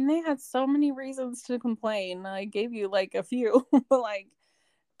 I mean, they had so many reasons to complain. I gave you like a few, but like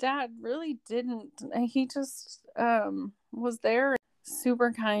dad really didn't. He just was there,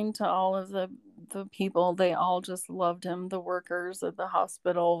 super kind to all of the people. They all just loved him, the workers at the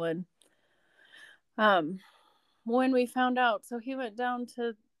hospital. And when we found out, so he went down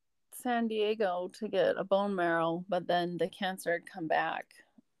to San Diego to get a bone marrow, but then the cancer had come back,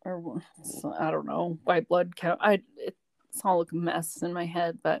 or I don't know, white blood count. It's all a mess in my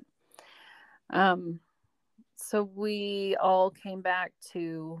head, but so we all came back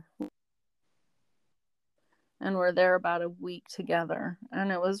and we're there about a week together,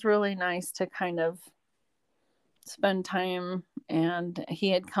 and it was really nice to kind of spend time. And he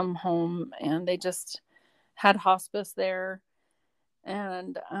had come home, and they just had hospice there,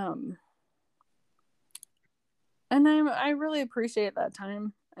 and I really appreciate that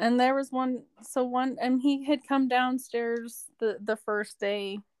time. And there was and he had come downstairs the first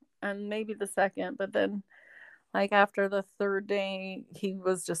day and maybe the second, but then like after the third day he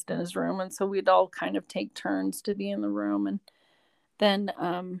was just in his room, and so we'd all kind of take turns to be in the room. And then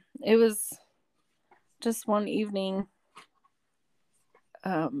it was just one evening,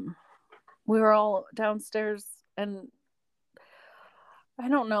 we were all downstairs, and I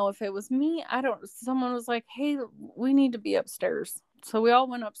don't know if it was me. Someone was like, hey, we need to be upstairs. So we all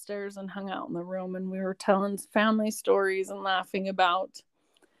went upstairs and hung out in the room, and we were telling family stories and laughing about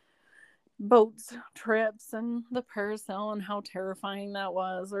boats trips and the parasail and how terrifying that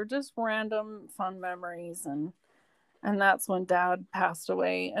was, or just random fun memories. And that's when dad passed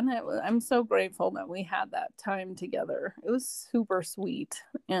away. And I'm so grateful that we had that time together. It was super sweet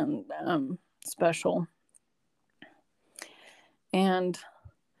and special. And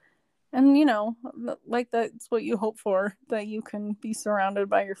you know, like that's what you hope for, that you can be surrounded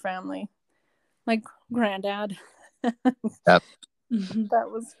by your family, like granddad. Yep. That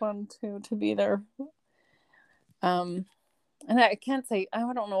was fun too, to be there. And I can't say, I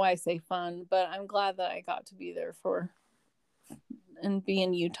don't know why I say fun, but I'm glad that I got to be there and be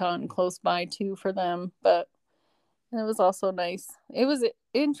in Utah and close by too for them. But it was also nice. It was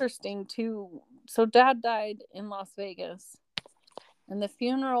interesting too. So dad died in Las Vegas, and the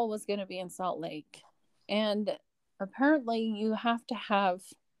funeral was going to be in Salt Lake. And apparently you have to have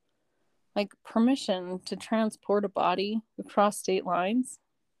like permission to transport a body across state lines.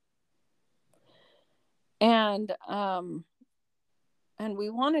 And we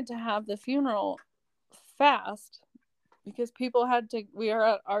wanted to have the funeral fast because people we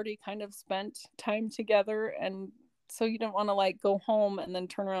are already kind of spent time together. And so you didn't want to like go home and then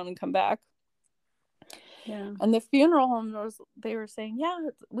turn around and come back. Yeah. And the funeral home they were saying, yeah,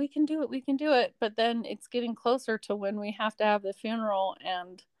 we can do it. But then it's getting closer to when we have to have the funeral,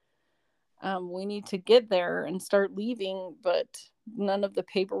 and we need to get there and start leaving, but none of the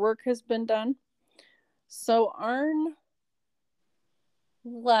paperwork has been done. So Arn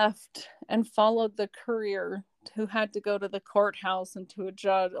left and followed the courier, who had to go to the courthouse and to a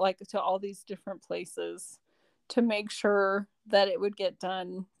judge, like to all these different places, to make sure that it would get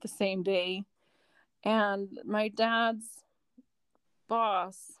done the same day. And my dad's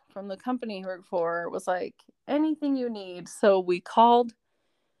boss from the company he worked for was like, anything you need. So we called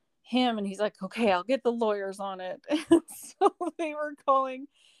him and he's like, okay, I'll get the lawyers on it. And so they were calling.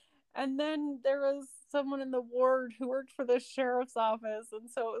 And then there was someone in the ward who worked for the sheriff's office. And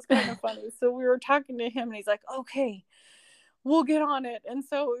so it was kind of funny. So we were talking to him and he's like, okay, we'll get on it. And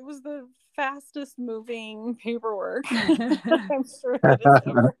so it was the fastest moving paperwork I'm sure that has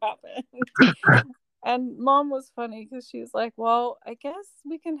ever happened. And Mom was funny because she was like, well, I guess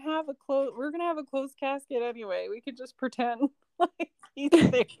we're going to have a closed casket anyway. We could just pretend like he's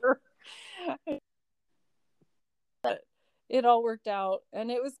there. But it all worked out.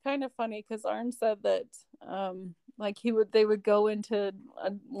 And it was kind of funny because Arn said that like they would go into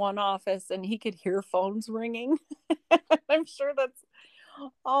one office and he could hear phones ringing. I'm sure that's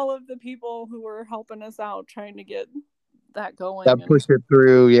all of the people who were helping us out trying to get that going. That push it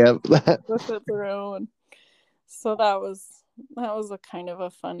through, yeah. Push it through. And so that was a kind of a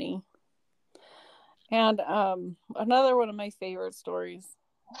funny. And another one of my favorite stories.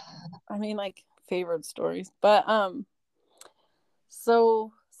 I mean, like favorite stories, but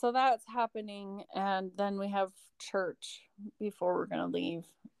so that's happening, and then we have church before we're gonna leave,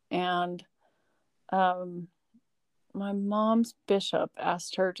 and my mom's bishop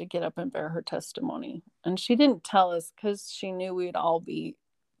asked her to get up and bear her testimony, and she didn't tell us because she knew we'd all be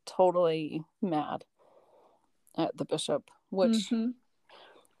totally mad at the bishop, which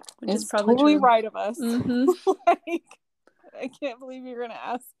is probably totally true. Right of us. Like, I can't believe you're gonna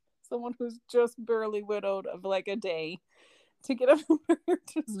ask someone who's just barely widowed of like a day to get up and bear her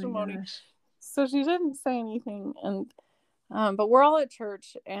testimony. Oh, so she didn't say anything, and but we're all at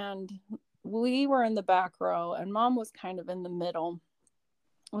church, and we were in the back row, and Mom was kind of in the middle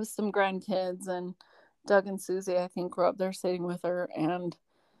with some grandkids, and Doug and Susie, I think, were up there sitting with her, and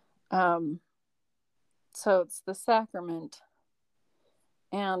so it's the sacrament,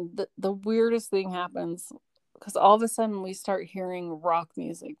 and the weirdest thing happens, because all of a sudden we start hearing rock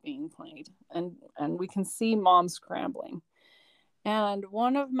music being played, and we can see Mom scrambling. And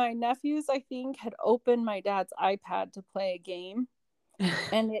one of my nephews, I think, had opened my dad's iPad to play a game,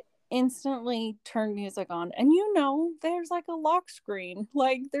 and it instantly turned music on. And there's like a lock screen.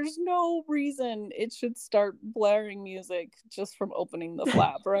 Like, there's no reason it should start blaring music just from opening the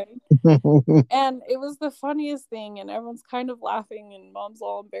flap, right? And it was the funniest thing, and everyone's kind of laughing, and Mom's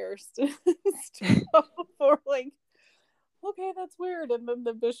all embarrassed. Before, like, okay, that's weird. And then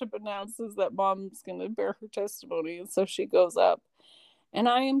the bishop announces that Mom's going to bear her testimony, and so she goes up. And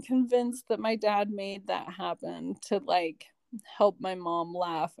I am convinced that my dad made that happen to, like, help my mom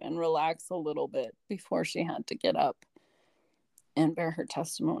laugh and relax a little bit before she had to get up and bear her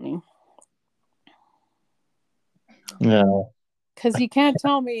testimony. No. Because you can't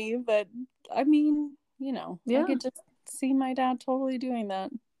tell me that, I mean, I could just see my dad totally doing that.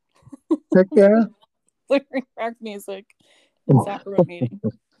 Heck yeah. Clearing rock music in sacrament meeting.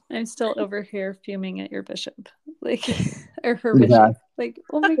 I'm still over here fuming at your bishop, like, or her bishop. Like,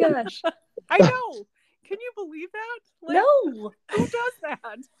 oh my gosh. I know. Can you believe that? Like, no. Who does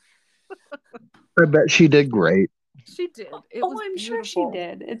that? I bet she did great. She did. I'm sure she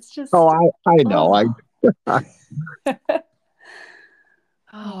did. It's just. Oh, I know.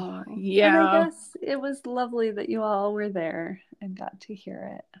 Oh, yeah. And I guess it was lovely that you all were there and got to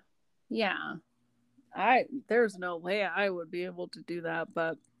hear it. Yeah. There's no way I would be able to do that,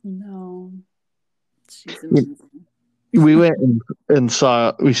 but no. She's amazing. We went and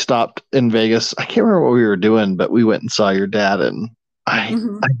we stopped in Vegas. I can't remember what we were doing, but we went and saw your dad, and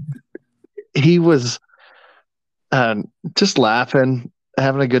he was just laughing,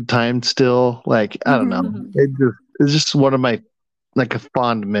 having a good time still. Like, I don't know. It's just one of my, like, a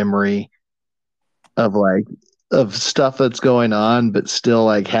fond memory of stuff that's going on, but still,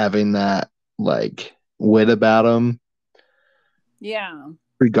 like, having that, like, wit about him. Yeah.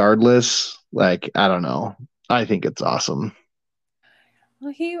 Regardless, like, I don't know. I think it's awesome.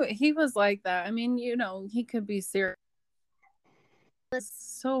 Well, he was like that. I mean, he could be serious. It's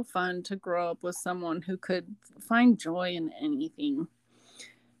so fun to grow up with someone who could find joy in anything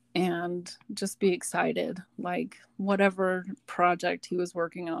and just be excited. Like, whatever project he was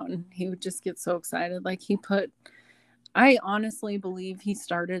working on, he would just get so excited. Like, I honestly believe he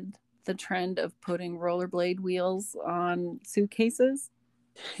started the trend of putting rollerblade wheels on suitcases.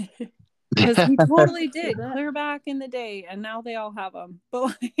 Because he totally did clear back in the day, and now they all have them.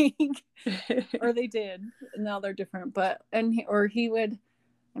 But or they did, and now they're different. But he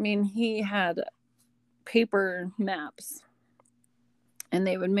had paper maps, and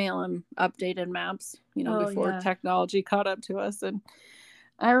they would mail him updated maps, before technology caught up to us. And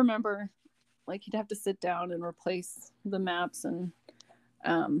I remember, like, he'd have to sit down and replace the maps, and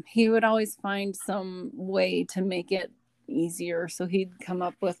he would always find some way to make it easier. So he'd come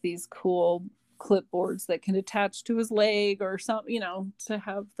up with these cool clipboards that can attach to his leg or something, to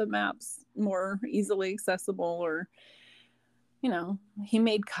have the maps more easily accessible. Or, he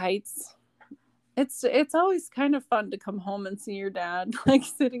made kites. It's always kind of fun to come home and see your dad like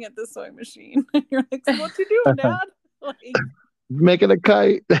sitting at the sewing machine. And you're like, so what you doing, Dad? Like, making a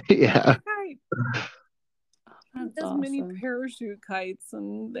kite. Yeah. Kite. That's There's awesome. many parachute kites,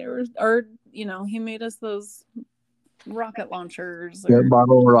 and he made us those rocket launchers. Yeah,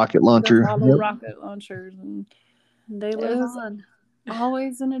 bottle rocket launcher. Bottle rocket launchers, and they live on.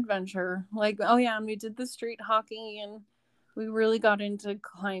 Always an adventure. Like, oh yeah, and we did the street hockey, and we really got into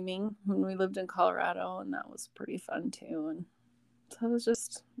climbing when we lived in Colorado, and that was pretty fun too. And so it was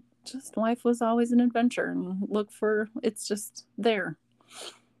just life was always an adventure, and it's just there.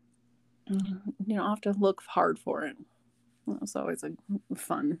 You don't have to look hard for it. It was always a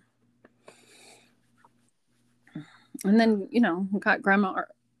fun. And then, we got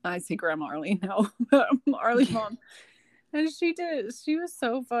I say Grandma Arlie now, Arlie's mom. And she was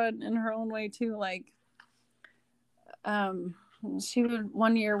so fun in her own way too. Like,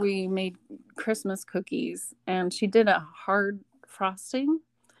 one year we made Christmas cookies, and she did a hard frosting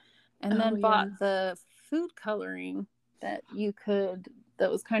and then bought the food coloring that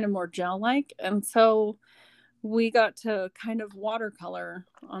was kind of more gel-like. And so we got to kind of watercolor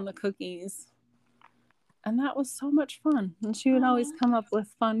on the cookies. And that was so much fun. And she would always come up with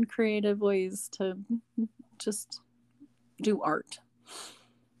fun, creative ways to just do art.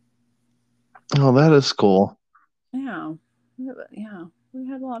 Oh, that is cool. Yeah. Yeah. We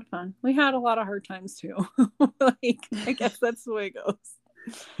had a lot of fun. We had a lot of hard times too. Like, I guess that's the way it goes.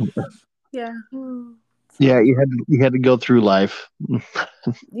 Yeah. Yeah, you had to go through life.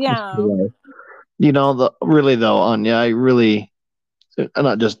 Yeah. Really though, Anja,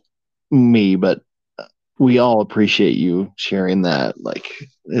 not just me, but we all appreciate you sharing that. Like,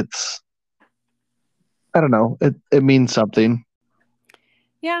 I don't know, it means something.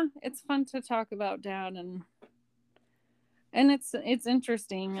 Yeah, it's fun to talk about Dad, and it's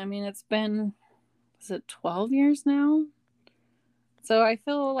interesting. I mean, it's been, is it 12 years now? So I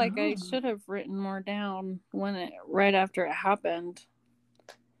feel like I should have written more down right after it happened.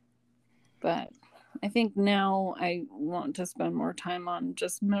 But I think now I want to spend more time on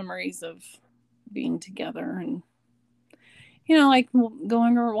just memories of being together, and like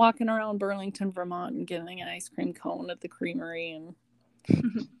going or walking around Burlington, Vermont, and getting an ice cream cone at the creamery, and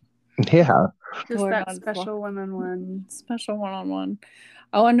yeah, just that special one-on-one.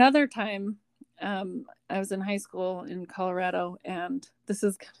 Oh, another time, I was in high school in Colorado, and this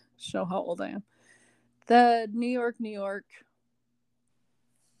is gonna show how old I am. The New York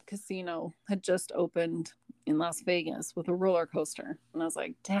casino had just opened in Las Vegas with a roller coaster, and I was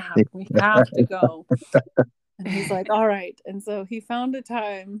like, Dad, we have to go. And he's like, all right. And so he found a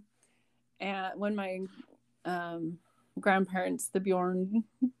time, and when my grandparents, the Bjorn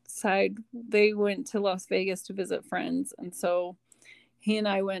side, they went to Las Vegas to visit friends, and so he and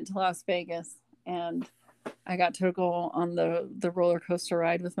I went to Las Vegas, and I got to go on the roller coaster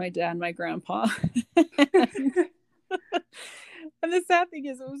ride with my dad and my grandpa. And the sad thing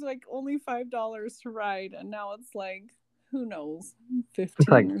is, it was like only $5 to ride, and now it's like, who knows, 15, it's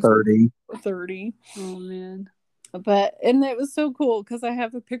like 30. Oh man. And it was so cool because I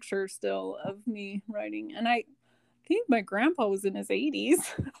have a picture still of me riding, and I think my grandpa was in his 80s.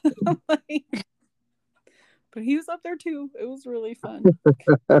 But he was up there too. It was really fun.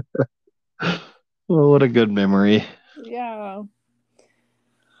 Well, what a good memory. Yeah.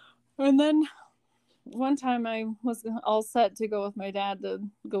 And then one time I was all set to go with my dad to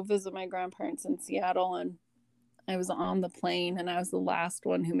go visit my grandparents in Seattle, and I was on the plane, and I was the last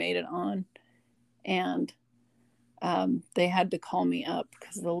one who made it on, and they had to call me up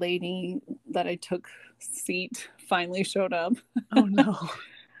because the lady that I took seat finally showed up. Oh no.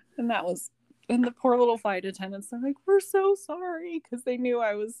 And the poor little flight attendants, they're like, we're so sorry, because they knew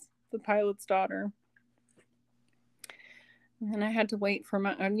I was the pilot's daughter. And I had to wait for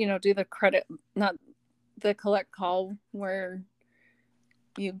my, do the collect call where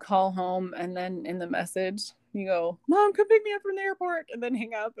you call home, and then in the message you go, Mom, come pick me up from the airport, and then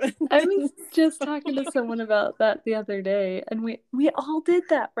hang up. I was just talking to someone about that the other day, and we all did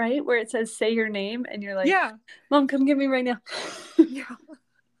that, right? Where it says say your name, and you're like, yeah, Mom, come get me right now. Yeah.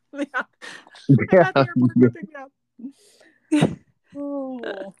 I'm at the airport, come pick me up.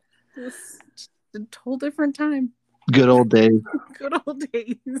 Oh, this a whole different time. Good old days. Good old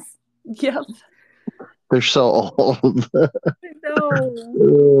days. Yep. They're so old. I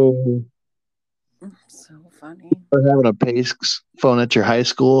know. So funny. Or having a Pace phone at your high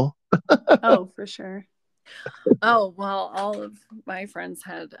school. Oh, for sure. Oh, well, all of my friends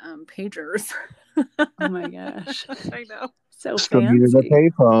had pagers. Oh my gosh. I know. So Still needed a fancy.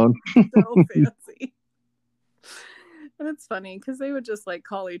 payphone. So fancy. And it's funny because they would just like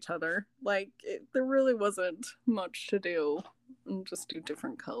call each other. Like there really wasn't much to do and just do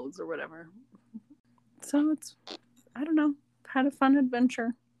different codes or whatever. So it's, I don't know, had a fun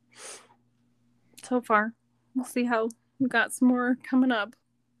adventure so far. We'll see how we got some more coming up.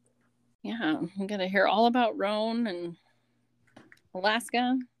 Yeah, I'm going to hear all about Roan and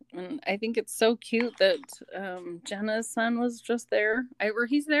Alaska. And I think it's so cute that Jenna's son was just there. Or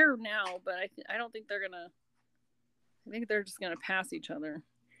he's there now, but I don't think they're going to. I think they're just going to pass each other.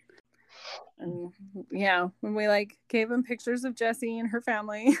 And yeah, when we like gave him pictures of Jessie and her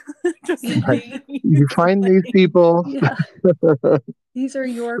family, just in case. You find these people. Yeah. These are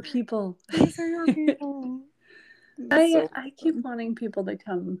your people. These are your people. I keep wanting people to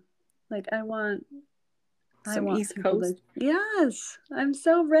come. Like I want East people Coast. to. Yes, I'm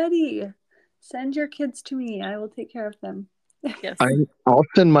so ready. Send your kids to me. I will take care of them. Yes. I'll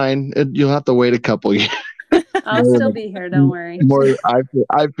send mine. You'll have to wait a couple years. I'll still be here. Don't worry. More,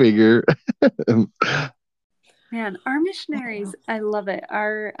 I figure. Man, our missionaries, I love it.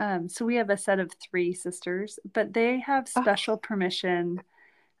 Our so we have a set of 3 sisters, but they have special permission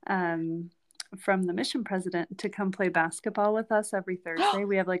from the mission president to come play basketball with us every Thursday.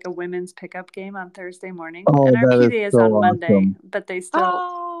 We have like a women's pickup game on Thursday morning. And our PD is on Monday, but they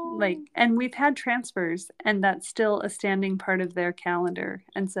still like, and we've had transfers and that's still a standing part of their calendar.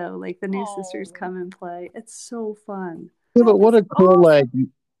 And so like the new sisters come and play. It's so fun. Yeah, but what a cool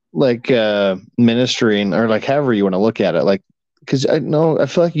ministering, or like however you want to look at it, like because I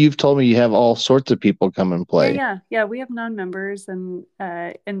feel like you've told me you have all sorts of people come and play. Yeah. We have non-members and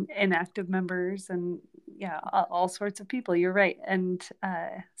inactive members and all sorts of people. You're right, and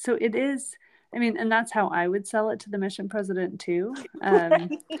so it is. I mean, and that's how I would sell it to the mission president too.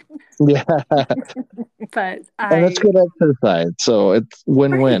 Yeah, but and it's good exercise, so it's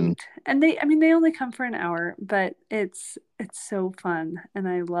win-win. Right. And they only come for an hour, but it's so fun, and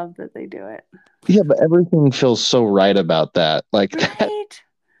I love that they do it. Yeah, but everything feels so right about that. Like right.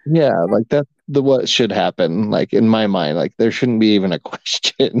 Yeah, like that's what should happen. Like in my mind, like there shouldn't be even a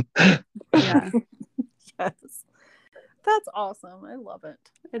question. Yeah. Yes. That's awesome. I love it.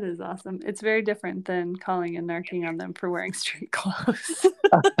 It is awesome. It's very different than calling and narking on them for wearing street clothes.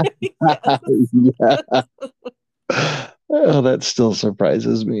 Yeah. Oh, that still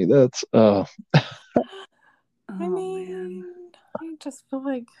surprises me. That's I mean, I just feel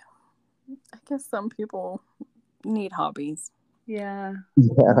like I guess some people need hobbies. Yeah.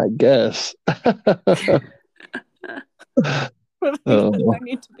 Yeah, I guess. But I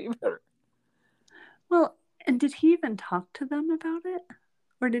need to be better. Well, and did he even talk to them about it?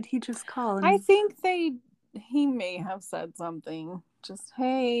 Or did he just call? I think he may have said something. Just,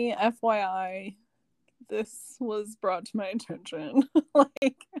 hey, FYI, this was brought to my attention.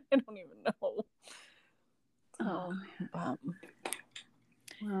 Like, I don't even know.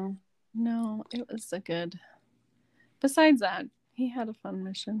 Well, no, it was a good. Besides that, he had a fun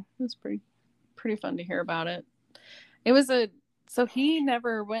mission. It was pretty fun to hear about it. It was so he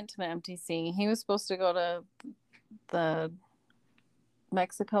never went to the MTC. He was supposed to go to the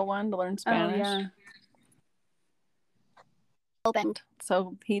Mexico one to learn Spanish. Oh, yeah. Opened.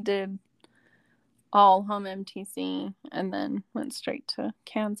 So he did all home MTC and then went straight to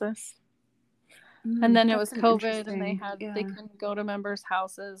Kansas. And then it was COVID and they couldn't go to members'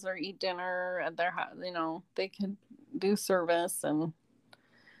 houses or eat dinner at their house. They could do service, and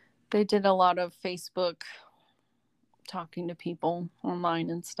they did a lot of Facebook talking to people online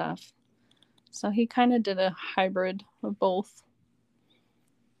and stuff. So he kind of did a hybrid of both.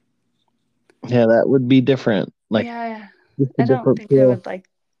 Yeah, that would be different. Like, yeah, I don't think I would like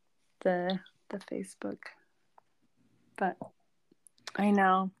the Facebook, but I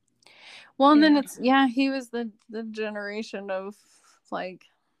know. Well, and then he was the generation of like,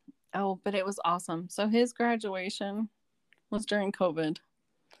 but it was awesome. So his graduation was during COVID.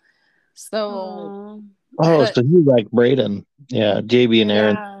 So so you like Braden. Yeah, JB and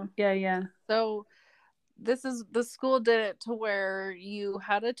Aaron. Yeah. So the school did it to where you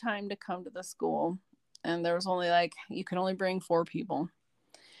had a time to come to the school, and there was only you could only bring 4 people.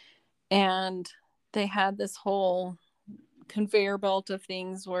 And they had this whole conveyor belt of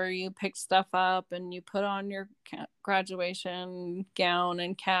things where you pick stuff up and you put on your graduation gown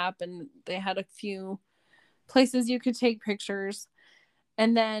and cap, and they had a few places you could take pictures.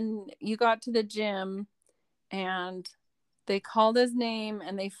 And then you got to the gym and they called his name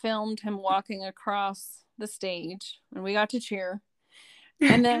and they filmed him walking across the stage, and we got to cheer.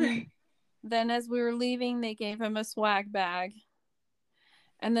 And then as we were leaving, they gave him a swag bag.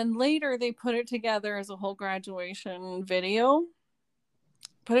 And then later they put it together as a whole graduation video.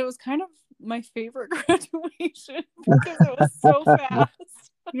 But it was kind of my favorite graduation because it was so fast.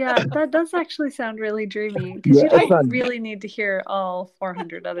 Yeah, that does actually sound really dreamy, because you don't really need to hear all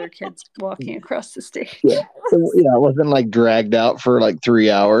 400 other kids walking across the stage. Yeah, it wasn't like dragged out for like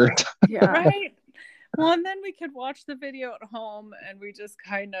 3 hours. Yeah. Right. Well, and then we could watch the video at home and we just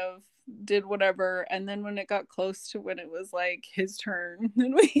kind of did whatever. And then when it got close to when it was like his turn,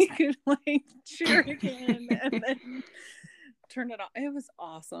 then we could like cheer again and then turn it on. It was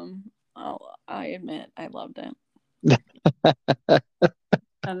awesome. I admit, I loved it.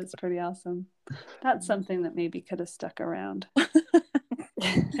 That is pretty awesome. That's something that maybe could have stuck around.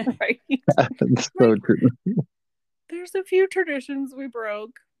 Right. That's so true. There's a few traditions we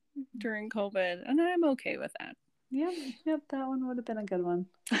broke during COVID, and I'm okay with that. Yep, that one would have been a good one.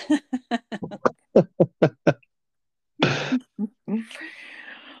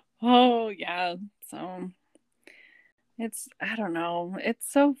 Oh, yeah. So I don't know.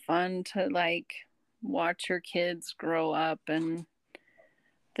 It's so fun to like watch your kids grow up, and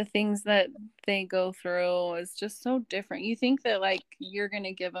the things that they go through is just so different. You think that like you're going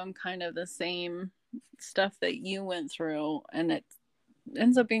to give them kind of the same stuff that you went through, and it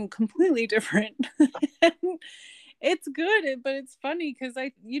ends up being completely different. It's good, but it's funny because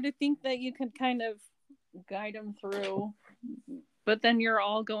you'd think that you could kind of guide them through, but then you're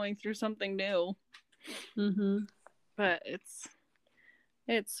all going through something new. Mm-hmm. But it's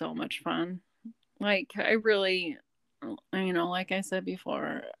so much fun. Like, I really, like I said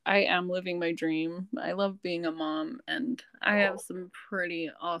before, I am living my dream. I love being a mom, and I have some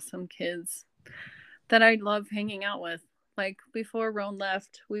pretty awesome kids that I love hanging out with. Like, before Roan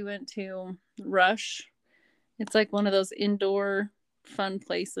left, we went to Rush. It's like one of those indoor fun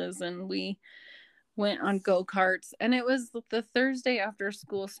places, and we went on go-karts. And it was the Thursday after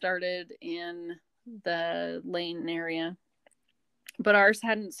school started in the Lane area. But ours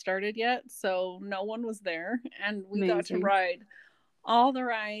hadn't started yet, so no one was there. And we got to ride all the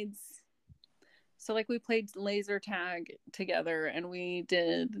rides. So, like, we played laser tag together, and we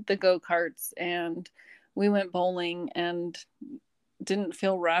did the go-karts, and we went bowling, and didn't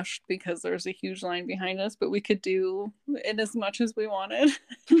feel rushed because there's a huge line behind us, but we could do it as much as we wanted.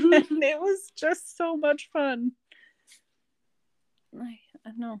 And it was just so much fun. I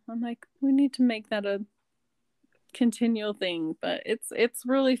know. I'm like, we need to make that a continual thing, but it's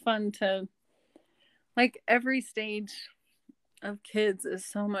really fun to, like, every stage of kids is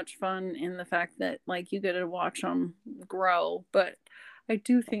so much fun in the fact that like you get to watch them grow. But I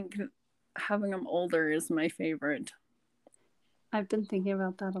do think having them older is my favorite. I've been thinking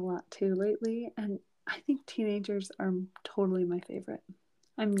about that a lot too lately, and I think teenagers are totally my favorite.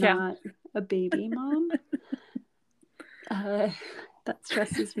 I'm not a baby mom. That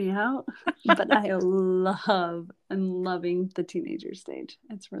stresses me out, but I love and loving the teenager stage.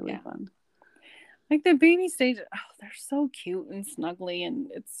 It's really fun. Like the baby stage, they're so cute and snuggly, and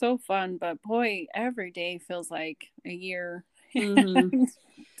it's so fun. But boy, every day feels like a year to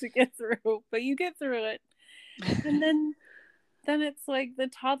get through. But you get through it, and then it's like the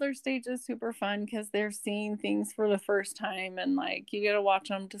toddler stage is super fun because they're seeing things for the first time, and like you get to watch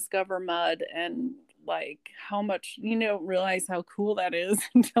them discover mud, and like how much you don't realize how cool that is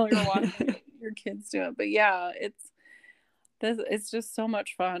until you're watching your kids do it. But yeah, it's just so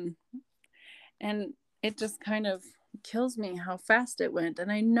much fun, and it just kind of kills me how fast it went.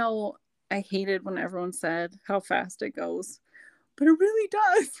 And I know I hated when everyone said how fast it goes, but it really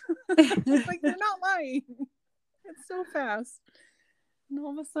does. Like, they're not lying. It's so fast. And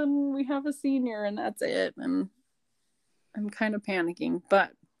all of a sudden we have a senior and that's it. And I'm kind of panicking,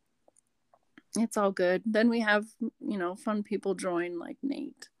 but it's all good. Then we have, fun people join like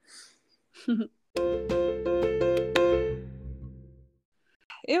Nate.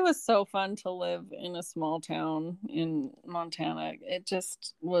 It was so fun to live in a small town in Montana. It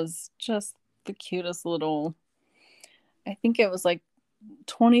just was just the cutest little, I think it was like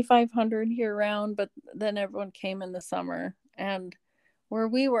 2,500 year round, but then everyone came in the summer. And where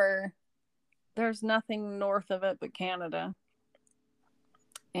we were, there's nothing north of it but Canada.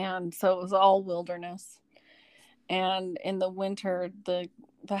 And so it was all wilderness. And in the winter, the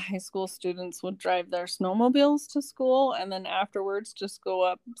high school students would drive their snowmobiles to school, and then afterwards just go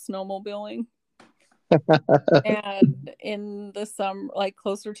up snowmobiling. And in the summer, like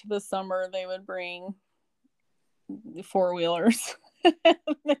closer to the summer, they would bring four-wheelers.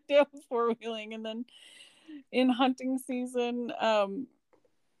 They do four-wheeling, and then in hunting season,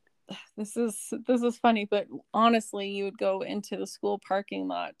 this is funny, but honestly, you would go into the school parking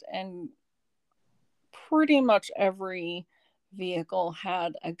lot and pretty much every vehicle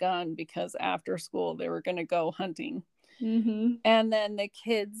had a gun because after school they were going to go hunting. Mm-hmm. And then the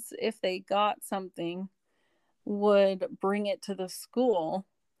kids, if they got something, would bring it to the school.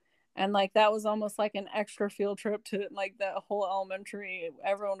 And like that was almost like an extra field trip to like the whole elementary.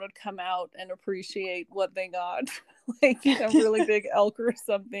 Everyone would come out and appreciate what they got, like a really big elk or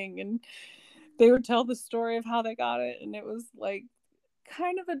something. And they would tell the story of how they got it. And it was like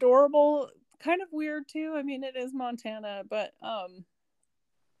kind of adorable, kind of weird too. I mean, it is Montana, but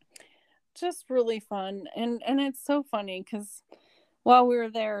just really fun. And it's so funny because while we were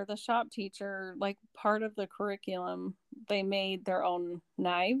there, the shop teacher, like part of the curriculum, they made their own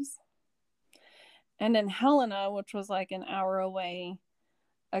knives. And in Helena, which was like an hour away,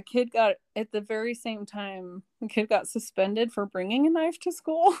 a kid got, at the very same time, a kid got suspended for bringing a knife to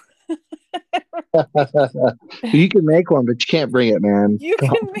school. You can make one, but you can't bring it, man. You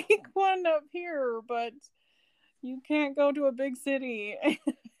can make one up here, but you can't go to a big city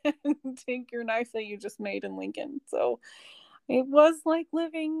and take your knife that you just made in Lincoln. So it was like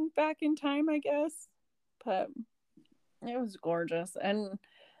living back in time, I guess. But it was gorgeous. And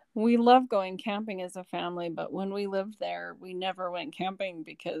we love going camping as a family, but when we lived there, we never went camping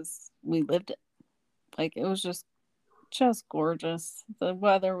because we lived it. Like it was just gorgeous. The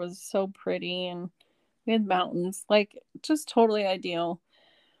weather was so pretty and we had mountains, like just totally ideal.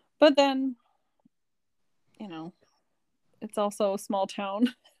 But then, you know, it's also a small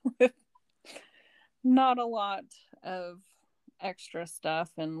town with not a lot of extra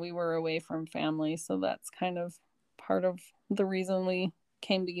stuff, and we were away from family, so that's kind of part of the reason we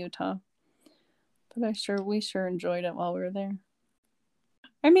came to Utah. But we sure enjoyed it while we were there.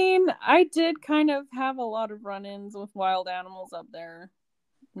 I mean, I did kind of have a lot of run-ins with wild animals up there,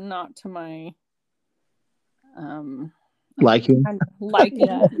 not to my liking.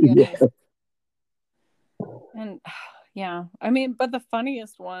 Yeah. And yeah, I mean, but the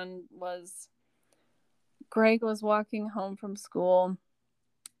funniest one was Greg was walking home from school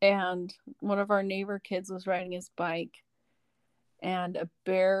and one of our neighbor kids was riding his bike and a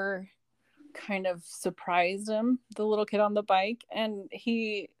bear kind of surprised him, the little kid on the bike, and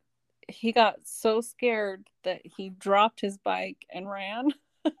he got so scared that he dropped his bike and ran.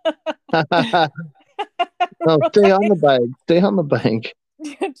 Oh, stay on the bike. Stay on the bike.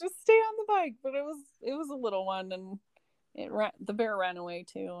 Yeah, just stay on the bike. But it was a little one, and the bear ran away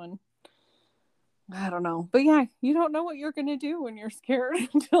too, and I don't know. But yeah, you don't know what you're gonna do when you're scared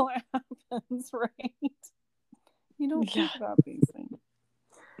until it happens, right? You don't think about these things.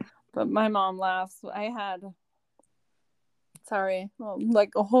 But my mom laughs. Like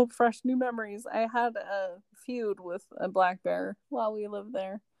a whole fresh new memories. I had a feud with a black bear while we lived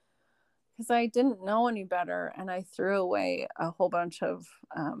there because I didn't know any better, and I threw away a whole bunch of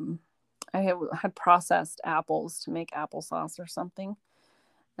I had processed apples to make applesauce or something,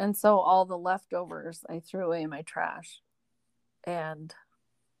 and so all the leftovers I threw away in my trash, and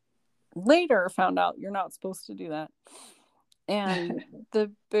later found out you're not supposed to do that, and the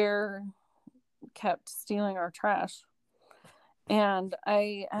bear kept stealing our trash. And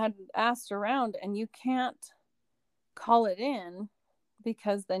I had asked around, and you can't call it in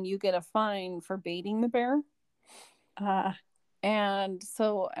because then you get a fine for baiting the bear. And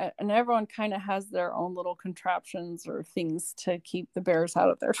so, and everyone kind of has their own little contraptions or things to keep the bears out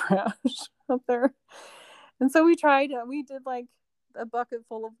of their trash up there. And so we did like a bucket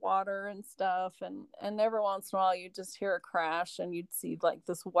full of water and stuff. And every once in a while you'd just hear a crash and you'd see like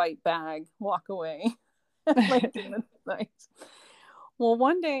this white bag walk away. Like in the night. Well,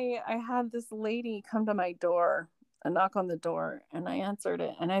 one day I had this lady come to my door, a knock on the door, and I answered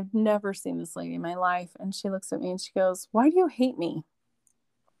it. And I've never seen this lady in my life. And she looks at me and she goes, "Why do you hate me?"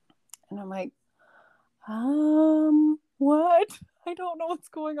 And I'm like, what? I don't know what's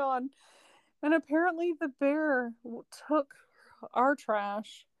going on. And apparently the bear took our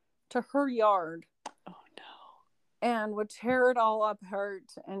trash to her yard. Oh no. And would tear it all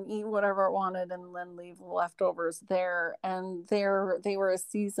apart and eat whatever it wanted and then leave leftovers there. And they were a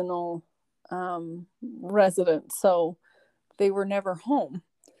seasonal resident, so they were never home.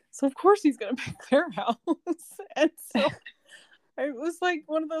 So of course he's going to pick their house. And so it was like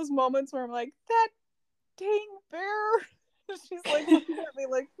one of those moments where I'm like, that dang bear. And she's like looking at me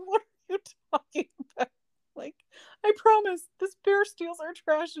like, what are you talking about? Like, I promise this bear steals our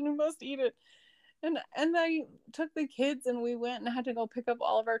trash and we must eat it. And I took the kids and we went and had to go pick up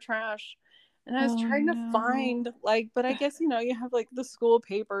all of our trash. And I was trying to find, like, but I guess, you know, you have like the school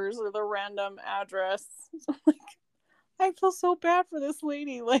papers or the random address. So, like, I feel so bad for this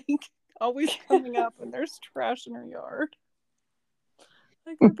lady, like, always coming up and there's trash in her yard.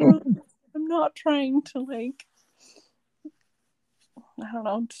 Like, I'm not trying to, like, I don't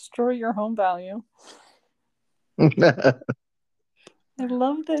know, destroy your home value. I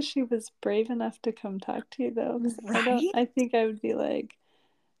love that she was brave enough to come talk to you, though. Right? I think I would be like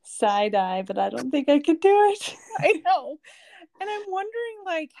side eye, but I don't think I could do it. I know. And I'm wondering,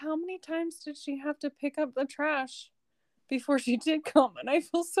 like, how many times did she have to pick up the trash before she did come? And I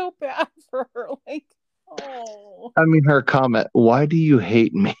feel so bad for her. Like, oh. I mean, her comment, "Why do you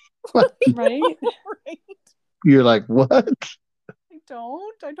hate me?" Right? Right? You're like, what?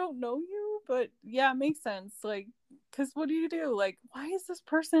 I don't know you, but yeah, it makes sense. Like, because what do you do? Like, why is this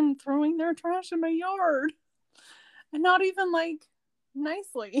person throwing their trash in my yard? And not even, like,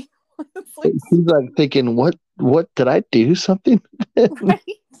 nicely. It's like, She's like thinking, what did I do something? right?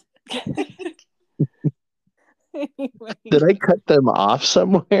 Anyway. Did I cut them off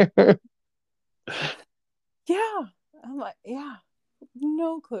somewhere? Yeah. I'm like, yeah.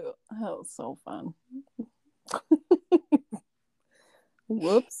 No clue. That was so fun.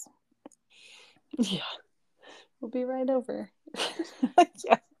 Whoops. Yeah. We'll be right over.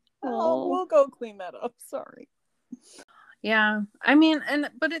 Yeah. Oh, we'll go clean that up. Sorry. Yeah. I mean,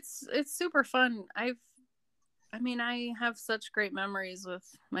 but it's super fun. I have such great memories with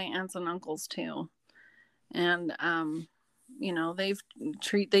my aunts and uncles too. And you know, they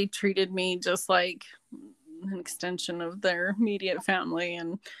treated me just like an extension of their immediate family.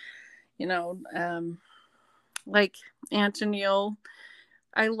 And, you know, like Aunt Neil,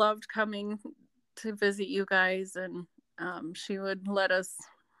 I loved coming to visit you guys, and she would let us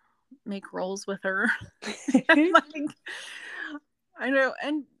make rolls with her. Like, I know,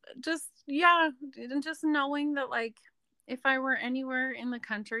 and just and just knowing that, like, if I were anywhere in the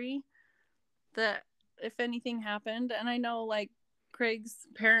country, that if anything happened, and I know, like, Craig's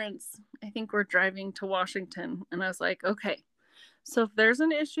parents, I think, were driving to Washington, and I was like, okay, so if there's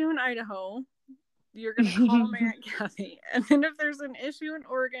an issue in Idaho, you're gonna call my Aunt Kathy, and then if there's an issue in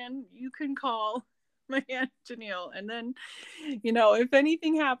Oregon, you can call my Aunt Janelle, and then, you know, if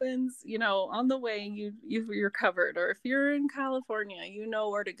anything happens, you know, on the way, you're covered, or if you're in California, you know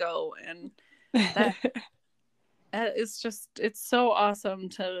where to go. And that it's so awesome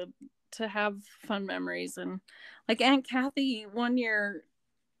to have fun memories. And like Aunt Kathy one year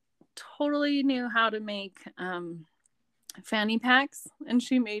totally knew how to make fanny packs, and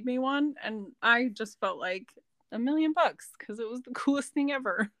she made me one, and I just felt like $1 million because it was the coolest thing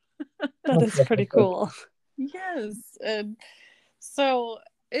ever. That is pretty cool. Yes. And so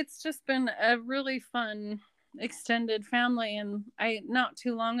it's just been a really fun extended family. And not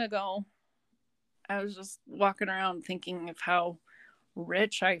too long ago, I was just walking around thinking of how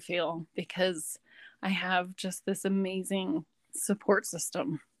rich I feel because I have just this amazing support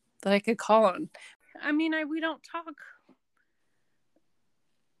system that I could call on. I mean, we don't talk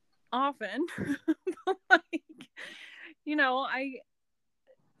often, but, like, you know,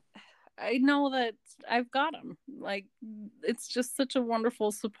 I know that I've got them. Like, it's just such a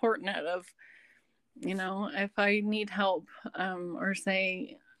wonderful support net of, you know, if I need help, or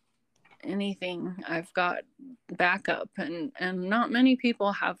say anything, I've got backup, and not many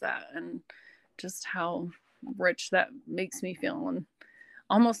people have that, and just how rich that makes me feel, and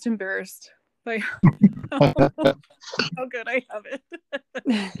almost embarrassed by how good I have it.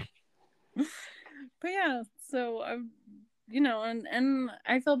 But yeah, so I've, you know, and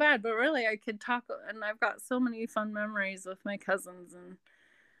I feel bad, but really I could talk, and I've got so many fun memories with my cousins,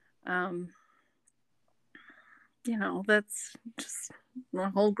 and you know, that's just my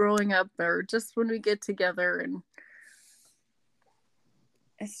whole growing up, or just when we get together, and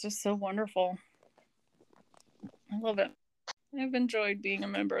it's just so wonderful. I love it. I've enjoyed being a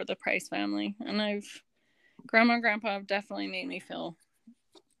member of the Price family, and Grandma and Grandpa have definitely made me feel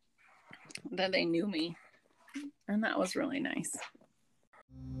that they knew me, and that was really nice.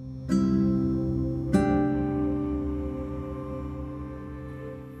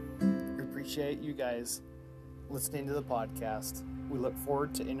 We appreciate you guys listening to the podcast. We look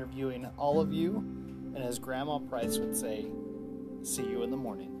forward to interviewing all of you, and as Grandma Price would say, see you in the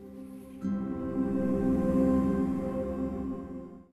morning.